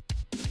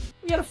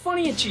 We got a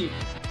funny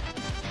achievement.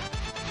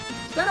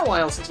 It's been a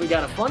while since we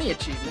got a funny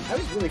achievement. I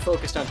was really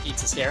focused on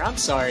Pizza Scare. I'm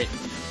sorry.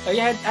 I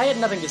had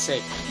nothing to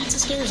say. Pizza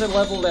Scare is a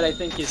level that I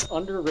think is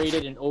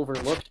underrated and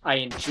overlooked. I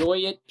enjoy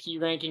it.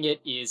 P-ranking it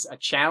is a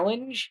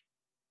challenge.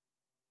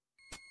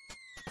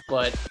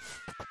 But...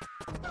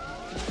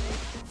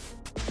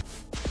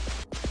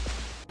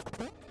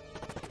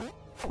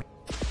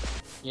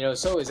 you know,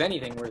 so is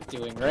anything worth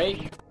doing,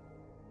 right?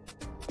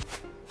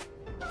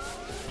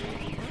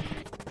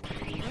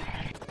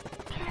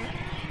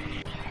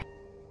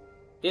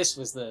 This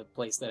was the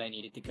place that I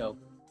needed to go.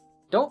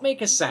 Don't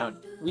make a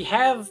sound. We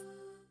have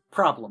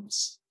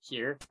problems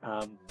here.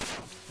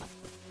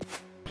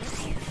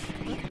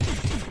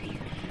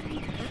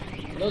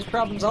 Those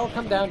problems all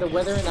come down to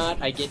whether or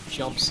not I get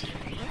jump scared.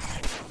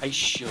 I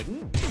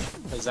shouldn't,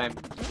 because I'm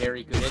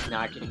very good at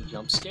not getting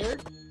jump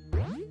scared.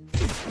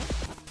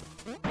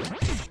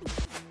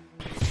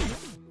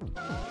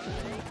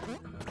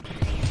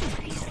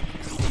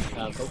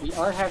 But we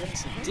are having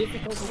some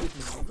difficulty with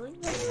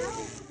maneuvering right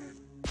now.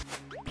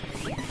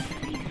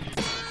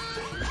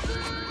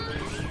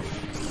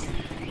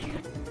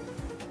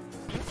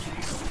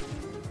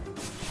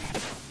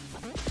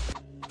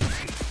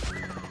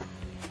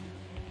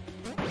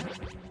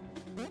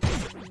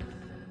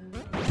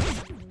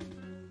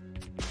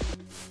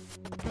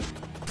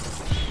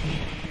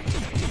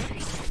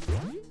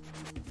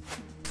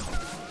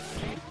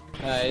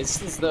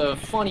 This is the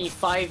funny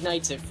Five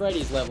Nights at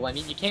Freddy's level. I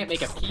mean, you can't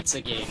make a pizza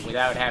game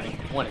without having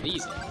one of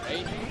these in it,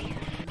 right?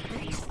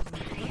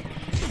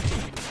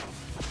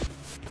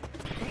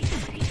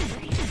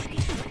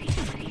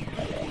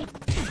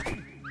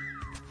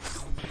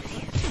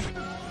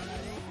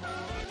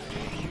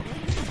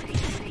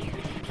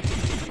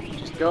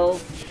 Just go.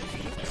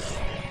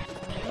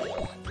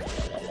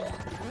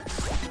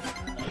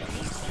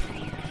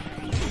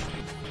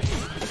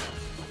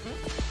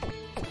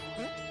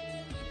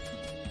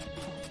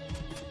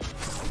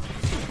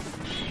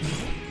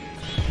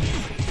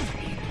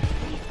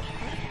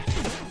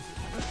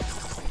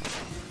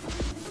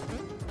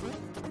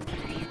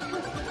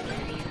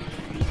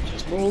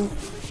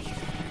 Move.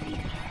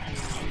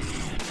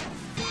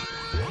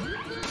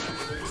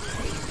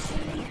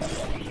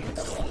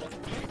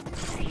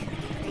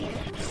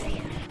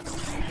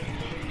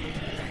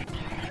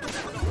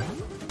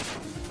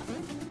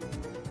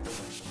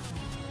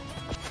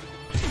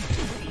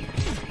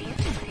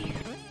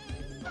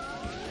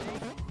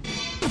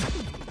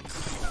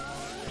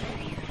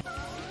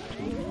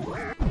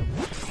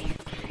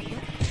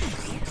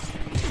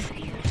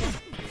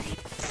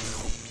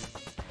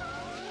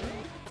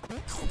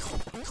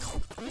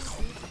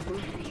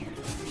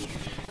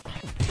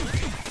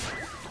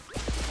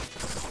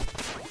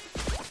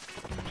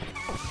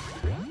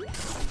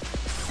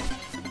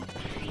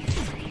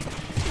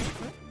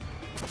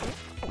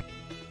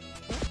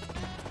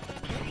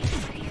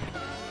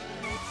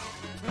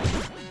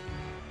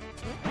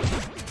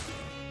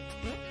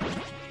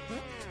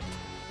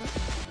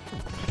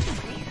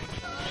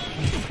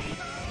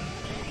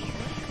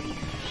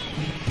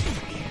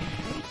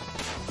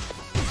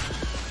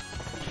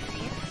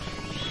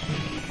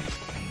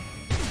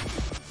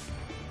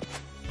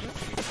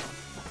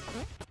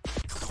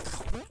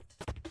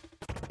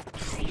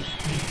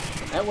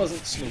 That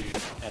wasn't smooth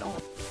at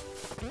all.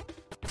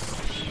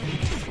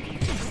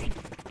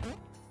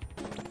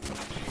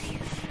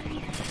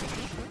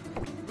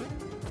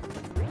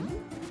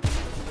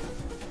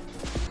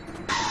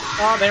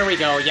 Oh, there we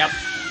go, yep.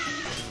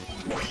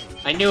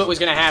 I knew it was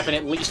gonna happen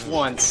at least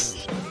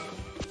once.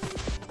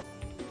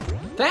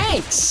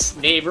 Thanks,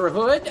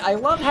 neighborhood! I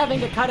love having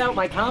to cut out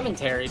my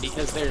commentary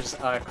because there's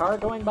a car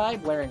going by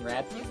blaring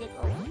rap music.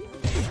 Oh,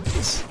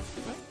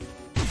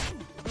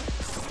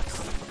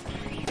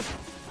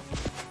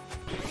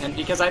 and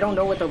because I don't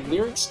know what the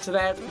lyrics to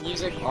that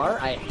music are,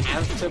 I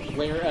have to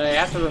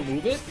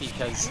remove it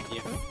because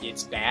if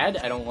it's bad,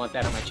 I don't want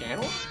that on my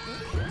channel.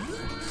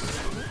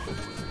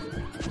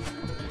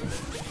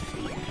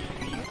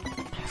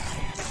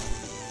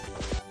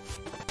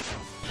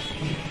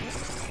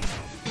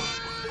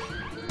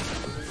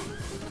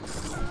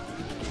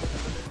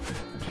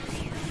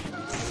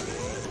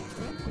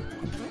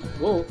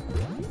 Whoa.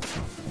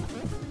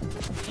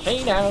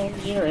 Hey now,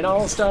 you're an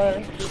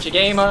all-star. Get your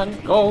game on,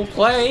 go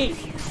play.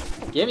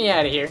 Get me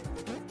out of here.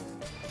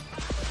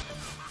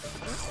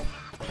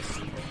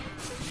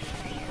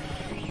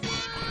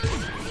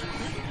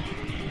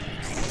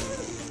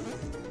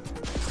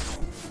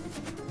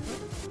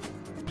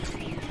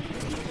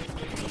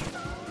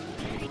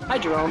 Hi,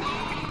 Jerome.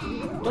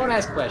 Don't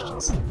ask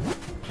questions.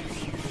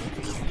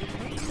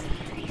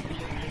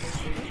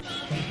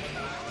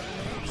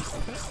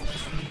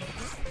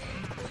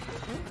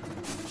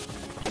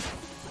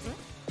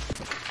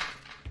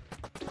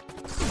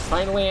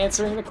 Finally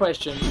answering the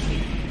question,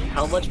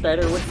 how much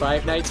better would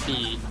Five Nights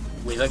be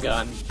with a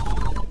gun?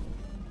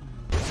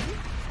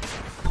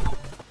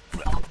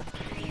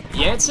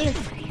 The answer?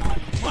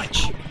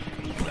 Much.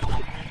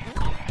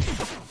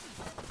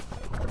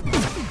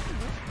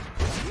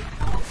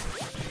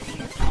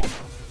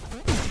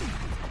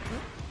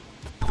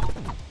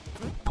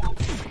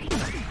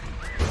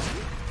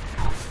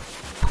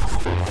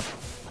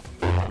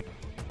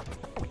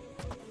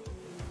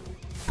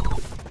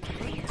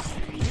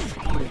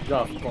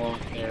 Rough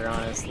bonk there,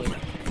 honestly.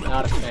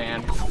 Not a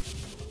fan.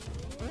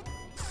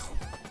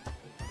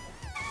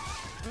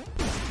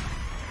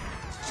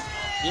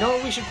 You know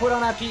what we should put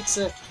on our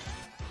pizza?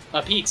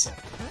 A pizza.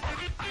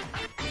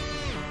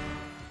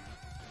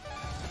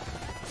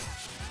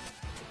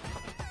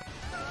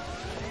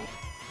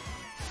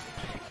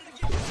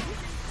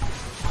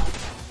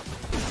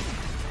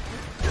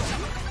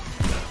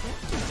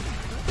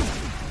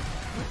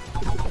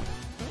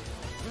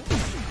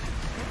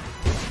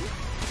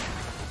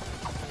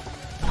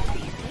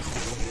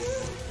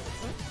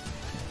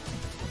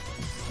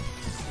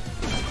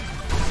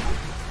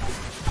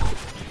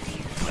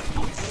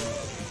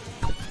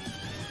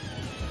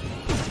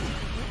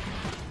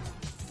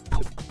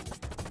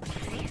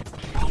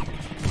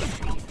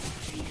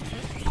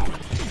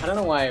 I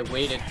don't know why I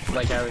waited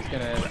like I was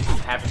gonna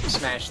have him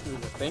smash through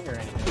the thing or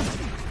anything.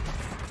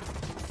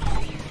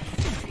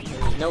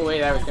 There's no way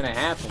that was gonna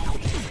happen.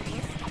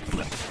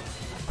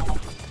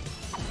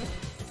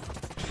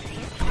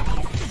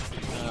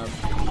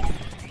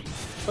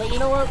 But you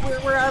know what?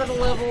 We're out of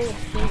the level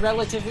in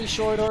relatively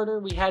short order.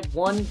 We had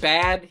one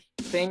bad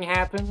thing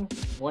happen.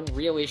 One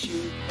real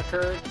issue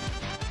occurred.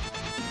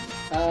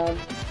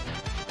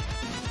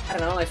 I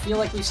don't know, I feel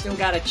like we still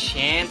got a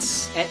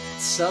chance at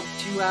sub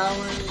 2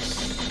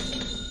 hours.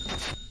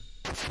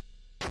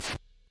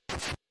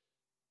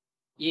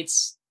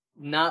 It's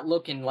not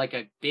looking like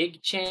a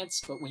big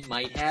chance, but we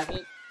might have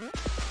it.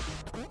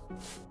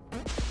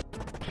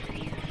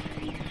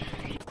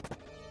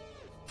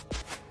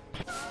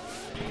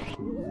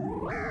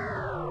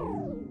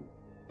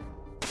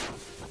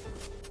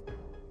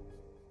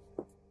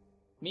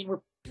 I mean,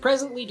 we're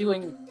presently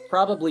doing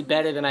probably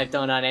better than I've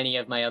done on any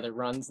of my other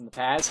runs in the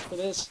past for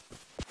this.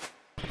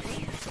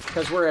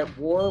 Because we're at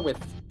war with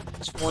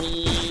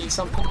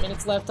 20-something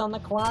minutes left on the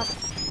clock.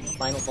 The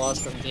final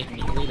boss doesn't take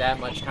nearly that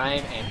much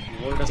time,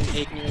 and war doesn't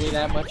take nearly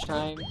that much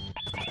time.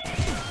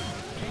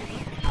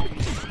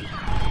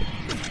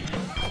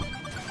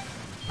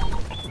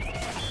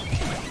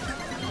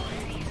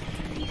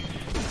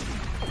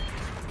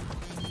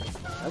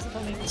 Doesn't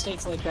I make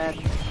mistakes like that?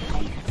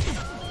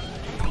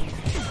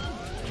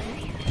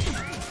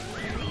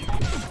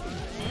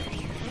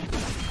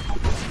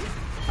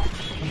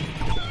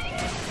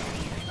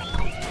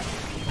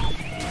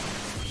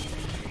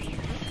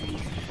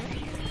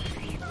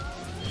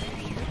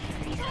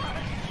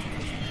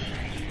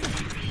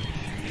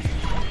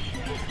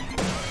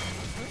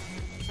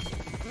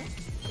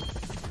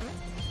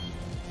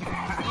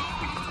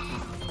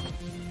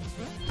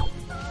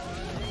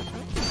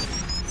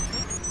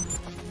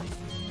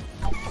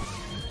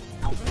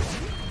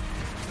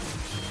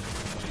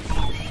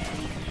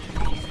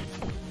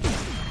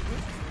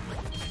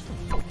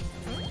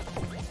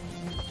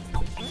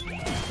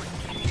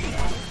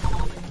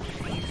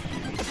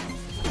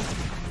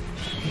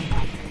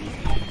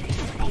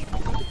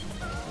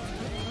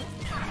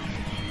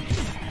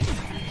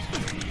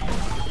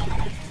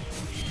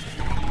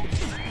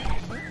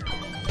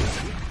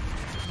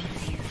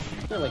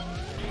 They're like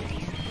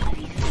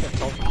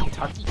called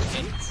Kentucky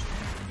Kings.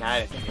 Now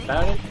that I think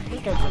about it, I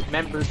think I've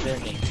remembered their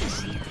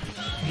names.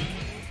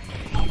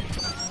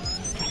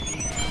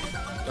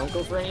 Don't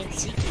go for any of the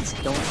secrets.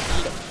 Don't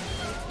eat them.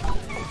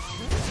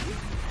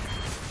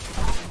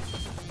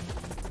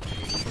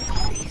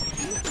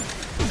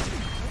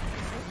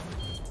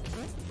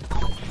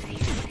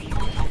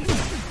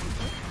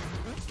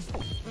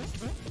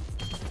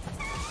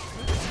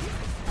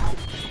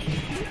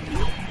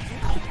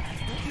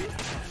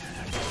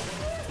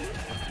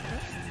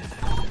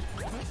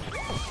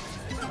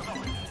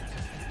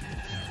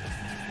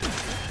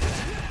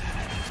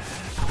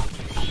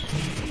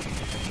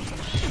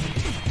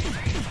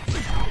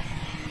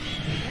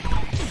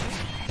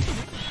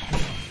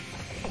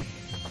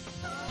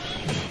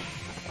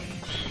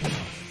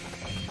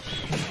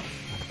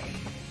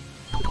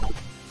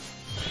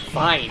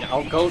 Fine,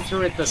 I'll go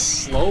through it the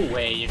slow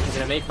way if you're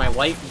gonna make my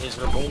life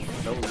miserable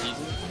for no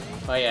reason.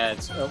 Oh yeah,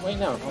 it's... Oh, wait,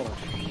 no, hold on.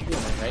 You're doing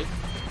that, right?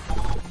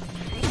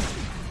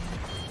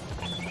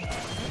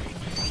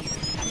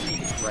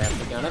 Grab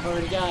the gun, I've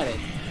already got it.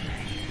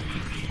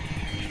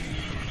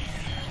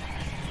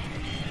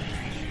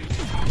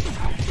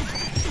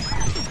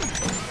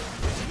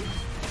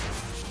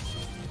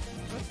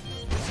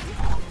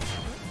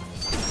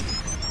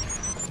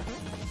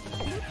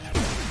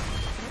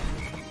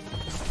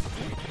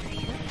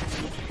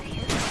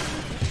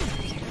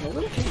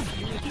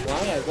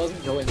 I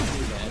wasn't going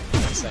through that for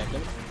a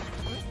second.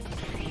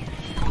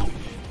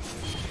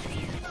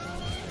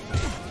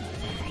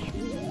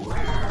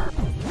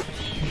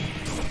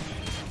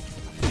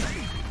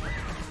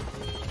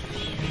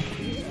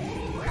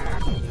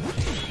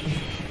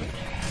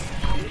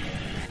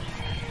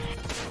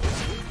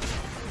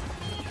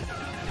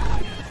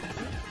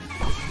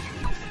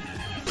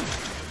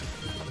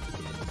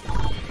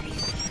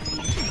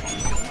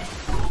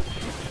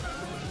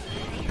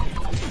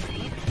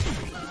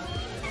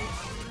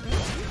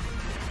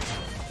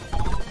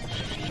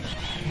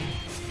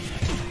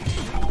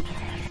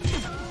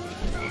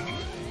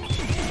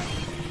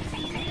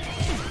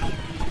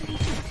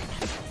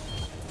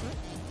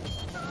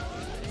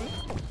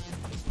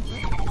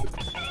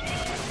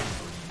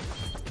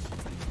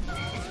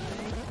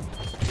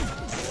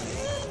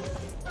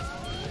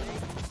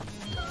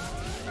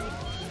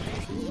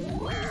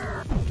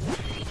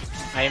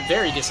 I am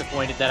very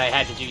disappointed that I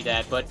had to do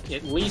that, but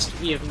at least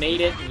we have made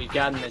it and we've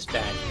gotten this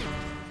back.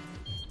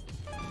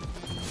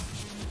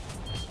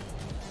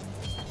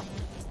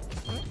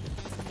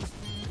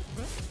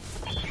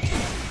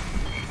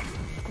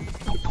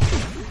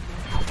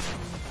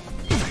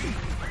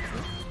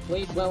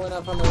 Played well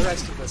enough on the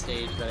rest of the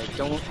stage that I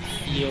don't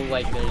feel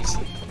like there's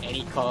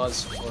any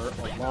cause for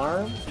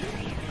alarm.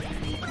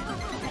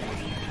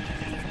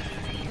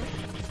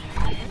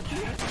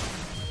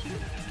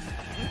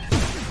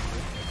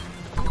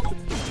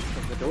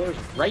 The door's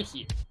right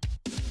here.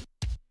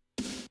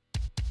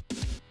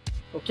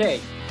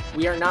 Okay,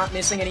 we are not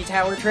missing any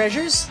tower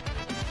treasures.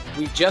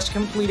 We've just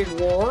completed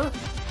war.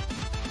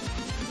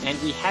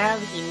 And we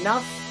have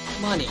enough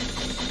money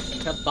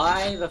to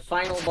buy the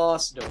final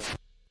boss door.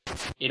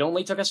 It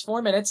only took us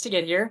 4 minutes to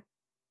get here,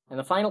 and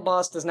the final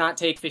boss does not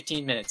take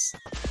 15 minutes.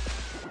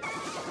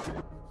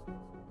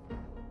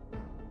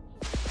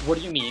 What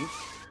do you mean?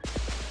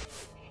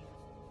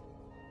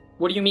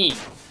 What do you mean?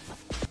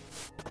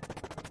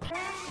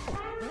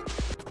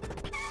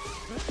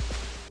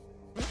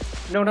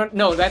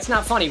 No, that's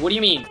not funny. What do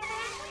you mean?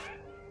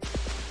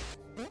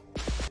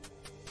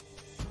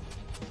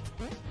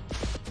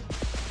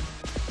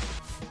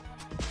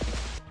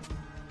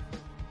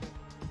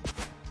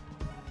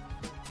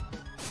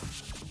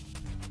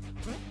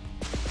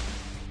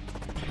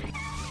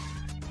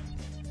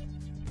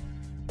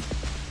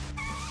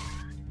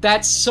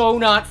 That's so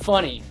not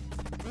funny.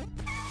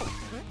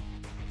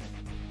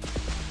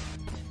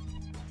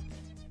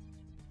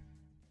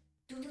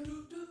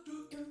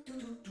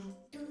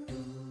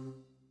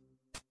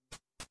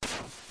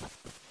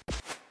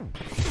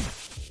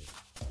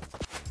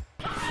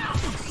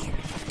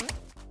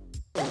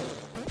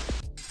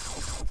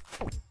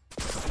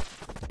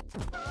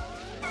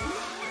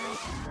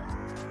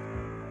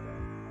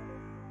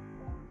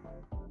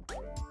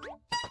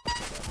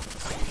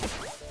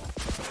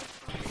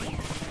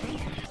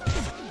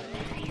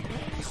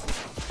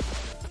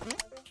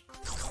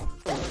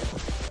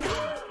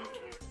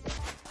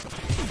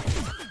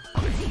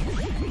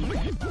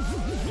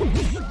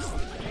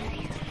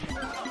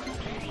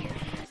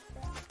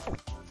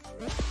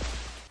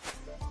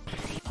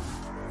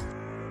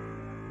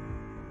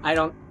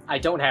 I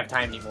don't have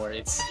time anymore.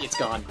 It's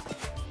gone.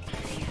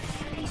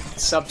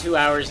 Sub 2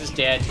 hours is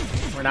dead.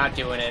 We're not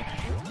doing it.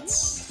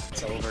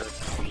 It's over.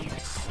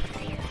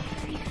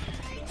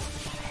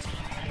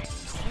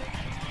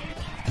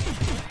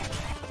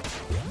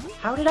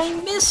 How did I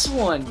miss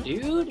one,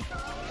 dude?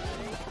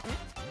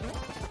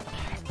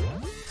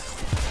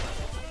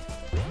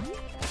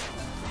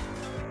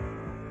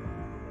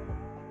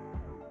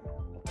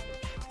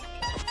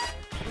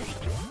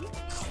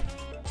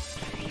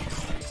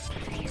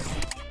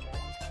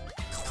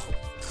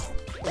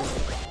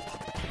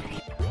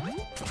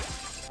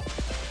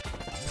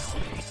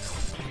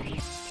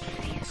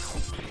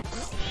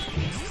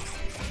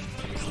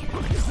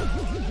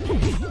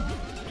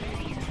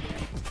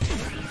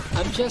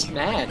 I'm just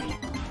mad.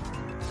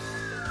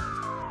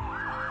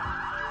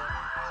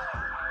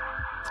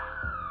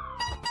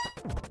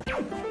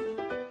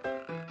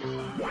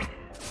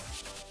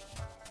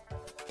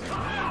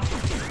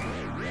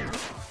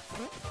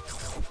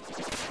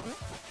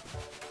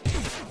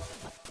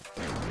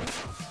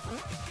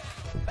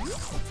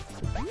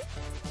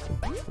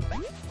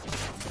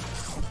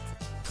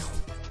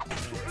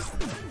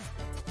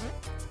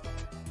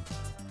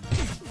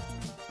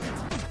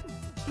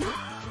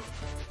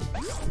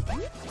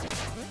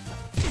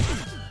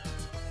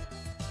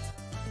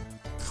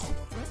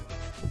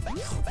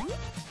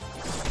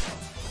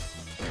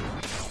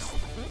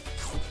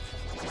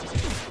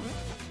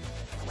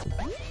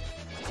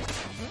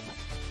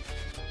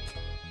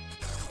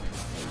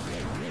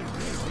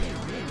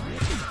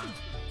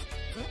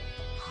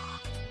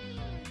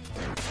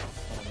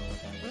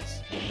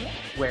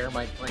 Where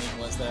my brain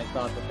was that I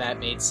thought that that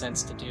made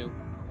sense to do.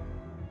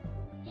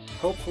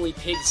 Hopefully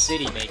Pig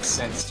City makes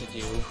sense to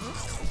do.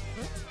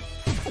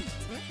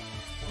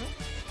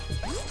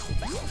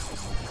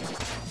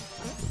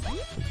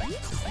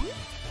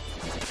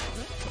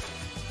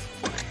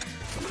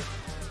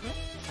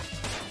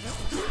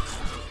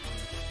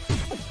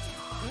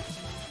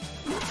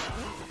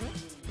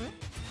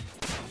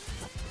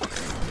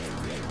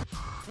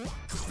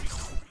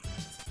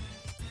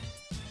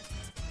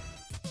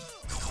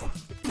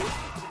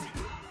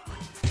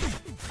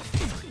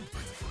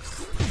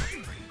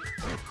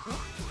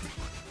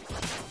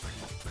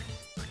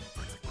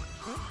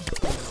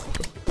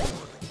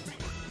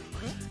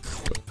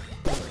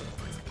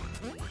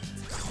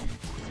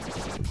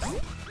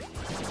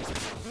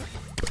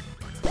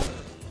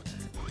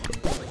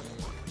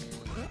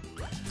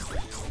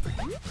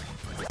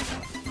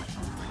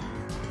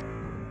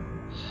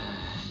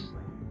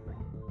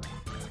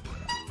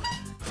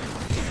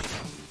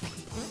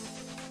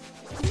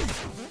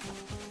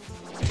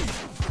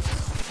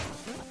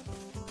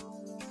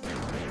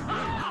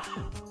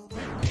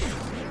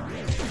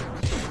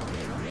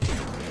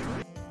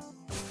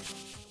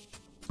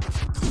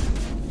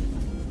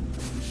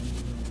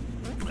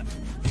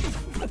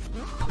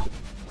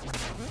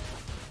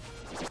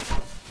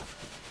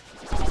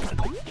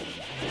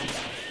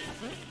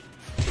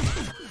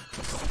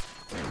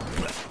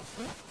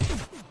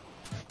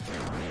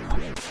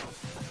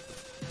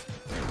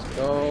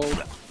 Go.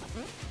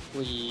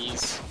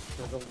 Please.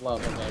 For the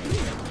love of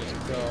everything,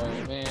 just go,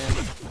 man.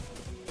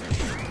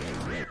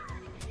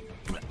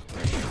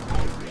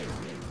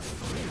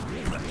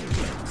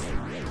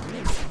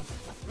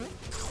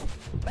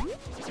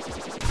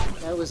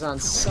 That was on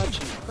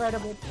such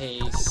incredible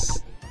pace.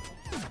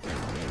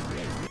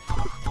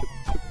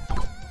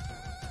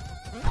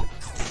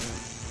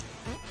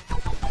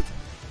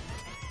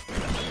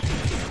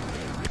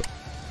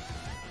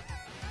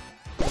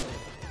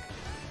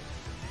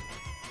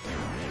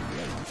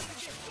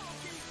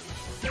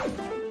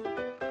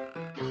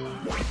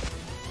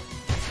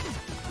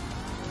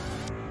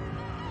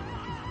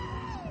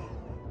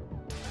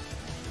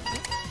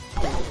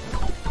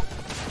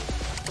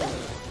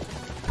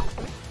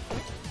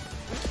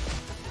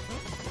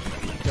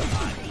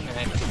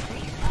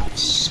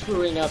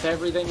 screwing up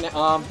everything.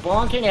 I'm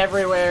bonking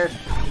everywhere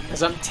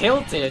because I'm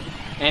tilted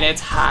and it's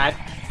hot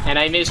and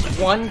I missed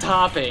one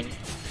topping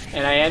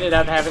and I ended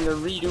up having to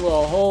redo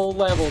a whole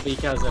level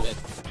because of it.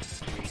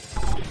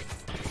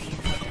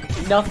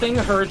 Nothing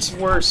hurts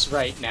worse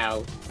right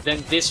now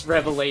than this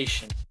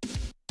revelation.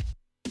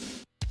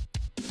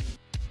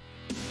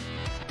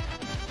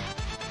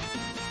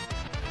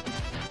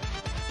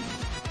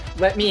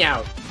 Let me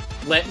out.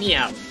 Let me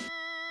out.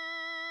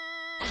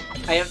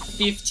 I have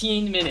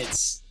 15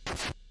 minutes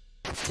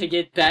to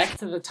get back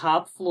to the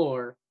top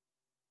floor.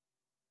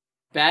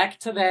 Back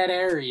to that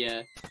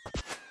area.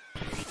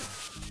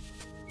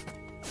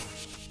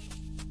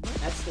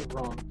 That's the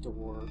wrong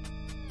door.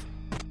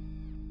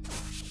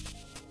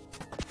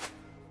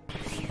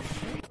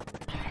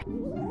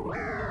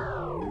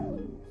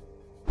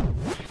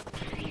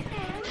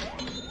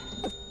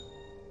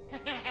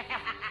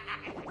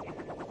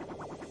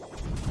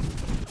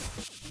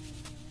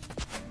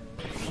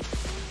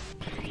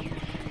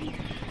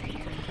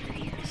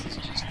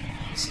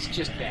 This is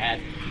just bad.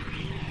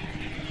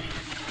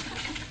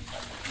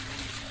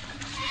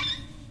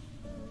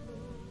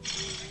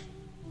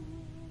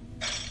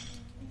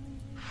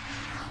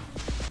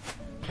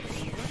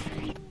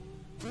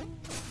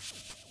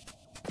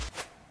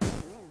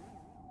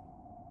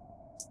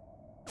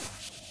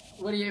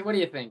 What do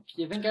you think?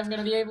 You think I'm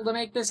gonna be able to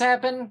make this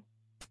happen?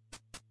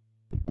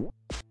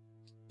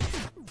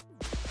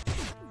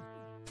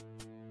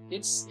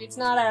 It's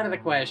not out of the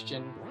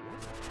question.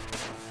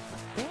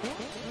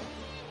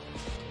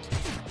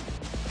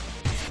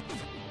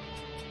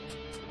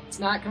 It's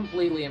not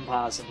completely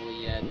impossible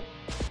yet.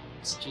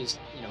 It's just,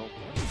 you know,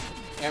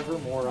 ever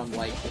more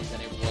unlikely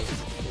than it was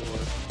before.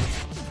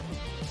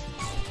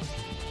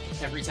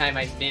 Every time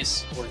I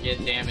miss or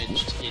get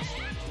damaged,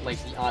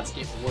 like, the odds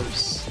get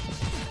worse.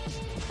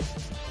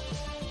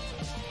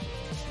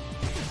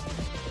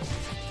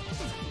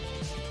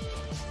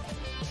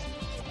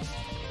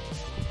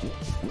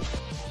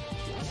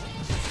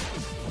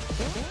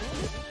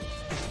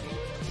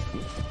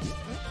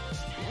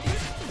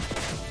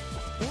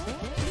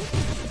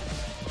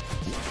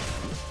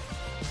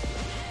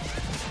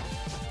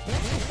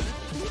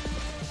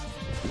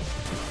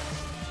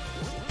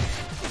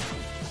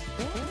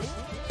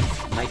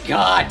 My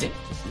God!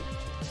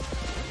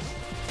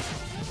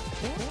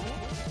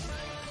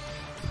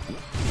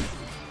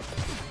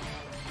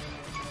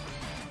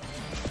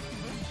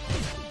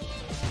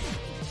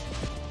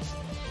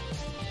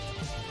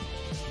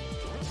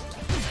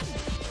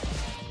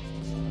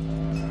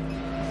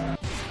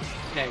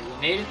 Okay,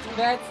 we made it through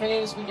that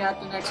phase, we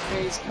got the next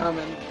phase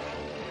coming.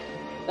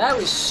 That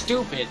was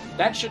stupid.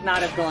 That should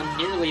not have gone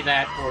nearly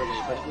that poorly,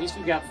 but at least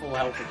we got full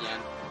health again.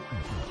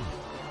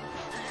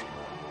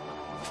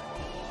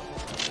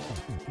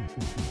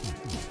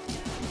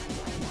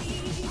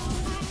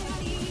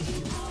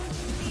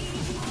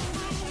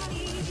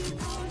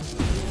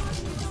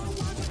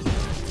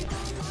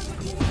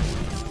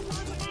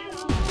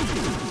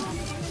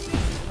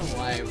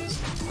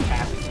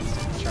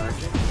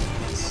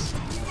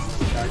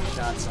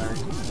 Shots are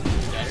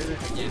better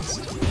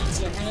against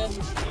Pizza Head.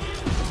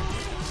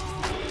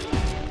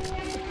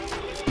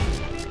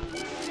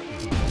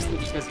 Mostly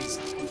because he's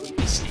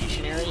completely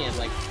stationary at,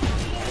 like,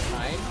 all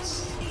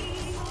times.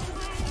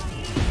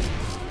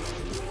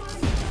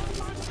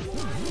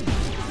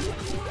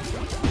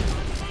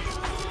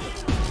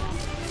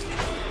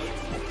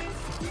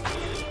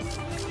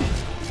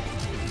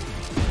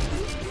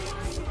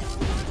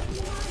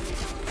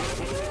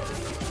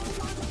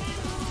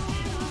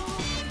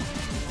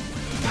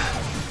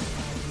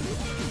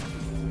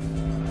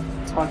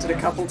 Taunted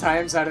a couple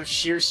times out of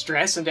sheer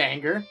stress and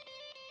anger.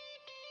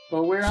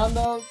 But we're on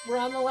the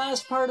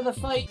last part of the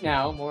fight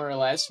now, more or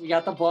less. We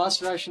got the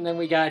boss rush and then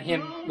we got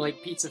him,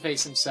 like, Pizza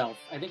Face himself.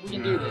 I think we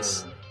can do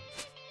this.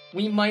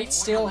 We might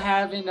still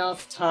have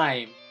enough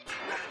time.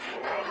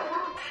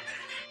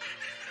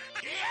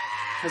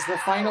 Because the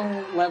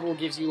final level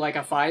gives you, like,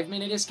 a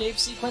 5-minute escape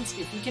sequence.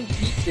 If we can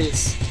beat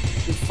this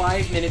with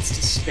 5 minutes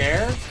to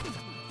spare...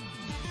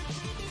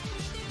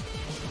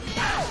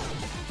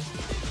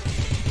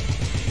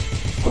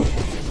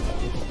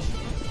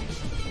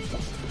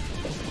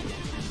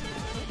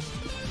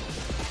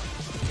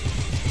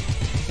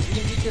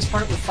 this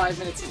part with 5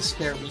 minutes to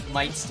spare, we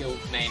might still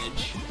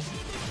manage.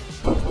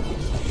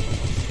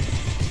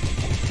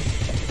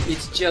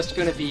 It's just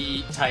gonna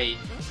be tight.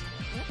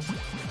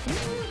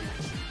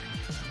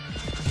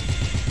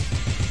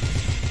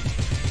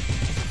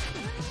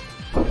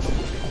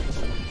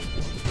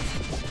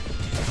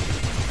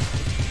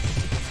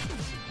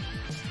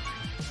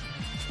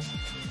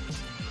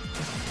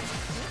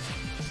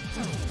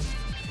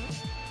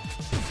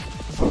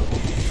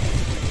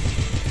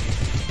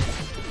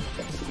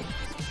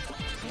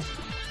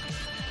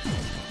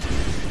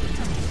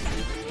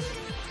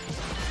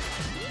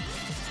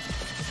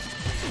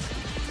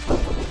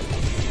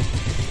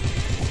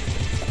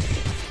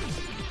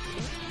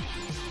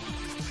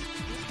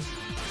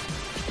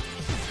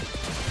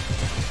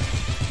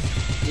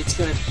 It's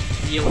gonna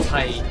be real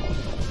tight.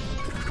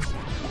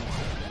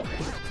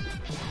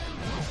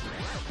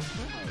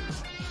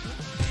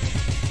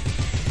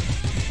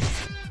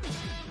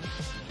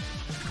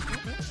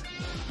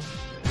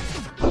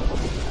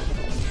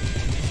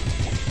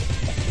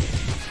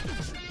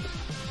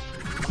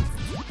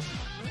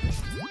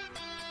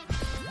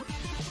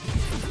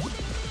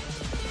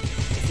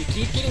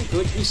 getting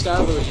good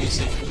Gustavo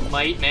usage, we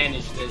might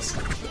manage this.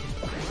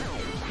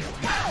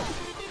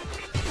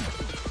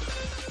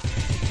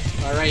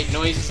 Alright,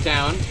 noise is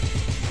down.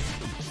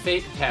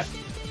 Fake pep.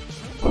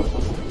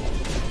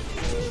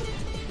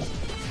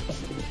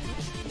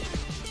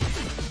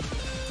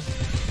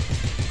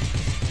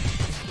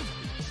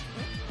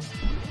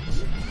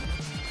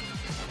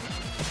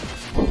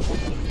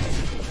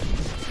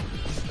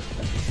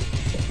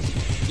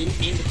 Didn't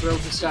mean to throw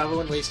Gustavo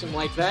and waste him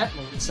like that. I'm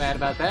a little sad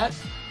about that.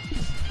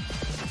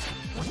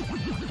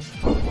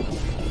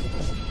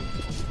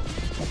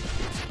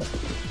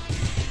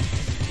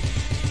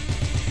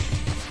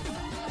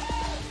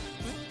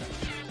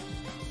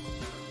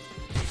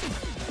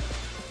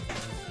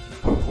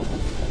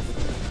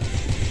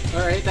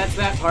 Alright, that's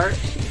that part.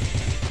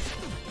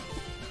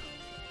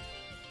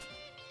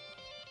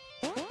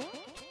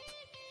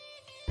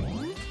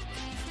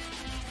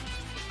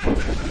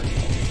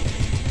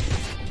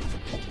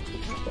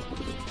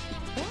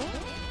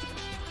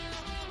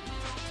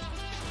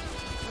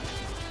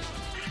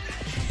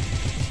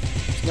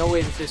 There's no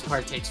way that this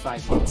part takes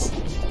 5 minutes.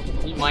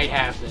 We might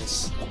have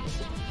this.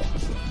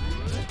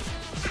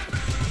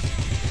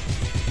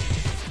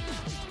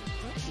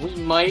 We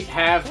might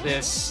have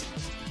this.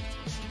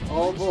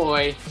 Oh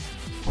boy.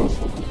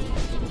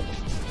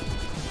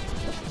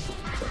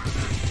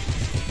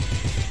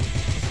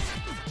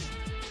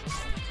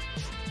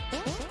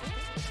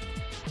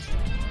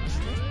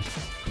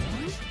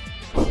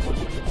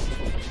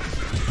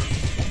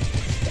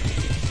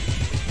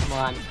 Come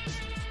on.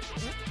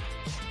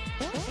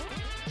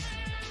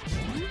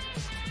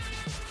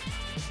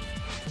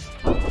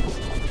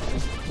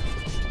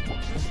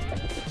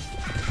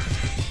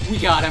 We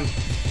got him.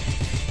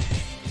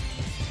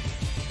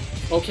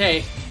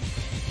 Okay.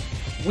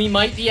 We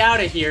might be out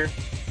of here.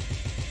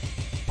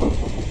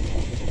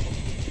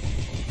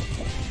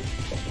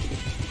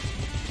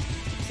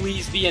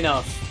 Please be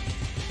enough.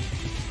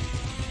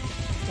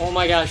 Oh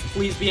my gosh,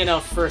 please be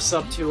enough for a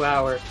sub 2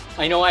 hour.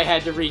 I know I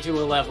had to redo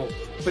a level,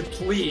 but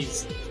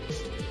please,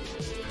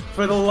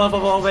 for the love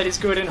of all that is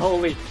good and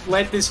holy,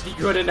 let this be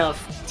good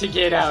enough to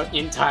get out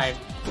in time.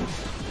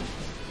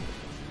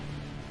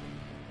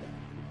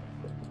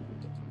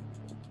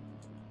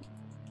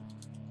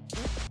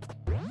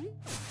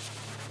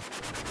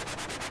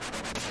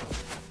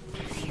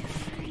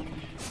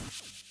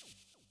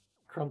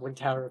 Crumbling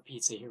tower of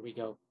pizza, here we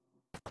go.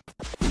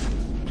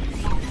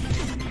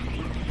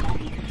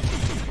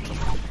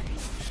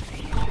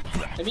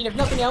 I mean, if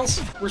nothing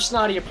else, we're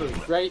Snotty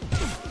approved, right?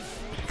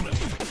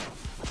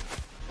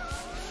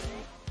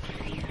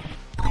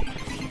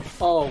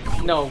 Oh,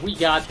 no, we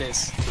got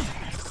this.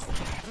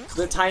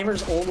 The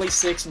timer's only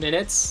 6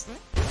 minutes.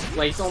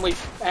 Like, it's only...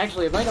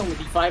 Actually, it might only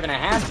be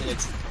 5.5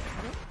 minutes.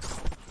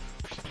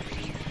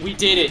 We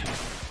did it.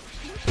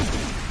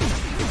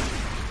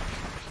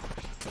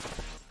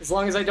 As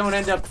long as I don't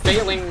end up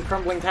failing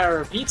Crumbling Tower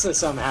of Pizza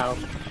somehow,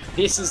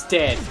 this is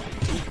dead.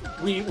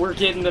 We're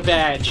getting the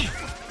badge.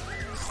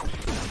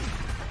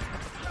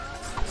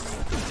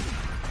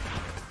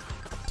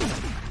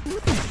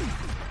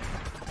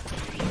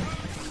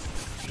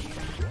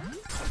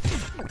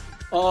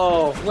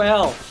 Oh,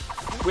 well,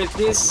 with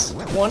this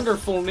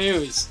wonderful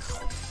news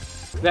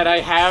that I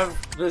have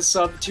the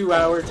sub 2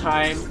 hour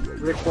time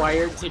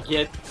required to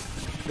get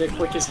the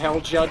quick as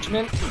hell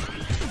judgment,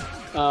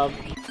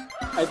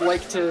 I'd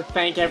like to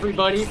thank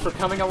everybody for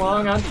coming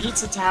along on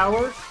Pizza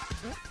Tower.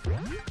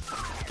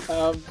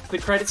 The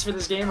credits for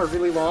this game are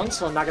really long,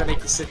 so I'm not gonna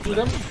make you sit through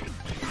them.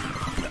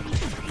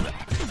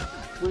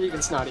 We're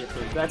even Snotty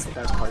approved. That's the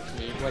best part to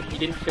me. Like, we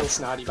didn't kill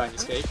Snotty by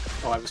mistake.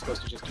 Oh, I was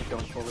supposed to just keep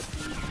going forward.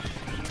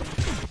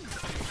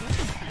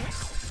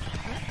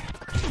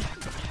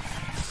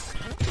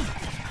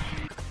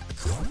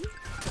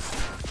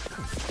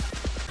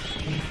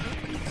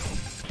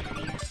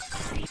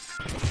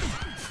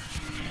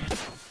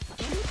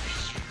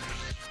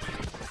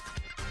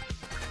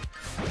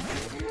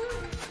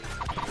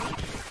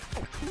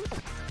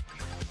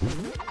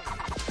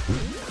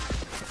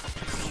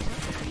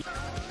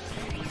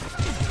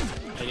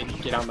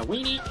 Get on the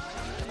weenie.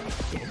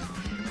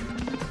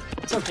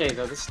 It's okay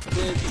though,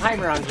 the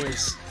timer on here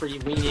is pretty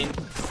lenient.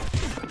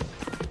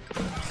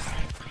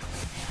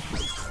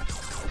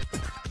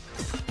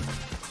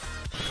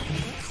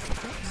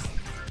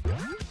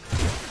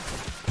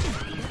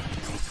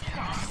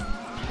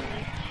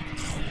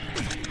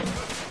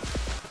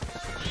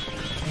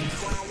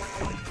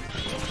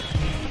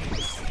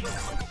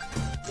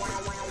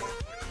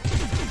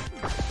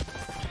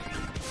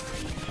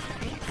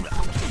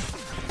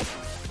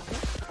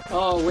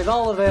 Oh, with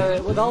all of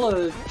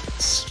the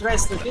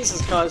stress that this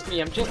has caused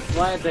me, I'm just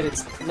glad that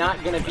it's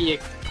not gonna be a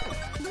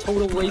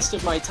total waste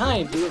of my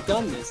time to have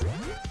done this.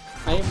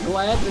 I am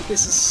glad that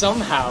this is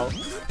somehow,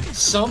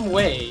 some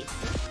way,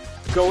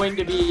 going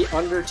to be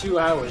under 2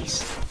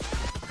 hours.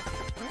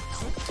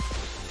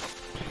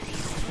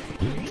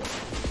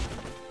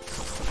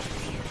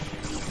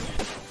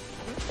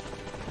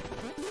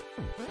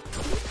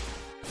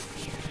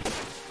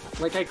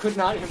 Like, I could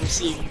not have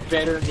received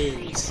better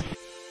news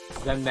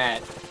than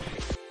that.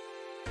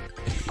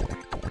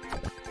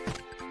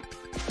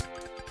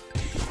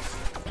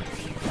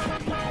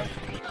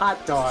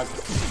 Hot dog.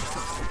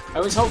 I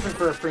was hoping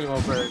for a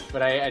primo bird,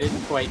 but I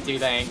didn't quite do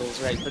the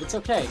angles right, but it's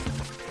okay.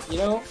 You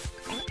know?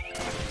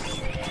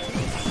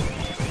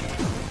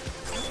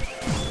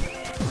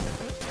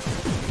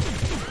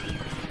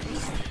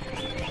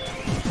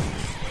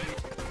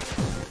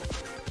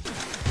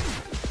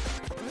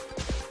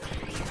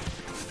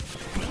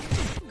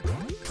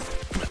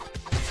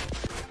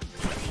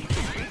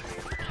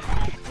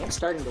 I'm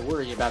starting to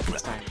worry about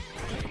this time.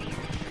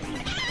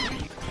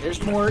 There's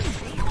Mort.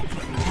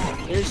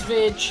 There's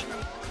Vig.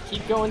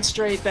 Keep going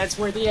straight, that's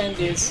where the end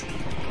is.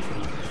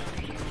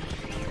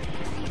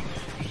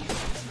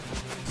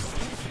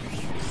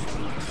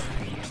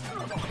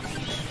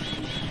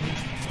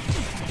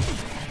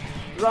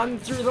 Run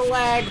through the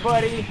lag,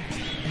 buddy.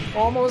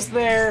 Almost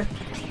there.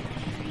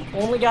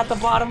 Only got the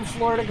bottom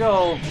floor to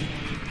go.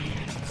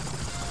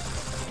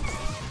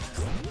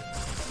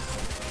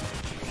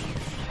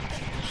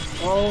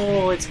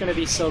 Oh, it's gonna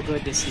be so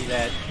good to see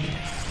that.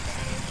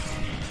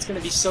 It's gonna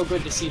be so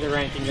good to see the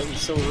ranking that we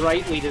so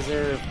rightly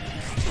deserve.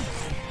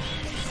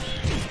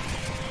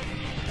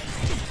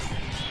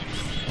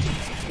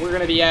 We're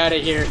gonna be out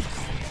of here.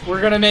 We're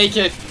gonna make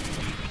it.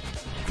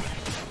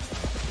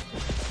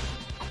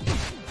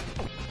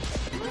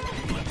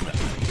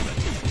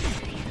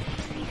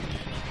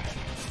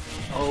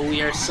 Oh,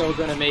 we are so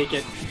gonna make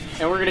it.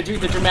 And we're gonna do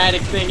the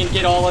dramatic thing and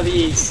get all of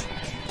these.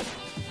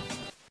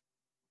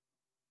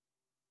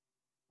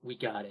 We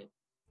got it.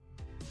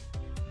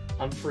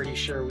 I'm pretty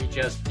sure we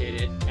just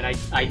did it. And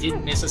I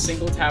didn't miss a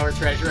single tower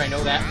treasure, I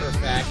know that for a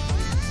fact.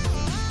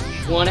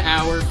 1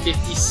 hour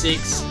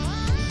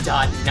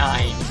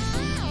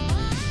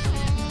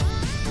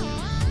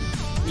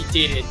 56.9. We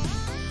did it.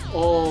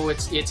 Oh,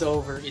 it's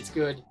over. It's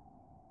good.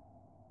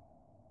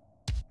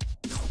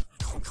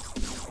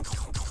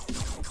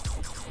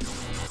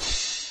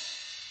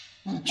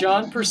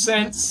 John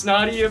Percent,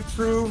 Snotty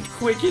approved,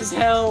 quick as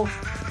hell.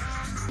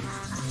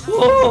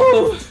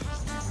 Whoa!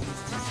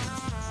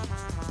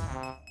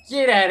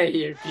 Get out of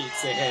here,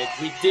 Pizza Head.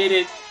 We did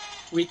it.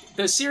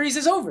 The series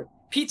is over.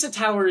 Pizza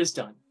Tower is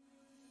done.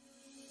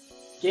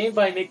 Game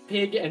by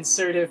McPig and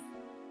Certif.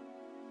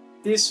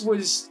 This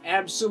was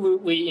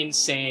absolutely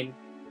insane.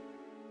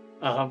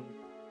 I'm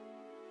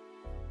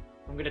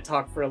gonna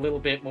talk for a little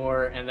bit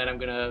more, and then I'm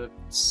gonna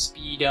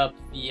speed up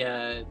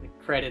the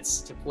credits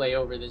to play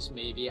over this,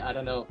 maybe. I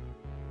don't know.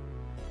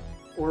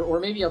 Or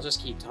maybe I'll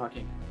just keep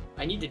talking.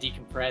 I need to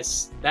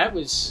decompress. That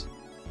was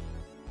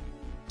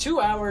 2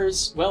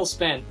 hours well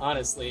spent,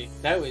 honestly.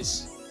 That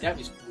was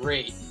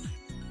great.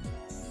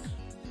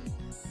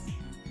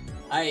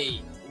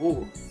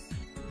 Ooh.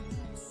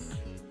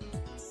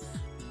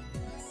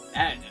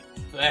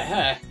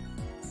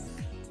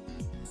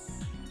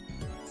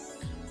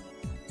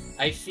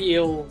 I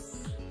feel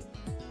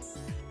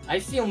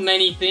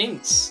many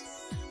things.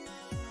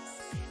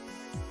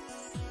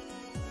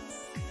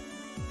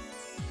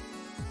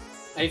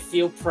 I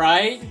feel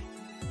pride.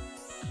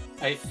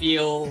 I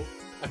feel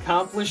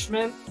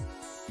accomplishment.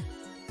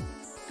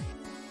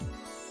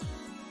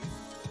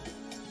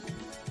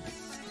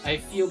 I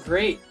feel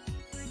great.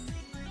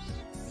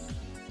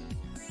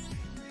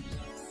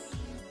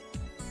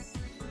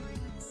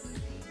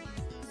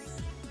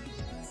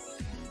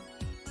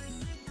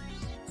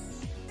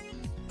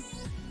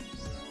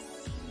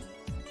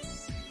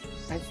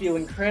 I feel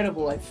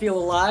incredible. I feel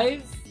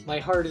alive. My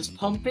heart is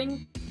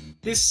pumping.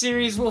 This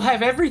series will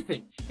have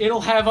everything.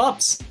 It'll have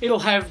ups. It'll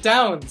have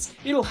downs.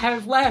 It'll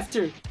have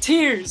laughter,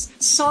 tears,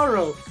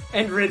 sorrow,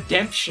 and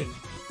redemption.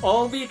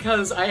 All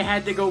because I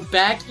had to go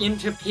back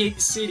into Pig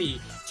City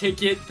to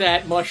get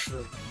that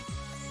mushroom.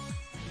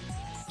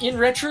 In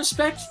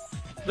retrospect,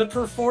 the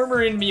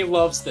performer in me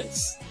loves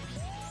this.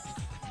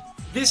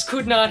 This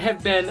could not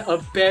have been a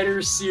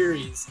better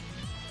series.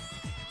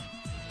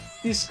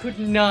 This could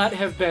not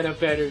have been a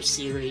better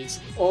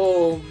series.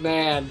 Oh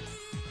man.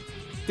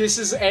 This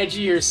is edge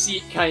of your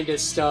seat kind of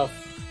stuff.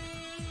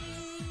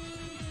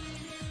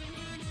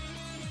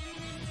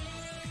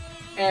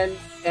 And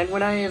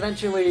when I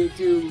eventually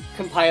do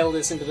compile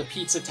this into the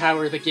Pizza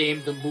Tower, the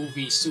game, the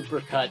movie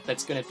supercut,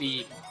 that's gonna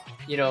be,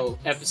 you know,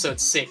 episode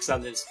 6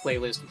 on this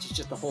playlist, which is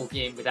just the whole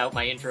game without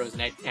my intros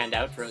and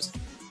outros.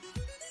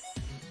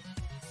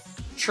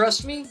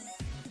 Trust me,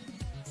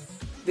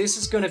 this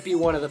is gonna be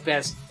one of the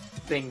best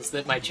things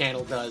that my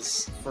channel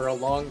does for a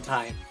long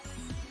time.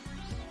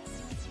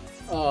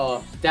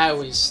 Oh, that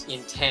was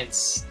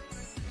intense.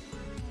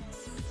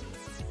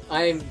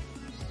 I'm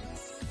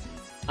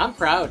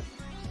proud.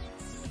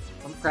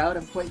 I'm proud,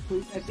 I'm quite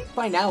pleased. I think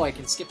by now I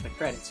can skip the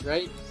credits,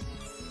 right?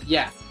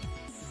 Yeah.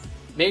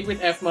 Made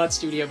with FMod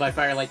Studio by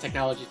Firelight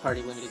Technologies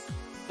Party Limited.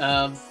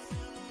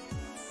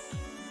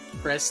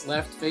 Press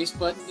left face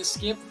button to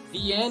skip.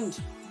 The end.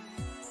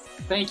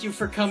 Thank you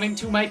for coming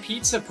to my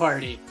pizza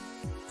party.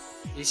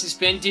 This has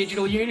been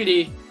Digital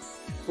Unity.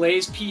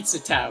 Plays Pizza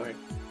Tower.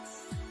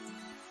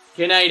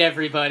 Good night,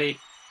 everybody.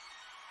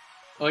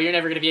 Oh, you're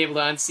never going to be able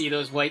to unsee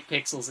those white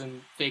pixels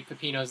in fake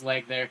Peppino's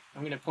leg there.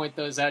 I'm going to point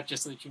those out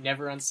just so that you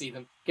never unsee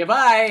them.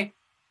 Goodbye!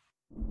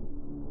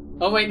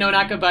 Oh wait, no,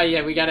 not goodbye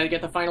yet. We gotta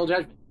get the final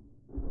judgment.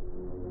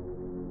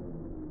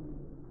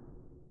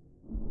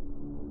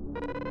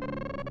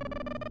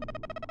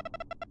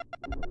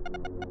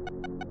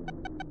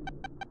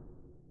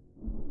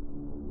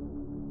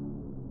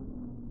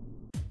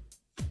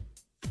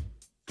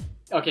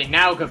 Okay,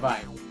 now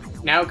goodbye.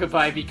 Now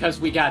goodbye, because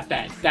we got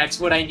that. That's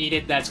what I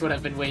needed, that's what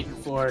I've been waiting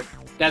for.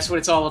 That's what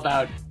it's all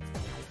about.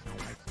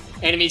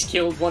 Enemies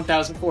killed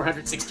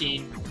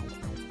 1,416.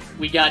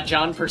 We got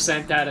John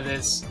 % out of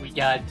this. We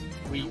got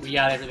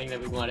everything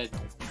that we wanted.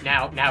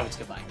 Now it's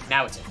goodbye.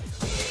 Now it's it.